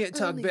only. Can't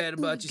talk Only bad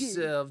about good.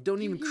 yourself.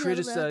 Don't even You're not allowed to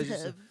criticize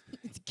yourself. have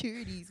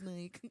insecurities,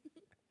 Mike.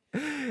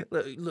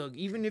 Look,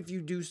 even if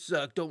you do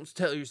suck, don't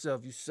tell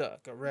yourself you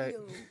suck, all right?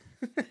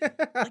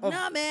 Like,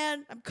 nah,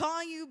 man, I'm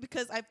calling you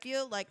because I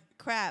feel like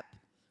crap.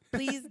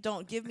 Please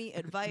don't give me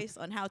advice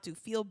on how to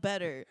feel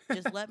better.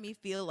 Just let me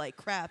feel like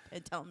crap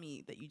and tell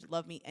me that you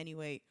love me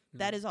anyway.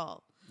 That is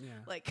all. Yeah.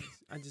 Like,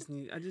 I just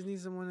need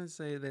someone to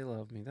say they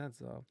love me.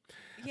 That's all.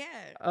 yeah.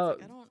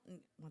 Like, I don't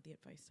want the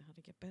advice on how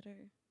to get better.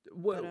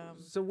 What?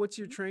 But, So what's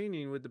your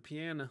training with the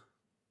piano?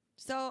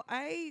 So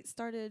I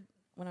started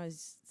when I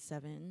was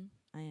 7.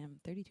 I am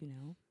 32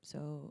 now.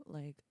 So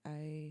like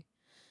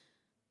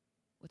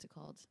what's it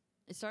called?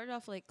 It started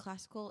off like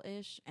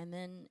classical-ish, and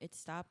then it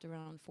stopped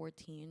around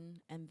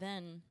 14. And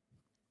then,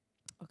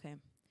 okay,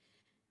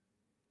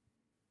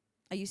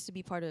 I used to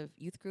be part of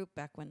youth group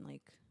back when I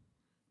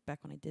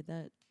did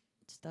that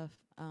stuff.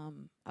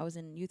 I was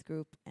in youth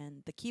group,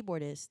 and the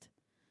keyboardist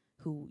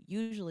who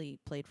usually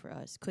played for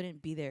us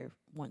couldn't be there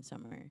one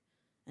summer.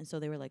 And so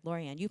they were like,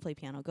 Lorianne, you play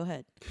piano, go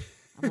ahead.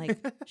 I'm like,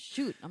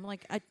 shoot. I'm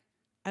like, I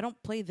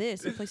don't play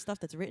this. I play stuff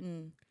that's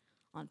written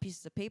on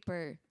pieces of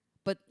paper.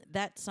 But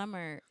that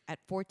summer at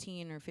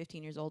 14 or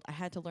 15 years old, I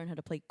had to learn how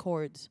to play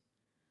chords.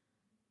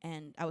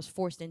 And I was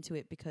forced into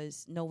it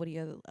because nobody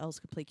else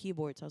could play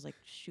keyboards. So I was like,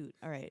 shoot,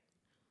 all right.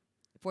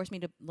 It forced me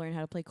to learn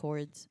how to play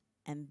chords.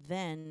 And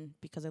then,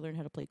 because I learned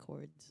how to play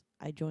chords,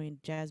 I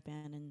joined jazz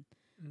band in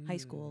high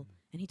school.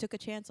 And he took a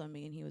chance on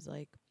me, and he was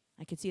like,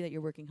 I can see that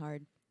you're working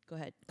hard. Go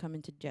ahead, come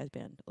into jazz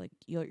band. Like,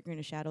 you're going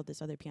to shadow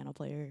this other piano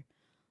player.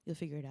 You'll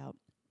figure it out.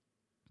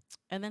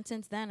 And then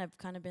since then, I've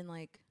kind of been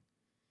like,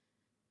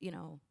 you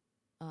know,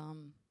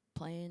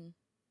 playing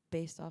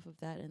based off of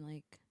that and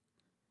like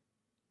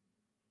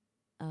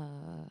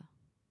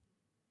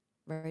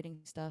writing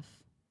stuff.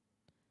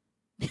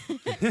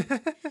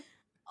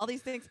 All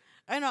these things.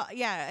 I know,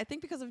 yeah, I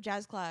think because of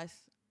jazz class,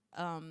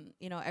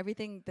 you know,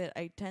 everything that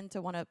I tend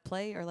to want to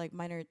play are like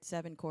minor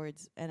 7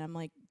 chords, and I'm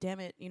like, damn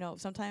it, you know,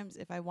 sometimes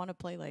if I want to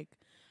play like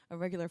a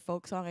regular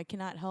folk song, I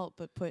cannot help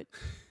but put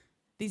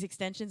these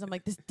extensions. I'm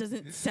like, this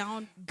doesn't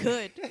sound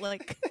good.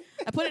 Like,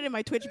 I put it in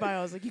my Twitch bio.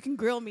 I was like, you can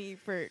grill me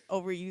for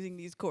overusing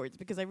these chords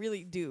because I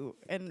really do.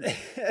 And,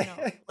 you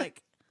know,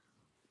 like,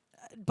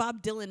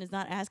 Bob Dylan is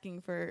not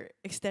asking for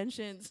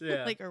extensions,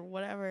 like, or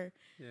whatever.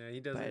 Yeah, he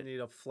doesn't need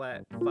a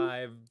flat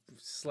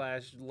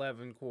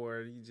 5/11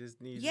 chord. He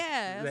just needs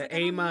the like,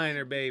 A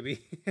minor,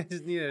 baby. I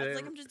just need I was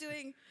like,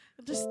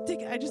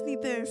 I just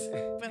need this,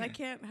 but I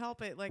can't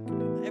help it. Like,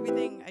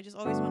 everything, I just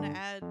always want to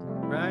add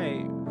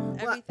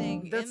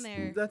everything in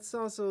there. That's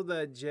also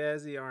that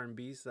jazzy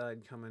R&B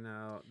side coming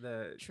out,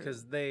 that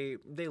because they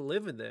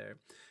live in there.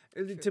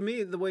 True. To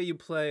me, the way you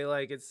play,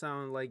 like, it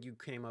sounded like you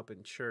came up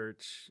in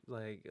church,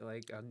 like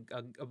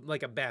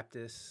a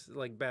Baptist,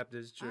 like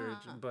Baptist church,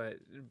 but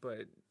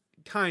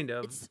kind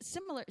of. It's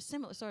similar,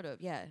 sort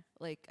of, yeah.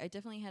 Like, I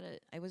definitely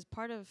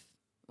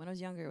when I was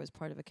younger, I was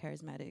part of a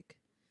charismatic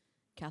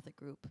Catholic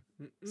group.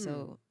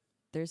 So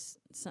there's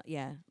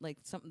like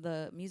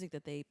the music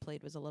that they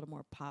played was a little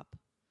more pop.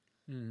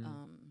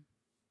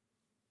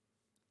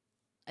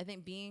 I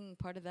think being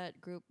part of that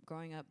group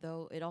growing up,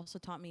 though, it also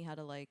taught me how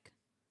to like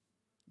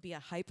be a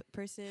hype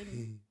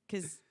person,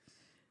 because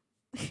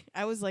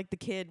I was like the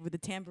kid with the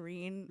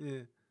tambourine.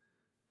 Yeah.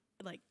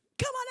 Like,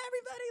 come on,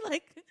 everybody,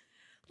 like,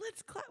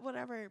 let's clap,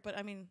 whatever. But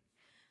I mean,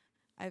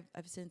 I've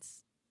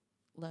since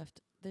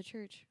left the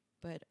church,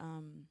 but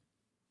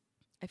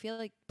I feel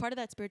like part of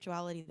that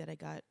spirituality that I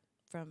got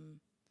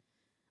from,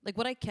 like,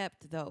 what I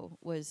kept though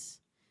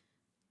was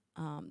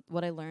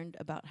what I learned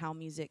about how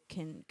music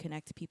can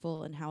connect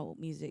people and how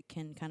music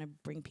can kind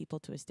of bring people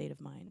to a state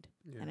of mind.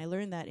 Yeah. And I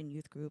learned that in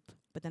youth group,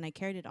 but then I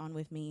carried it on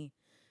with me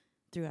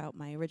throughout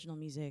my original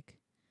music,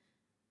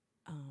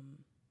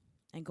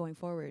 and going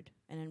forward,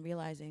 and then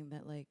realizing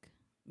that like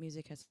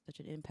music has such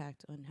an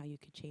impact on how you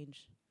could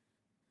change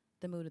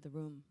the mood of the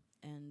room.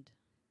 And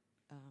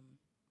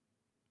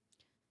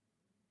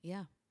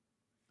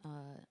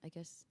I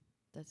guess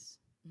that's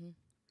yeah.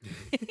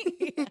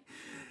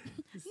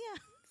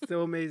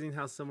 So amazing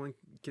how someone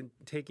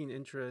taking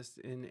interest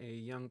in a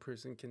young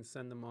person can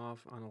send them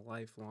off on a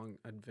lifelong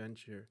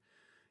adventure.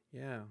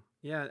 Yeah,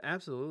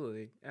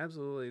 absolutely. For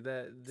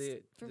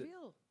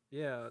real.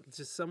 Yeah,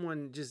 just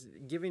someone just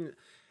giving,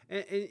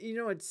 and you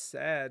know, it's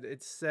sad.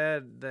 It's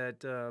sad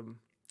that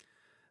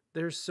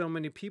there's so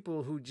many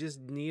people who just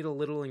need a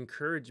little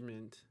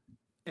encouragement,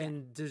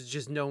 and there's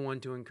just no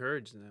one to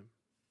encourage them.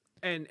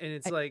 And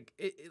it's like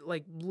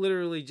like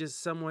literally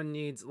just someone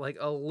needs like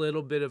a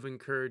little bit of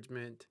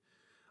encouragement,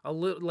 a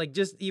little, like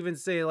just even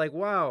say like,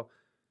 wow,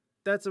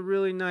 that's a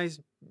really nice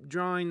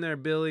drawing there,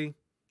 Billy.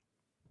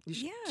 You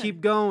should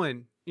keep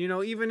going, you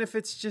know, even if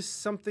it's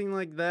just something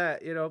like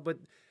that, you know. But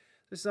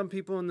there's some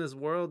people in this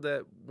world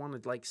that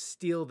want to like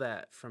steal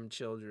that from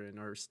children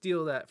or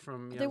steal that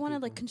from young They want to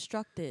people. like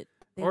construct it.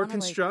 They Or wanna,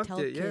 construct tell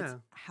it, kids yeah.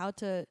 how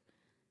to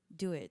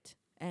do it.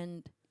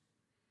 And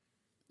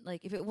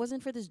like, if it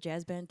wasn't for this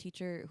jazz band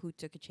teacher who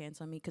took a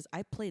chance on me, because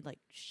I played like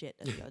shit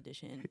at the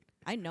audition.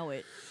 I know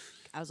it.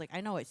 I was like,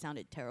 I know it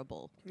sounded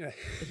terrible. But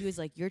he was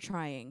like, you're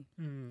trying.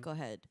 Go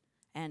ahead.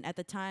 And at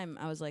the time,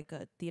 I was like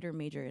a theater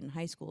major in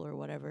high school or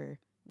whatever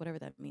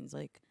that means.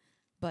 Like,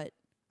 but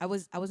I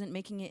wasn't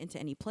making it into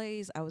any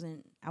plays. I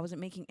wasn't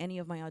making any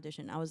of my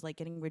audition. I was like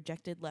getting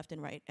rejected left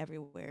and right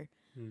everywhere.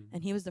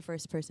 And he was the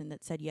first person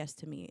that said yes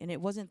to me. And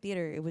it wasn't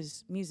theater, it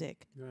was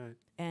music. Right.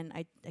 And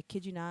I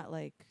kid you not,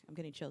 like, I'm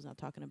getting chills now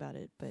talking about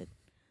it, but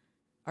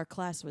our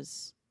class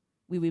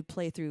we would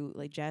play through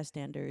like jazz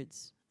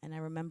standards. And I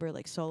remember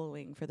like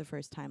soloing for the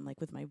first time,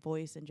 like with my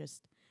voice and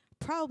just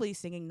probably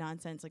singing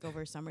nonsense like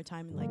over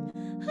summertime and like,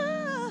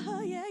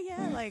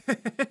 yeah, like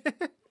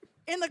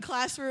in the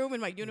classroom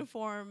in my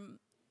uniform.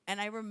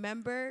 And I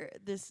remember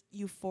this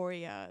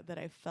euphoria that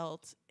I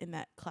felt in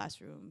that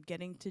classroom,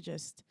 getting to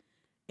just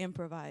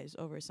improvise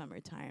over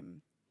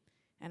summertime.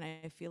 And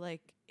I feel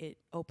like it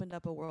opened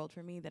up a world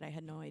for me that I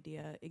had no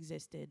idea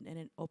existed. And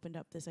it opened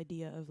up this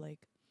idea of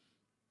like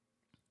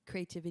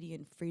creativity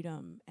and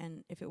freedom.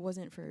 And if it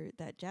wasn't for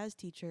that jazz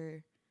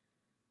teacher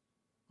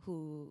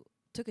who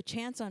took a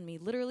chance on me,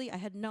 literally I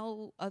had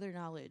no other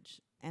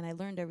knowledge, and I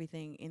learned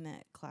everything in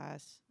that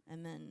class.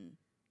 And then,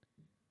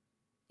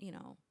 you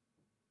know,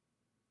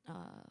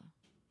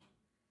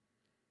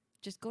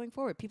 just going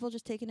forward, people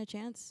just taking a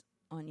chance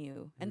on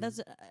you. And that's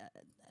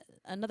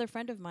another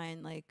friend of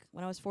mine, like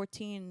when I was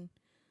 14,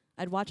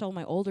 I'd watch all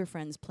my older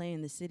friends play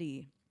in the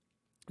city.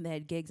 They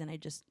had gigs, and I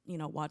just, you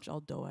know, watch all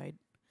doe-eyed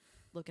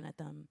looking at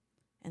them.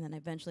 And then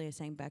eventually I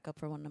sang back up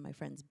for one of my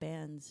friend's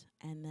bands,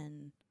 and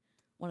then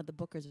one of the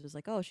bookers was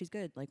like, oh, she's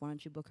good, like, why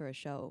don't you book her a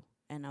show?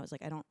 And I was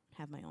like, I don't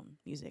have my own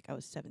music. I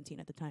was 17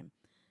 at the time.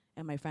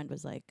 And my friend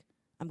was like,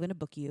 I'm going to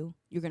book you.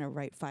 You're going to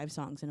write 5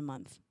 songs in a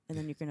month, and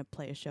then you're going to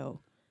play a show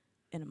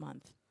in a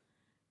month.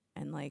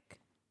 And like,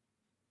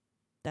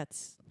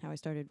 that's how I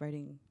started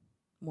writing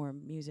more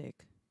music.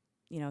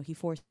 You know,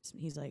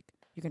 he's like,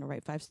 you're going to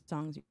write 5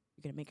 songs. You're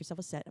going to make yourself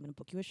a set. I'm going to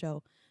book you a show,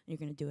 and you're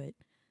going to do it.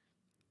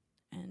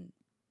 And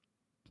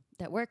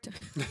that worked.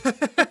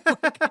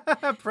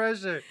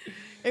 Pressure.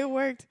 It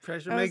worked.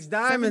 Pressure I makes was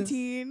diamonds.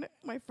 17,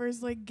 my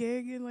first like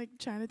gig in like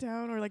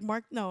Chinatown or like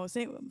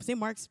St.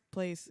 Mark's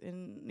Place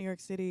in New York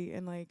City,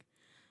 and like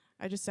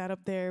I just sat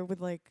up there with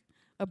like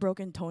a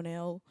broken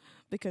toenail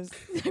because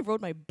I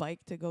rode my bike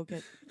to go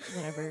get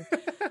whatever.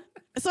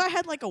 So I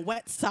had like a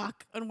wet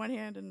sock on one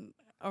hand and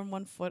on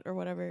one foot or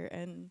whatever.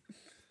 And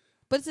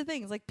but it's the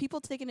thing, it's like people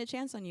taking a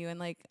chance on you. And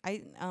like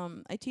I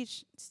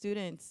teach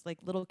students, like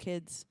little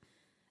kids,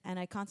 and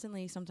I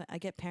constantly sometimes I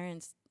get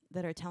parents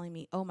that are telling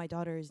me, oh, my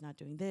daughter is not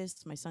doing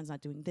this, my son's not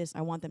doing this.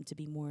 I want them to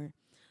be more,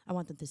 I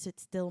want them to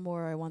sit still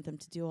more, I want them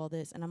to do all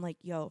this. And I'm like,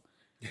 yo,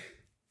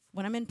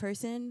 when I'm in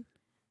person,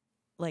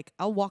 like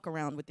I'll walk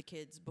around with the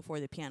kids before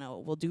the piano.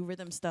 We'll do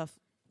rhythm stuff,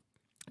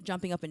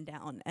 jumping up and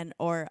down, and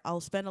or I'll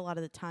spend a lot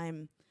of the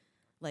time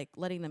like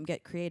letting them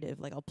get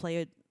creative. Like I'll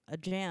play a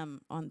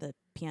jam on the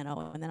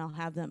piano, and then I'll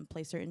have them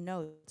play certain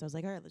notes. I was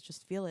like, all right, let's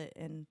just feel it.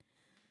 And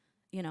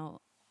you know,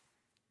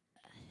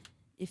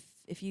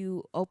 if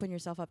you open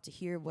yourself up to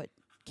hear what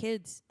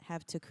kids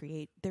have to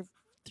create, they're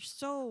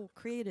so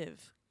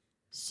creative,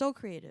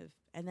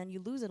 and then you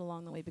lose it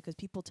along the way because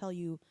people tell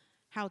you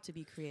how to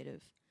be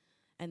creative,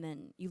 and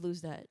then you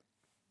lose that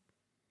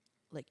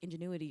like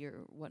ingenuity or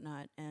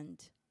whatnot. And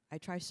I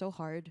try so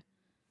hard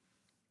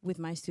with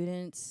my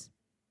students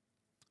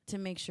to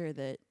make sure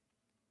that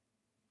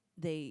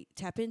they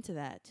tap into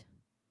that.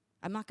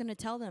 I'm not going to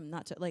tell them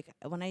not to, like,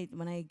 when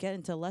I get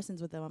into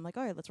lessons with them, I'm like,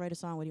 all right, let's write a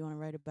song. What do you want to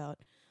write about?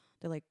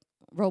 They're like,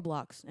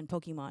 Roblox and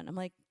Pokemon. I'm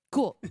like,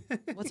 cool.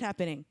 What's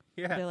happening?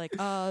 Yeah. They're like,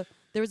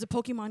 there was a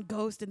Pokemon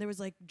ghost, and there was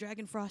like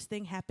Dragon Frost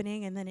thing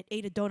happening, and then it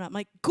ate a donut. I'm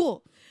like,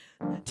 cool.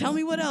 Tell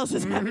me what else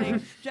is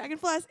happening. Dragon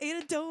Frost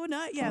ate a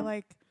donut. Yeah,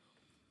 like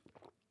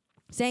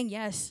saying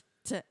yes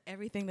to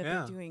everything that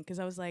they're doing. Because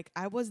I was like,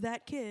 I was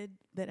that kid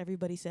that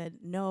everybody said,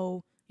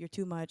 no, you're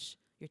too much,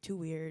 you're too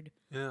weird,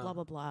 blah,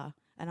 blah, blah.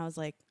 And I was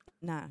like,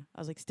 nah. I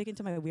was like, sticking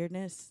to my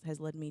weirdness has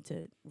led me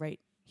to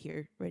right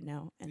here, right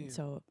now. And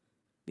so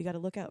we got to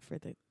look out for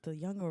the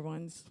younger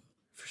ones.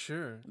 For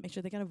sure. Make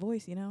sure they got a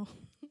voice, you know?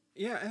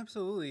 Yeah,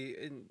 absolutely.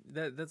 And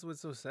that's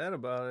what's so sad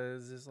about it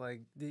is just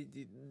like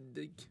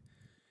the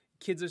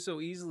kids are so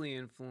easily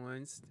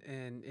influenced,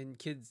 and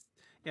kids,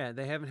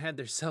 they haven't had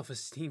their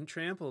self-esteem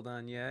trampled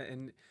on yet.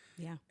 And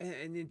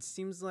and it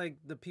seems like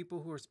the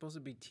people who are supposed to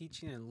be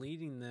teaching and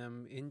leading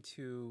them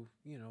into,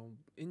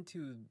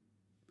 into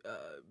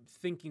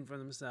thinking for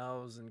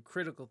themselves and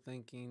critical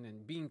thinking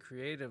and being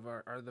creative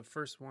are the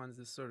first ones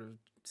to sort of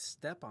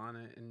step on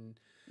it and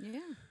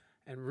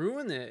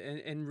ruin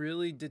it and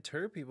really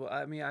deter people.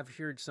 I mean, I've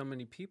heard so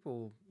many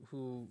people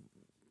who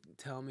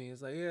tell me,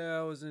 it's like, yeah,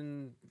 I was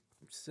in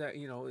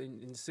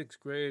sixth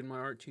grade, my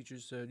art teacher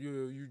said,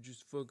 you're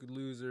just fucking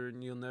loser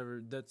and you'll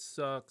never, that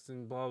sucks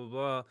and blah, blah,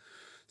 blah.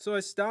 So I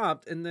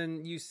stopped, and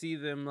then you see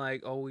them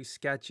like always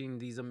sketching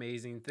these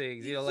amazing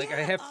things. You know, like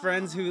I have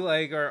friends who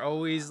like are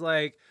always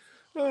like,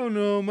 oh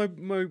no,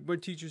 my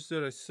teacher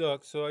said I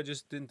suck, so I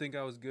just didn't think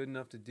I was good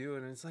enough to do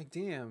it. And it's like,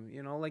 damn,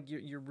 you know, like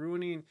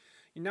you're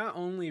not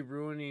only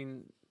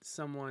ruining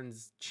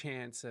someone's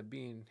chance at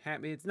being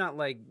happy. It's not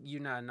like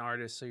you're not an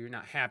artist, so you're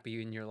not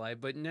happy in your life,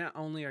 but not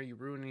only are you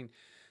ruining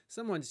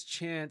someone's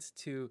chance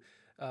to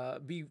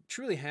be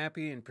truly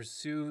happy and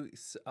pursue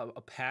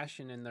a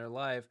passion in their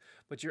life,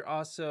 but you're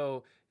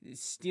also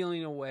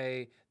stealing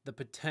away the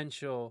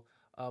potential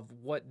of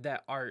what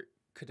that art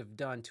could have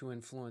done to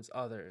influence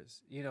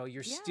others. You know,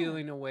 you're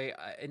stealing away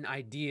an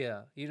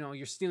idea. You know,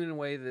 you're stealing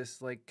away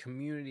this like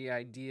community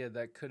idea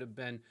that could have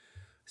been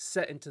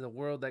set into the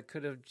world, that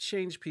could have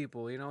changed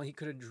people. You know, he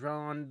could have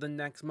drawn the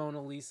next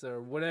Mona Lisa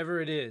or whatever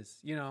it is,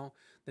 you know,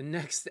 the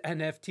next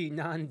NFT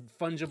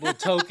non-fungible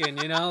token,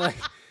 you know, like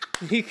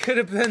he could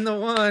have been the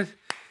one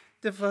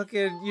to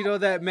fucking, you know,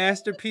 that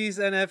masterpiece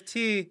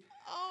NFT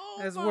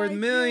that's worth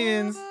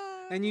millions. God.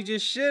 And you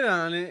just shit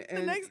on it.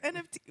 And the next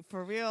NFT,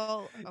 for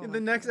real. Oh the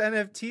next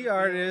NFT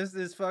artist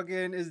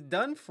is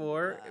done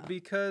for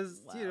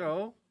because, you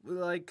know,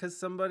 like, because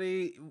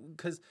somebody,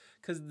 because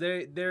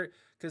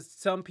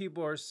some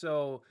people are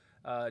so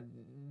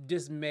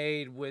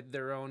dismayed with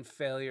their own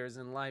failures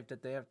in life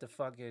that they have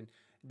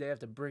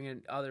to bring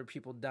in other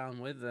people down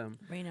with them.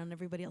 Rain on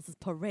everybody else's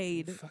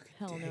parade. Fucking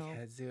hell no.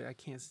 dickheads, dude. I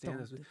can't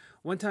stand this.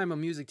 One time a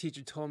music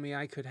teacher told me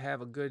I could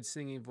have a good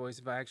singing voice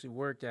if I actually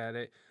worked at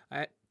it.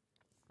 I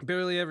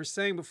barely ever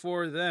sang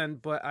before then,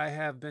 but I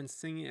have been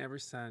singing ever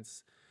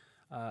since.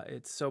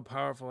 It's so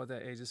powerful at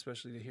that age,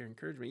 especially to hear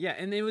encouragement. Yeah,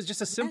 and it was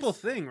just a simple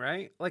thing,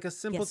 right? Like a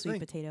simple thing. Sweet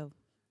potato.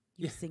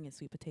 You sing it,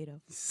 sweet potato.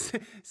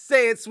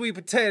 Say it, sweet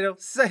potato.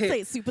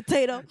 Say it, sweet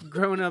potato.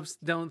 Grown-ups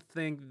don't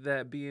think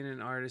that being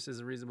an artist is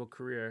a reasonable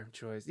career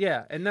choice.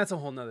 Yeah, and that's a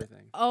whole nother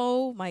thing.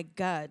 Oh my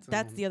God.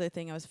 That's the other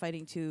thing I was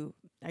fighting too.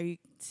 Are you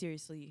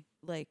seriously,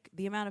 like,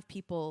 the amount of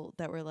people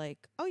that were like,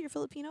 oh, you're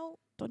Filipino?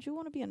 Don't you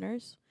want to be a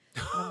nurse?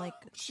 And I'm like,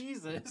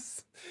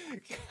 Jesus.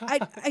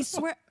 I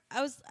swear,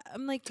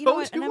 I'm like, you know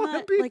what? And I'm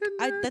not like,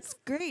 that's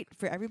great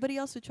for everybody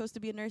else who chose to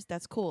be a nurse.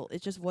 That's cool.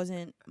 It just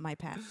wasn't my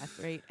path,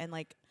 right? And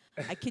like,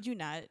 I kid you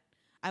not,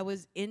 I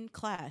was in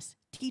class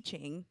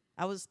teaching.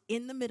 I was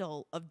in the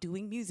middle of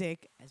doing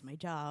music as my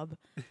job.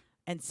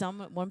 And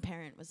one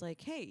parent was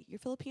like, hey, you're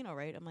Filipino,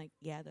 right? I'm like,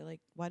 yeah. They're like,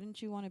 why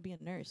didn't you want to be a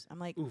nurse? I'm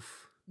like,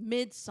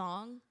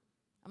 mid-song.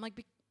 I'm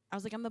like,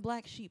 I'm the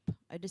black sheep.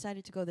 I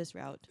decided to go this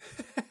route.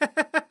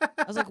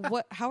 I was like,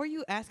 what? How are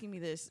you asking me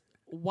this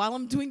while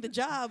I'm doing the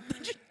job?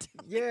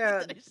 Yeah.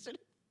 That I shouldn't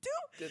do?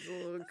 That's a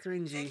little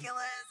cringy.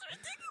 Ridiculous.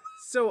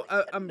 So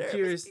I'm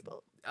curious,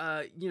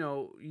 you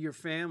know, your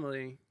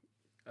family,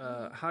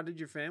 how did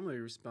your family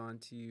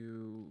respond to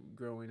you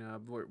growing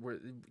up? Were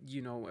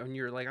you know, and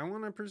you're like, I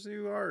want to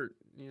pursue art,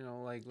 you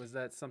know, like, was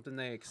that something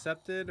they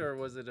accepted, or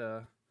was it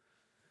a...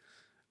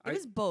 It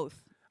was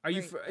both. Are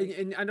you,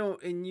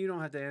 and you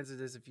don't have to answer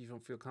this if you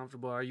don't feel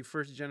comfortable. Are you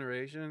first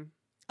generation?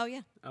 Oh,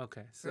 yeah.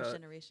 Okay. First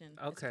generation.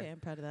 Okay. Okay, I'm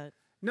proud of that.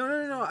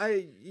 No.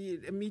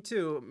 Me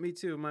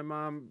too. My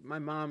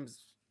mom's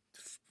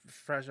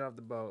fresh off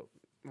the boat.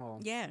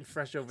 Well, yeah.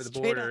 Fresh over the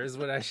Straight border up. is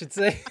what I should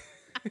say.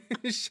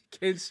 She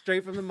came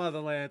straight from the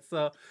motherland.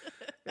 So,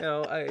 you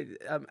know,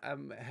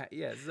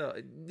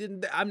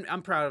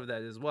 I'm proud of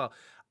that as well.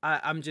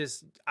 I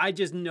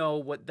just know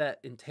what that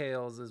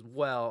entails as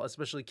well,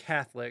 especially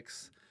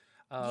Catholics.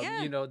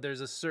 You know,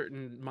 there's a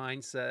certain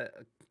mindset,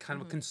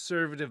 kind of a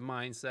conservative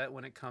mindset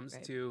when it comes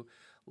to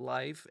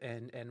life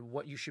and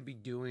what you should be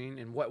doing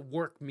and what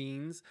work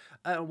means.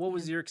 What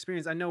was your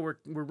experience? I know we're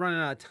running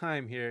out of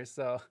time here,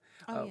 so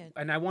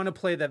and I want to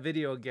play that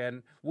video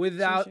again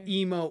without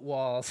emote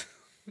walls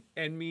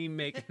and me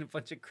making a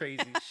bunch of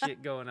crazy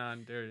shit going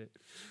on during it.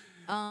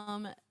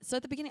 So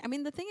at the beginning, I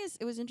mean, the thing is,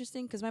 it was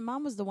interesting because my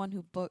mom was the one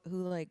who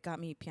like got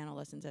me piano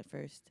lessons at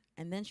first,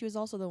 and then she was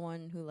also the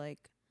one who,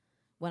 like,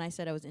 when I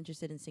said I was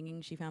interested in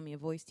singing, she found me a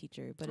voice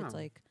teacher. But it's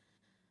like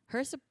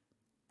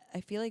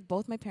I feel like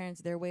both my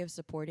parents, their way of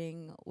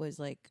supporting was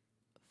like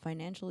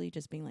financially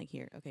just being like,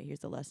 here, okay, here's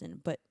the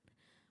lesson. But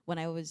when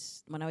I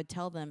would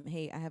tell them,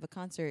 hey, I have a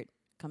concert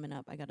coming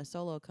up, I got a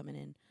solo coming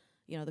in,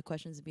 you know, the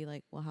questions would be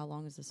like, well, how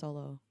long is the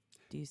solo?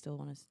 Do you still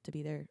want us to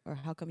be there? Or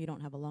how come you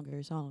don't have a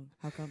longer song?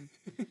 How come?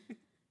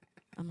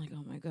 I'm like,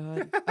 oh my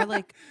God. Or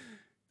like,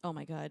 oh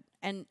my God.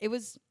 And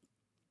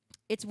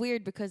it's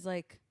weird because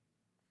like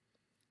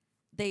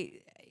they're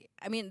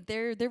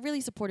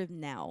really supportive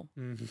now,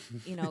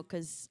 you know,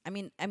 because I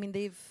mean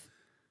they've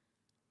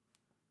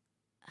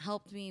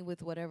helped me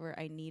with whatever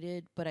I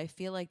needed, but I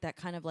feel like that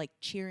kind of like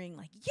cheering,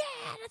 like,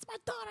 yeah, that's my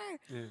daughter.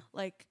 Yeah.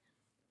 Like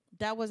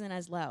that wasn't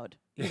as loud,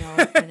 you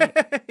know.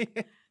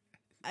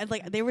 And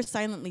like they were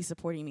silently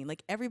supporting me.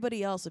 Like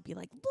everybody else would be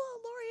like,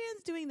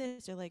 Lorianne's doing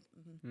this, or like,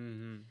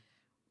 and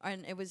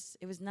it was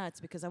nuts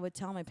because I would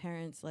tell my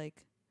parents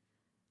like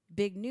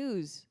big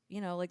news,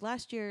 you know, like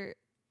last year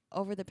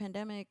over the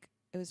pandemic.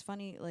 It was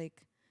funny,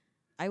 like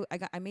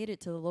I made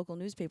it to the local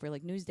newspaper,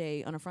 like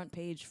Newsday, on a front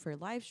page for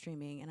live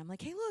streaming, and I'm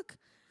like, hey, look,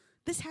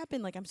 this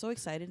happened. Like I'm so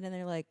excited, and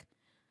they're like,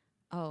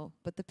 oh,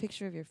 but the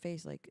picture of your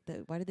face, like,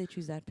 why did they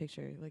choose that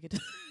picture? Like it.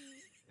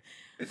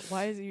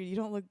 Why is you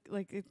don't look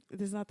like it?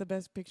 This is not the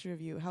best picture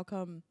of you. How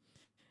come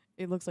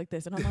it looks like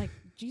this? And I'm like,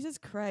 Jesus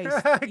Christ!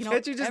 You know,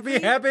 Can't you just be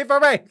happy for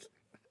me?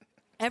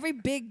 Every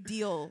big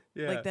deal,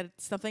 like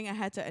that's something I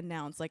had to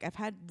announce. Like I've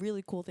had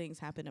really cool things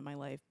happen in my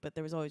life, but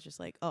there was always just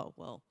like, oh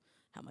well,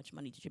 how much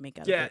money did you make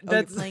out of it? Oh,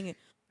 you're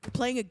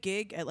playing a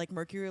gig at like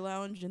Mercury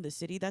Lounge in the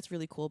city. That's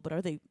really cool. But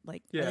are they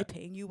like are they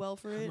paying you well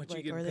for it? How much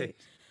like you are paid? they?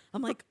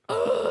 I'm like,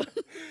 ugh.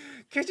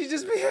 Can't you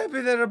just be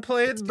happy that I'm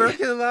playing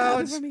Mercury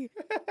Lounge?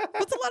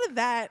 What's a lot of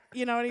that,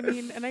 you know what I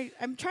mean? And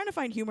I'm trying to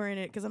find humor in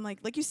it because I'm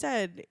like you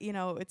said, you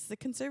know, it's the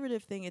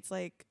conservative thing. It's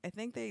like I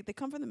think they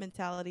come from the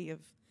mentality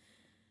of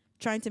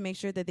trying to make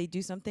sure that they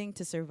do something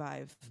to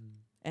survive.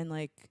 And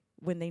like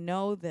when they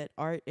know that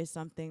art is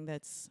something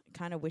that's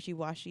kind of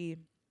wishy-washy,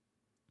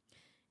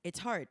 it's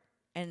hard.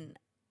 And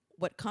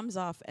what comes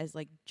off as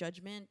like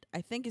judgment,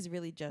 I think is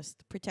really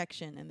just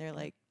protection. And they're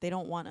like, they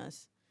don't want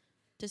us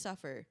to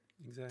suffer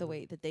the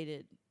way that they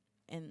did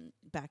and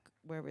back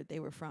wherever they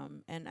were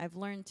from. And I've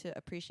learned to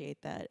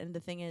appreciate that. And the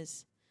thing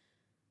is,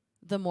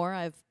 the more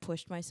I've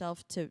pushed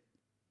myself to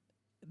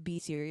be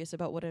serious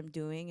about what I'm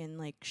doing and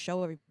like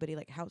show everybody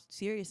like how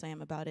serious I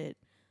am about it,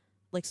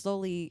 like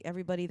slowly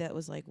everybody that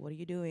was like, what are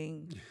you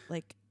doing?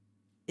 Like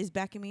is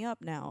backing me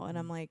up now. And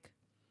I'm like,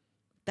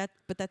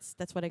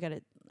 that's what I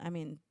gotta, I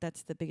mean,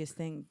 that's the biggest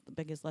thing, the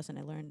biggest lesson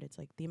I learned. It's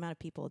like the amount of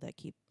people that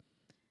keep,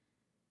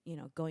 you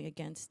know, going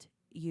against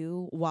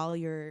you while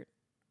you're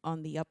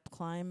on the up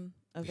climb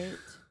of it.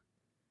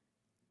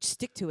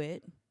 Stick to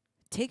it.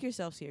 Take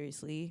yourself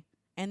seriously.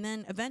 And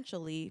then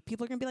eventually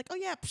people are going to be like, oh,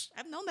 yeah,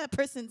 I've known that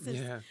person since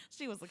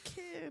she was a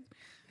kid.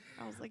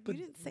 I was like, you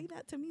didn't say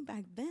that to me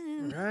back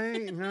then.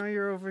 Right? Now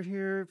you're over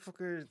here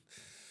fucking.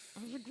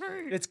 I was like,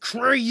 great. It's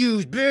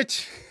Crues,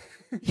 bitch.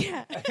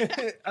 Yeah.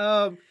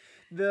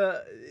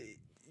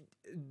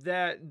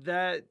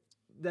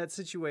 That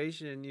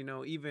situation, you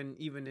know, even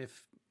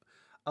if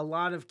a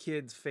lot of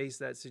kids face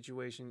that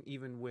situation,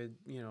 even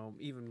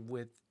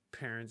with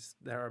parents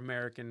that are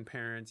American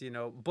parents, you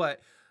know,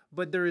 but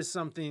there is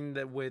something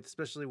that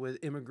especially with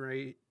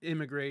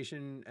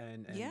immigration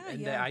and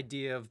the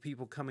idea of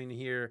people coming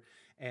here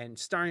and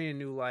starting a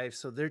new life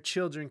so their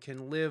children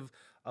can live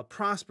a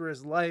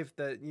prosperous life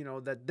that, you know,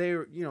 that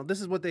they're, you know,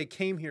 this is what they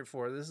came here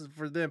for. This is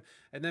for them.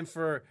 And then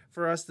for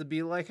us to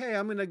be like, hey,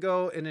 I'm going to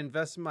go and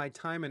invest my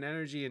time and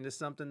energy into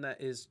something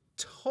that is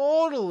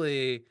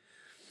totally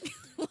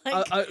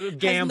like, a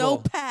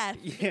gamble. Has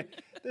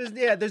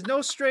no path. There's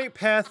no straight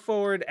path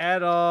forward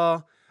at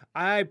all.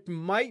 I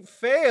might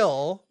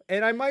fail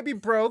and I might be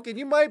broke and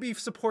you might be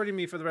supporting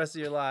me for the rest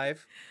of your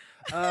life.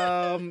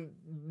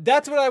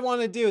 That's what I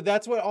want to do.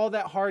 That's what all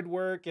that hard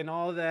work and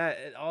all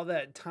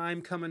that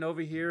time coming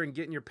over here and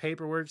getting your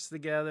paperwork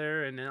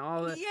together and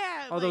all that,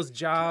 all like, those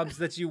jobs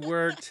that you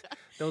worked,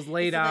 those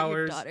late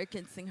hours. That your daughter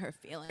can sing her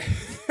feelings.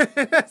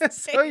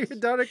 So your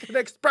daughter can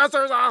express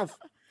herself.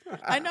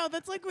 I know,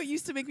 that's like what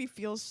used to make me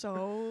feel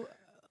so,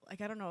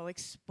 like, I don't know, like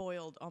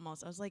spoiled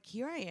almost. I was like,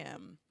 here I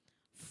am,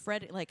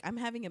 like I'm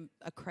having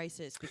a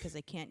crisis because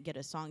I can't get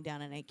a song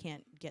down and I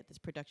can't get this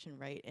production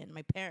right. And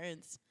my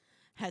parents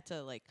had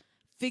to like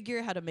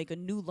figure how to make a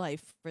new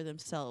life for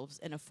themselves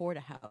and afford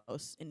a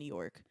house in New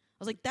York. I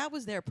was like, that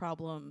was their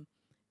problem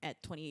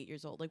at 28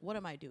 years old. Like, what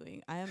am I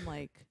doing? I am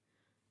like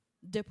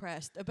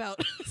depressed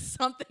about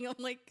something. I'm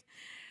like,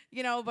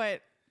 you know,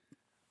 but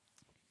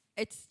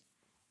it's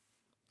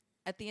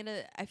at the end of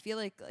it, I feel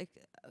like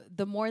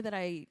the more that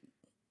I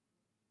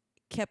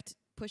kept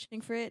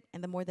pushing for it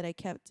and the more that I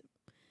kept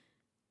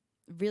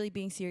really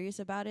being serious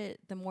about it,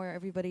 the more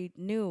everybody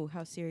knew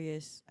how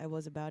serious I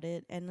was about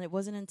it. And it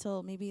wasn't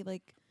until maybe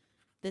like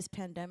this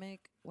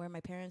pandemic where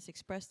my parents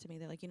expressed to me,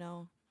 they're like, you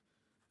know,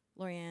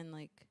 Lorianne,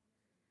 like,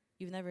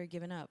 you've never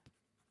given up,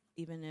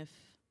 even if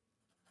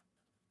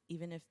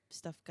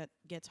stuff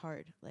gets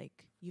hard.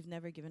 Like, you've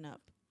never given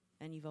up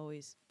and you've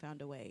always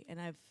found a way.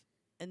 And I've,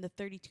 in the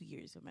 32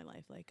 years of my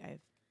life, like,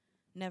 I've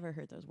never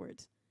heard those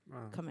words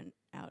coming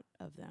out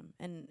of them.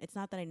 And it's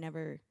not that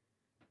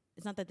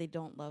it's not that they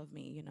don't love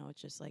me, you know,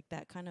 it's just like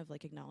that kind of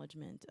like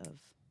acknowledgement of,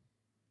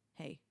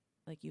 hey,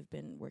 like, you've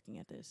been working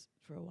at this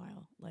for a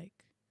while, like,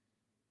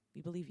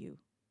 we believe you.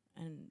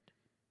 And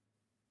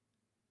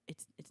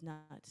it's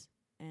nuts.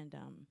 And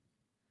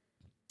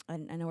I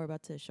know we're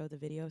about to show the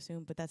video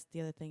soon, but that's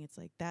the other thing. It's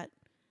like that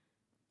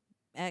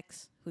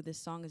ex who this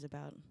song is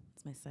about,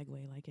 it's my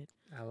segue, like it.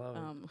 I love it.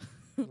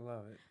 I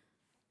love it.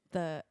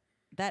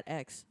 That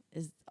ex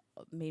is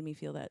made me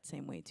feel that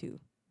same way too.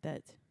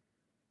 That,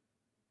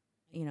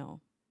 you know,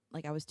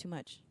 like I was too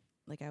much.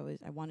 like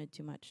I wanted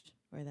too much,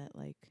 or that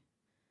like,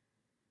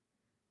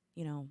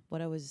 you know,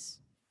 what I was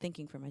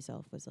thinking for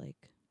myself was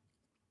like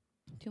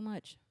too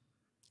much.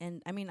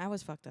 And I mean, I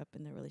was fucked up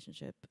in the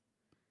relationship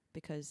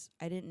because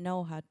I didn't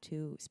know how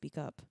to speak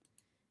up.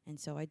 And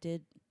so I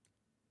did,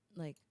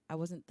 like, I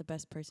wasn't the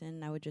best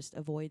person. I would just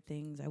avoid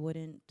things. I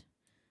wouldn't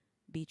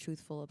be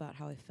truthful about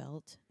how I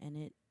felt, and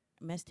it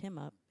messed him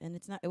up. And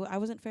it's not, I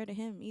wasn't fair to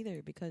him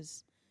either,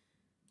 because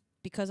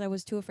I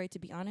was too afraid to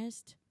be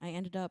honest. I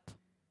ended up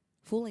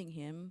fooling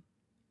him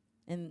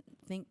and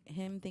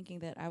thinking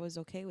that I was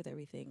okay with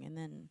everything, and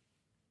then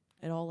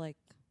it all like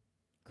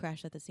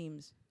crashed at the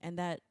seams. And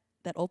that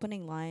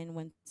opening line,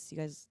 once you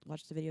guys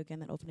watch the video again,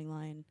 that opening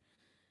line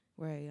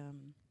where I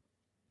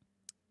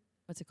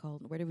what's it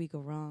called? Where did we go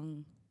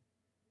wrong?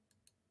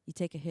 You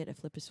take a hit, I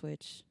flip a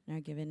switch, now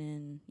you're giving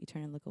in, you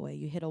turn and look away.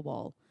 You hit a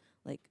wall.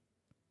 Like,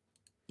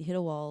 you hit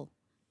a wall.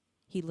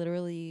 He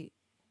literally,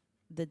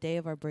 the day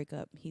of our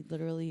breakup, he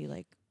literally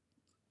like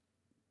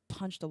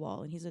punched a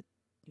wall, and he was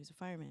a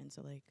fireman,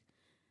 so like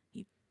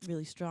he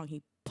really strong.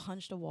 He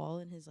punched a wall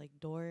in his like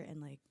door,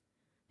 and like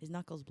his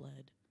knuckles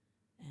bled.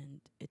 And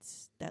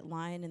it's that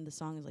line in the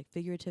song is like,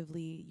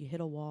 figuratively, you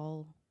hit a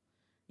wall,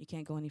 you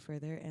can't go any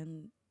further,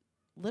 and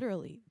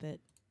literally that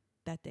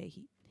day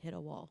he hit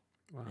a wall.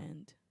 Wow.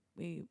 And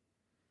we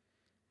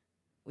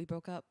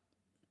broke up.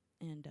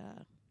 And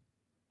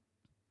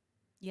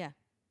yeah,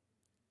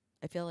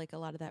 I feel like a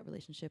lot of that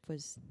relationship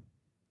was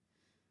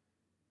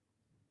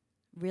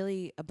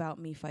really about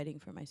me fighting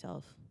for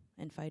myself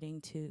and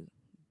fighting to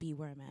be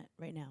where I'm at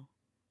right now.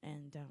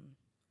 And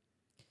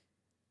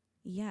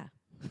yeah.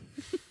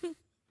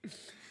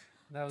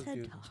 That was TED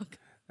beautiful. Talk.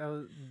 That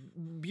was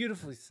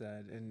beautifully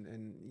said,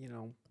 and you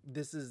know,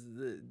 this is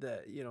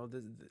the you know,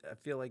 I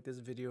feel like this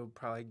video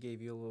probably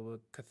gave you a little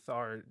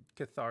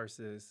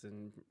catharsis,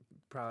 and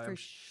probably For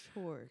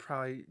sure.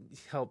 probably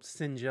helped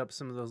singe up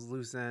some of those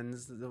loose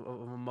ends of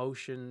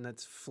emotion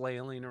that's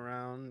flailing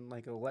around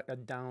like a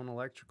down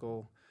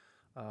electrical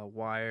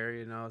wire,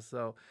 you know.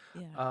 So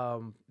Yeah.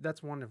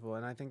 that's wonderful,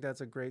 and I think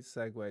that's a great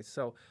segue.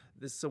 So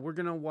we're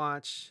gonna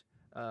watch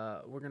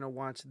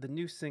the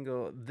new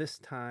single this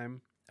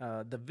time.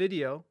 The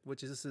video,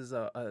 which is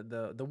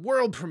the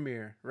world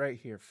premiere right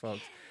here,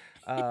 folks.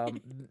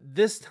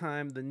 This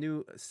time, the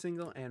new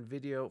single and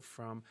video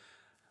from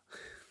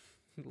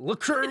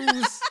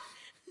LACrues,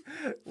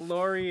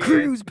 Lori.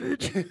 Crues,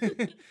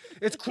 bitch.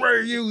 It's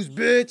Crues,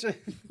 bitch.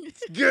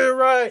 Get it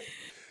right.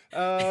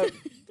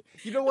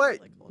 You know what?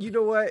 You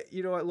know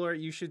what,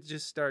 Lori? You should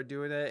just start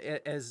doing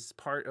that as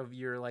part of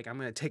your, like, I'm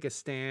gonna take a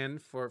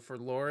stand for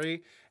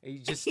Lori, and you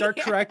just start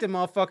correcting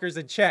motherfuckers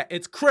in chat.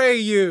 It's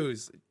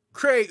Crues.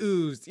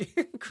 Crues.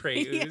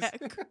 Crues. Yeah,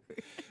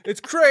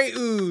 It's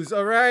Crues,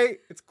 all right?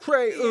 It's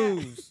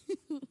Crues.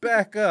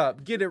 Back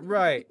up. Get it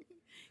right.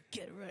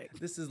 get it right.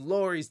 This is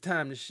Lori's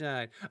time to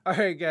shine. All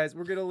right, guys,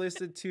 we're going to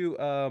listen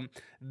to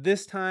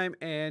This Time.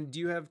 And do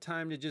you have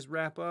time to just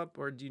wrap up,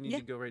 or do you need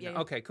to go right now? Yeah.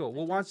 Okay, cool.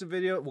 We'll watch the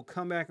video. We'll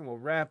come back and we'll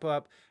wrap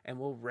up and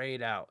we'll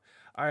rate out.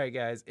 All right,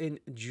 guys,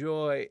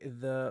 enjoy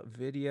the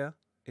video.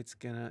 It's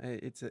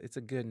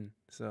a good one,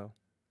 so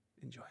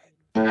enjoy it.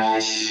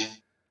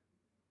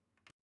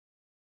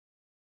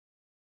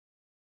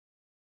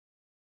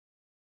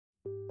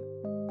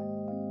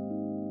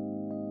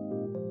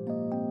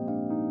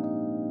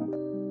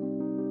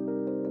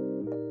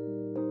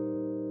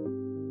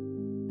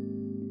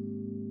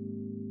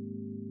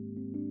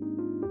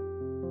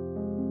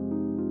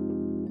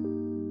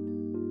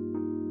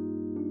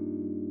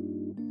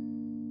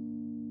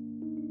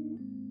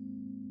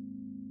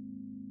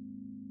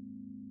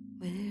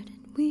 Where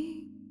did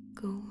we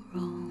go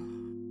wrong?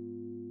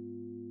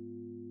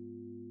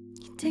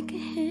 You take a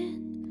hit,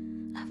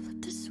 I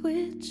flipped a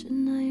switch,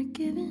 and now you're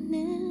giving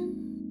in.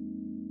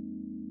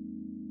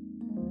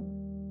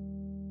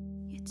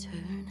 You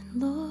turn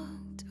and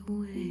looked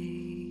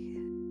away.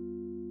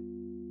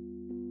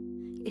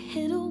 You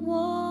hit a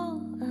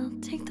wall, I'll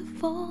take the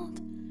fault.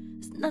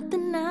 There's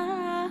nothing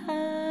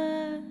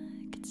I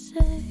could say.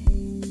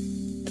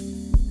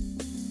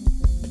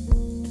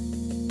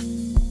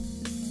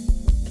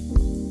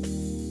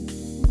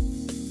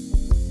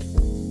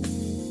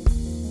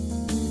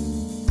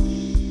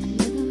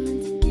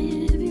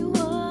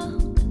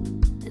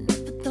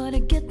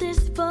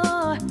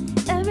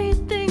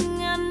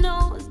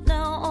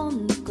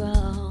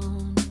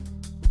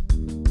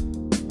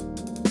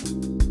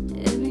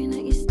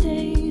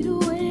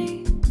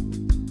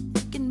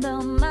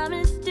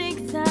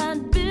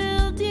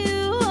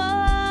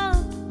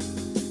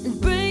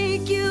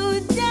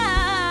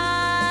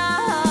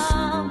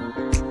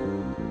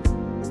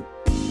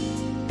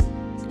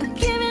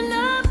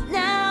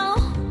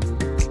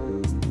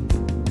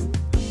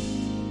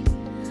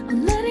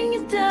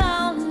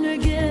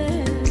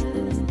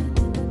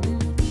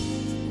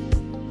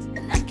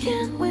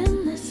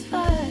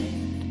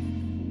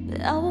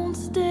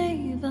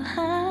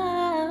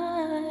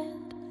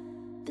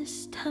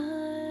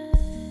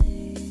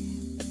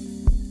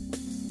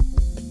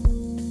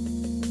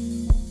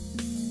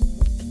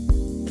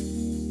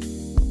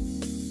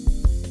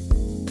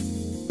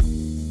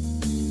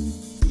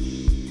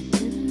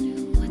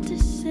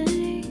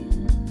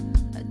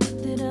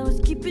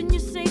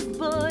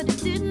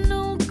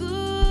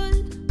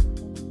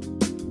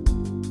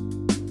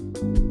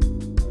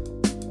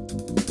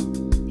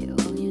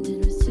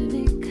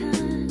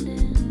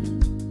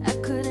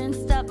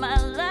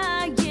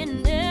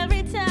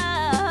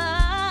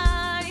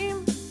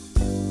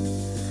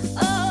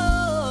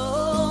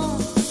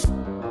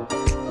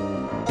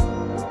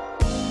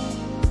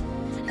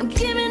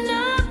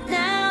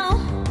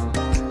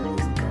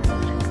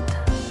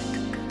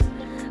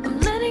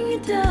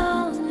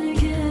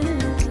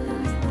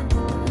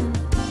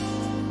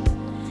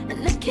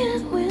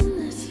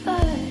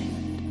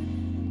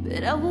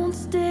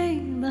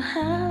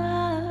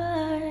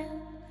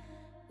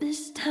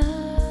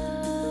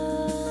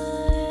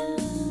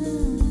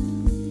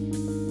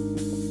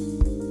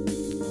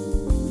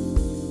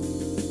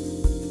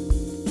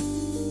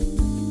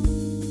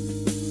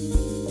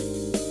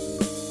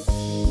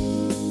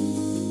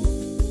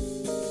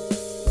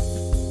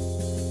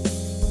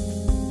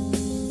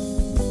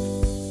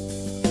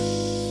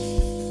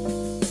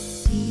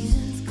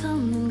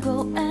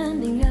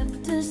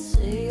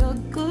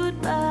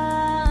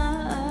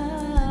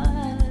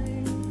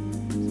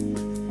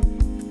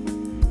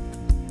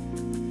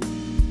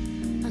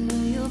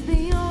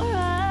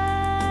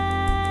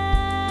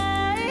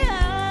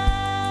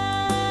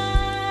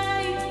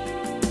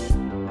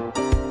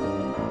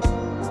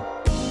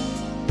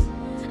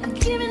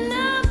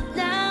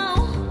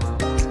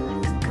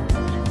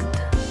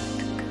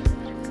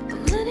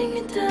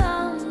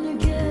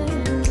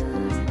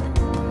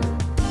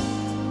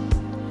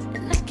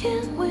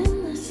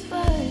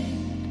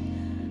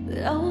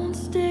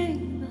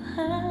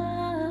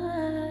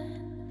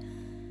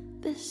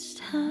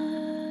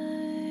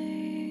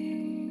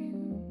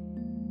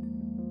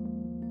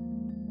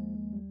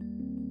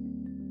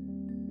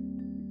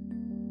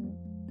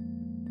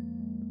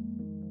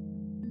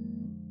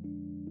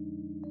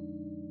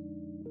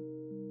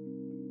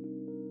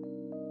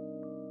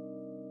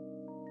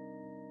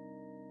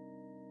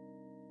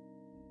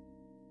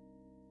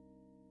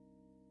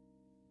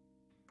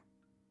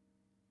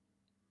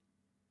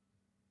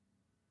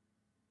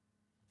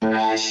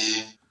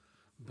 Boom.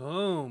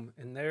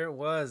 And there it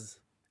was.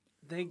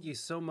 Thank you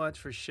so much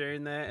for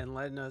sharing that and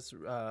letting us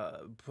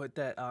put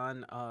that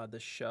on the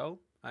show.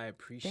 I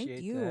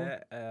appreciate you.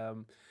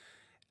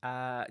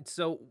 that.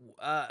 So,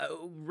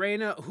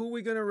 Reina, who are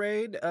we gonna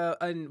raid?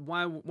 And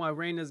why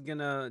Reina's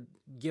gonna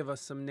give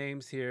us some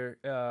names here.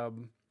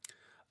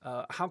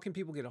 How can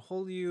people get a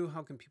hold of you?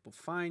 How can people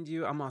find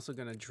you? I'm also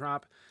gonna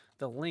drop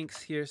the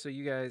links here so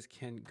you guys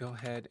can go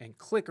ahead and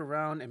click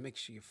around and make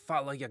sure you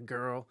follow your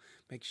girl.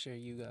 Make sure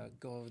you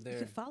go over there. You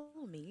can follow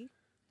me.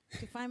 You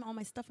can find all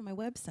my stuff on my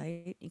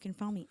website. You can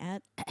follow me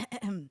at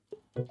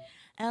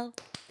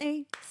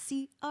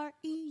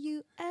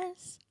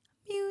LACrues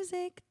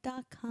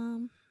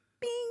music.com.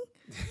 Bing.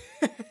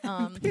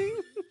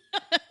 Bing.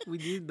 We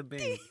need the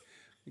bing.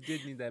 We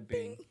did need that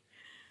bing.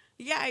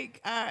 Yeah, you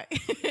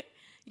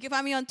can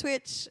find me on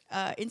Twitch,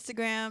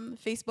 Instagram,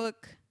 Facebook,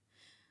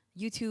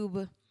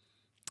 YouTube.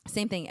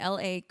 Same thing,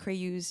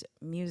 LACrues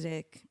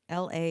Music,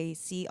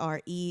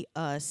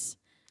 LACREUS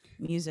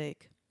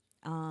Music.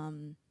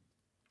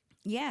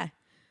 Yeah,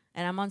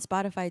 and I'm on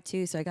Spotify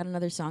too, so I got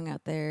another song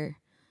out there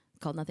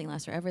called Nothing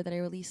Lasts Forever that I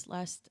released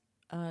last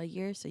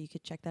year, so you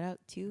could check that out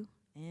too.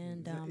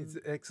 And it's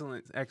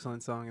an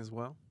excellent song as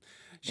well.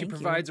 She Thank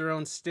provides you. her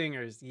own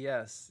stingers.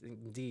 Yes,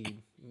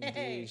 indeed.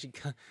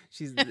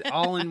 She's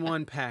all in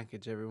one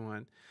package,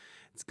 everyone.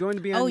 It's going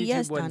to be on YouTube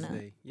yes, Wednesday.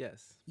 Donna.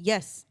 Yes.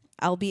 Yes,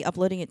 I'll be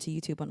uploading it to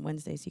YouTube on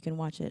Wednesday, so you can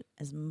watch it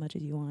as much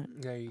as you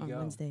want There you on go.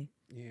 Wednesday.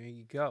 There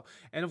you go.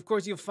 And of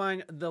course, you'll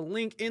find the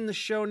link in the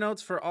show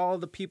notes for all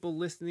the people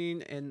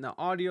listening in the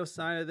audio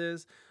side of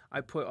this. I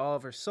put all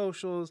of our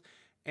socials,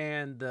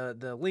 and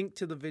the link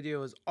to the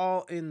video is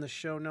all in the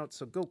show notes.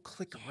 So go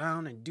click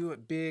around and do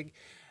it big.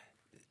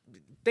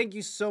 Thank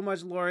you so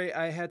much, Lori.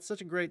 I had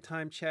such a great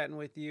time chatting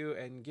with you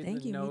and getting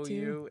Thank to you, me know too.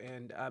 you.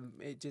 And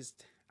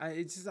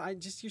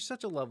you're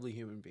such a lovely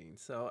human being.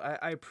 So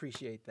I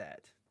appreciate that.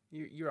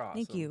 You're awesome.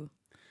 Thank you.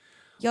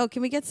 Yo,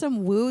 can we get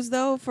some woos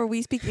though for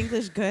We Speak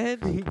English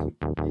Good? So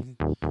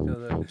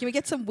Can we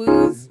get some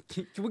woos?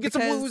 Can we get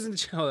some Because- woos in the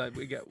show?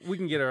 We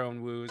can get our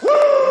own woos.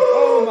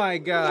 Oh my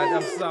God!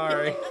 I'm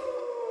sorry.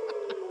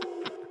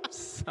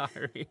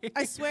 Sorry.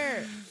 I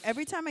swear,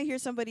 every time I hear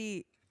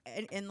somebody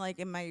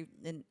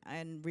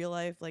in real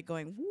life like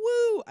going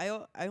woo, I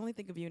only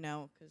think of you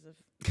now because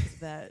of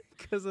that.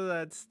 Because of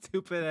that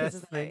stupid ass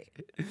Because of thing.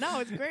 that. No,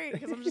 it's great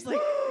because I'm just like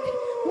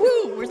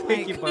woo. Where's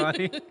Thank you, Mike?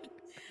 Bonnie.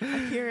 I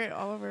hear it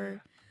all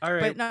over. All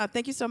right. But no,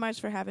 thank you so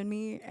much for having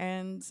me.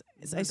 And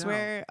No I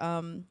swear,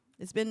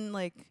 it's been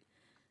like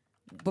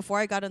before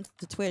I got onto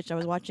Twitch, I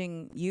was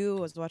watching you,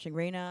 I was watching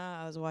Reina,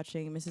 I was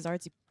watching Mrs.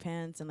 Artsy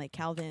Pants and like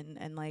Calvin,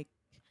 and like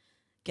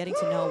getting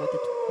to know what the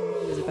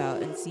Twitch was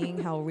about and seeing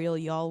how real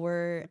y'all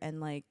were, and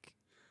like,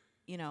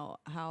 you know,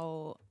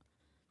 how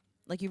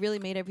like you really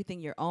made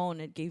everything your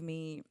own. It gave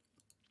me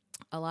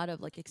a lot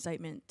of like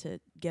excitement to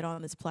get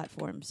on this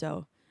platform.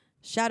 So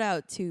shout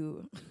out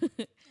to You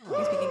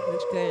Speak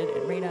English Good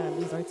and Reina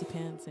and Mrs. Artsy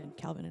Pants and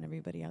Calvin and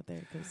everybody out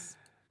there, because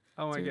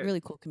Oh my it's a God.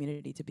 really cool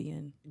community to be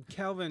in.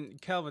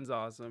 Calvin's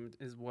awesome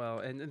as well,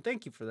 and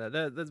thank you for that.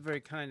 That's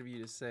very kind of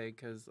you to say,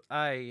 because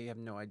I have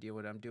no idea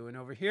what I'm doing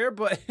over here,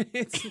 but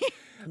it's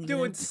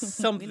doing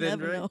something, We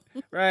never right? know.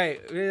 Right,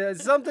 yeah,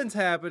 something's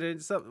happening.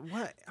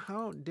 What?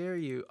 How dare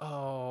you?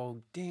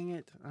 Oh, dang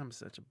it! I'm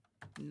such a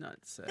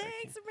nutsack.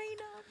 Thanks,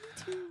 Reina. Me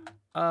too.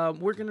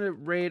 We're gonna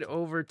raid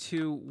over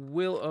to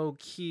Will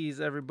O'Keys,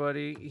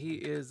 everybody. He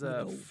is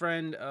a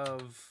friend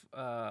of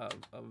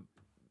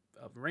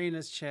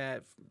Reina's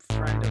chat,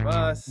 friend of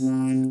us.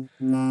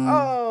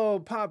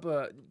 Oh,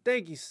 Papa,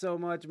 thank you so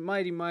much,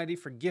 mighty,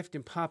 for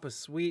gifting Papa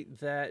Sweet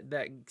that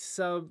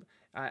sub.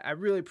 I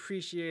really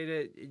appreciate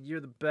it.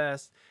 You're the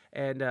best.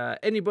 And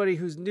anybody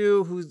who's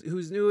new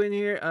in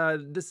here,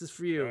 this is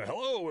for you.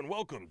 Hello and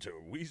welcome to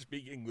We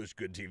Speak English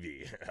Good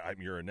TV.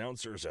 I'm your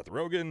announcer, Seth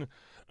Rogen.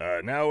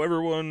 Now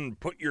everyone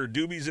put your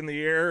doobies in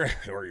the air,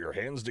 or your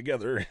hands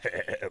together,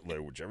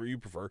 whichever you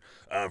prefer,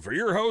 for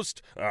your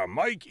host,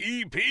 Mike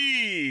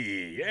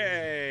E.P.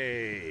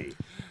 Yay!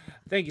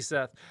 Thank you,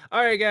 Seth.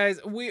 All right,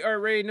 guys, we are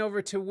raiding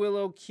over to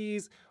Willow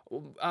Keys.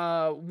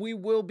 We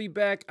will be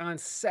back on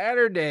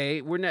Saturday.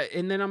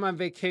 And then I'm on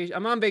vacation.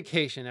 I'm on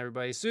vacation,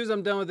 everybody. As soon as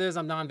I'm done with this,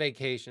 I'm on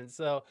vacation.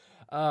 So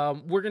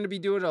we're gonna be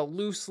doing a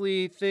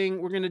loosely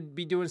thing. We're gonna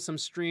be doing some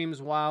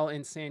streams while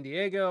in San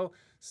Diego.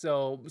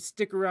 So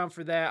stick around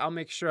for that. I'll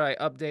make sure I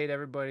update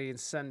everybody and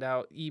send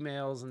out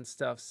emails and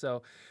stuff.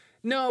 So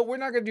no, we're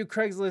not gonna do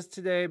Craigslist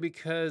today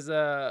because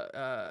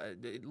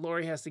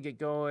Lori has to get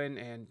going,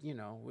 and you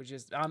know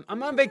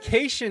I'm on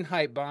vacation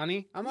hype,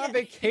 Bonnie. I'm on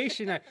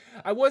vacation hype.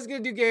 I was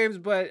gonna do games,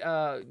 but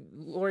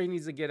Lori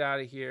needs to get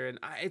out of here, and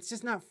it's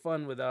just not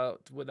fun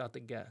without the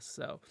guests.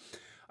 So,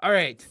 all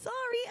right, Sorry,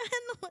 I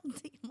had no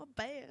idea. My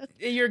bad.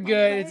 you're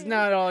good. It's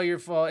not all your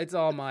fault. It's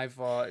all my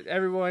fault.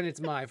 Everyone, it's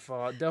my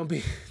fault. Don't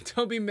be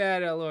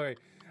mad at Lori.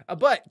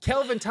 But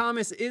Kelvin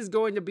Thomas is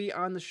going to be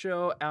on the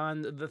show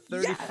on the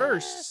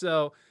 31st.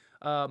 So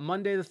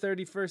Monday the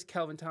 31st,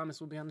 Calvin Thomas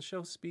will be on the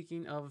show.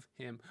 Speaking of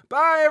him.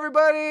 Bye,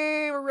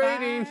 everybody. We're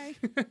rating.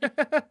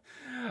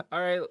 All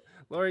right,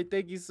 Lori,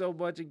 thank you so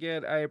much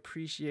again. I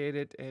appreciate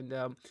it. And,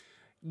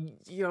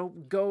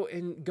 go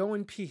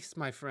in peace,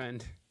 my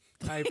friend.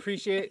 I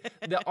appreciate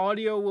it. The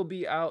audio will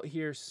be out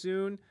here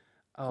soon.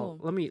 Oh,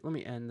 Cool. let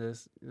me end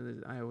this.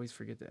 I always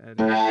forget to end.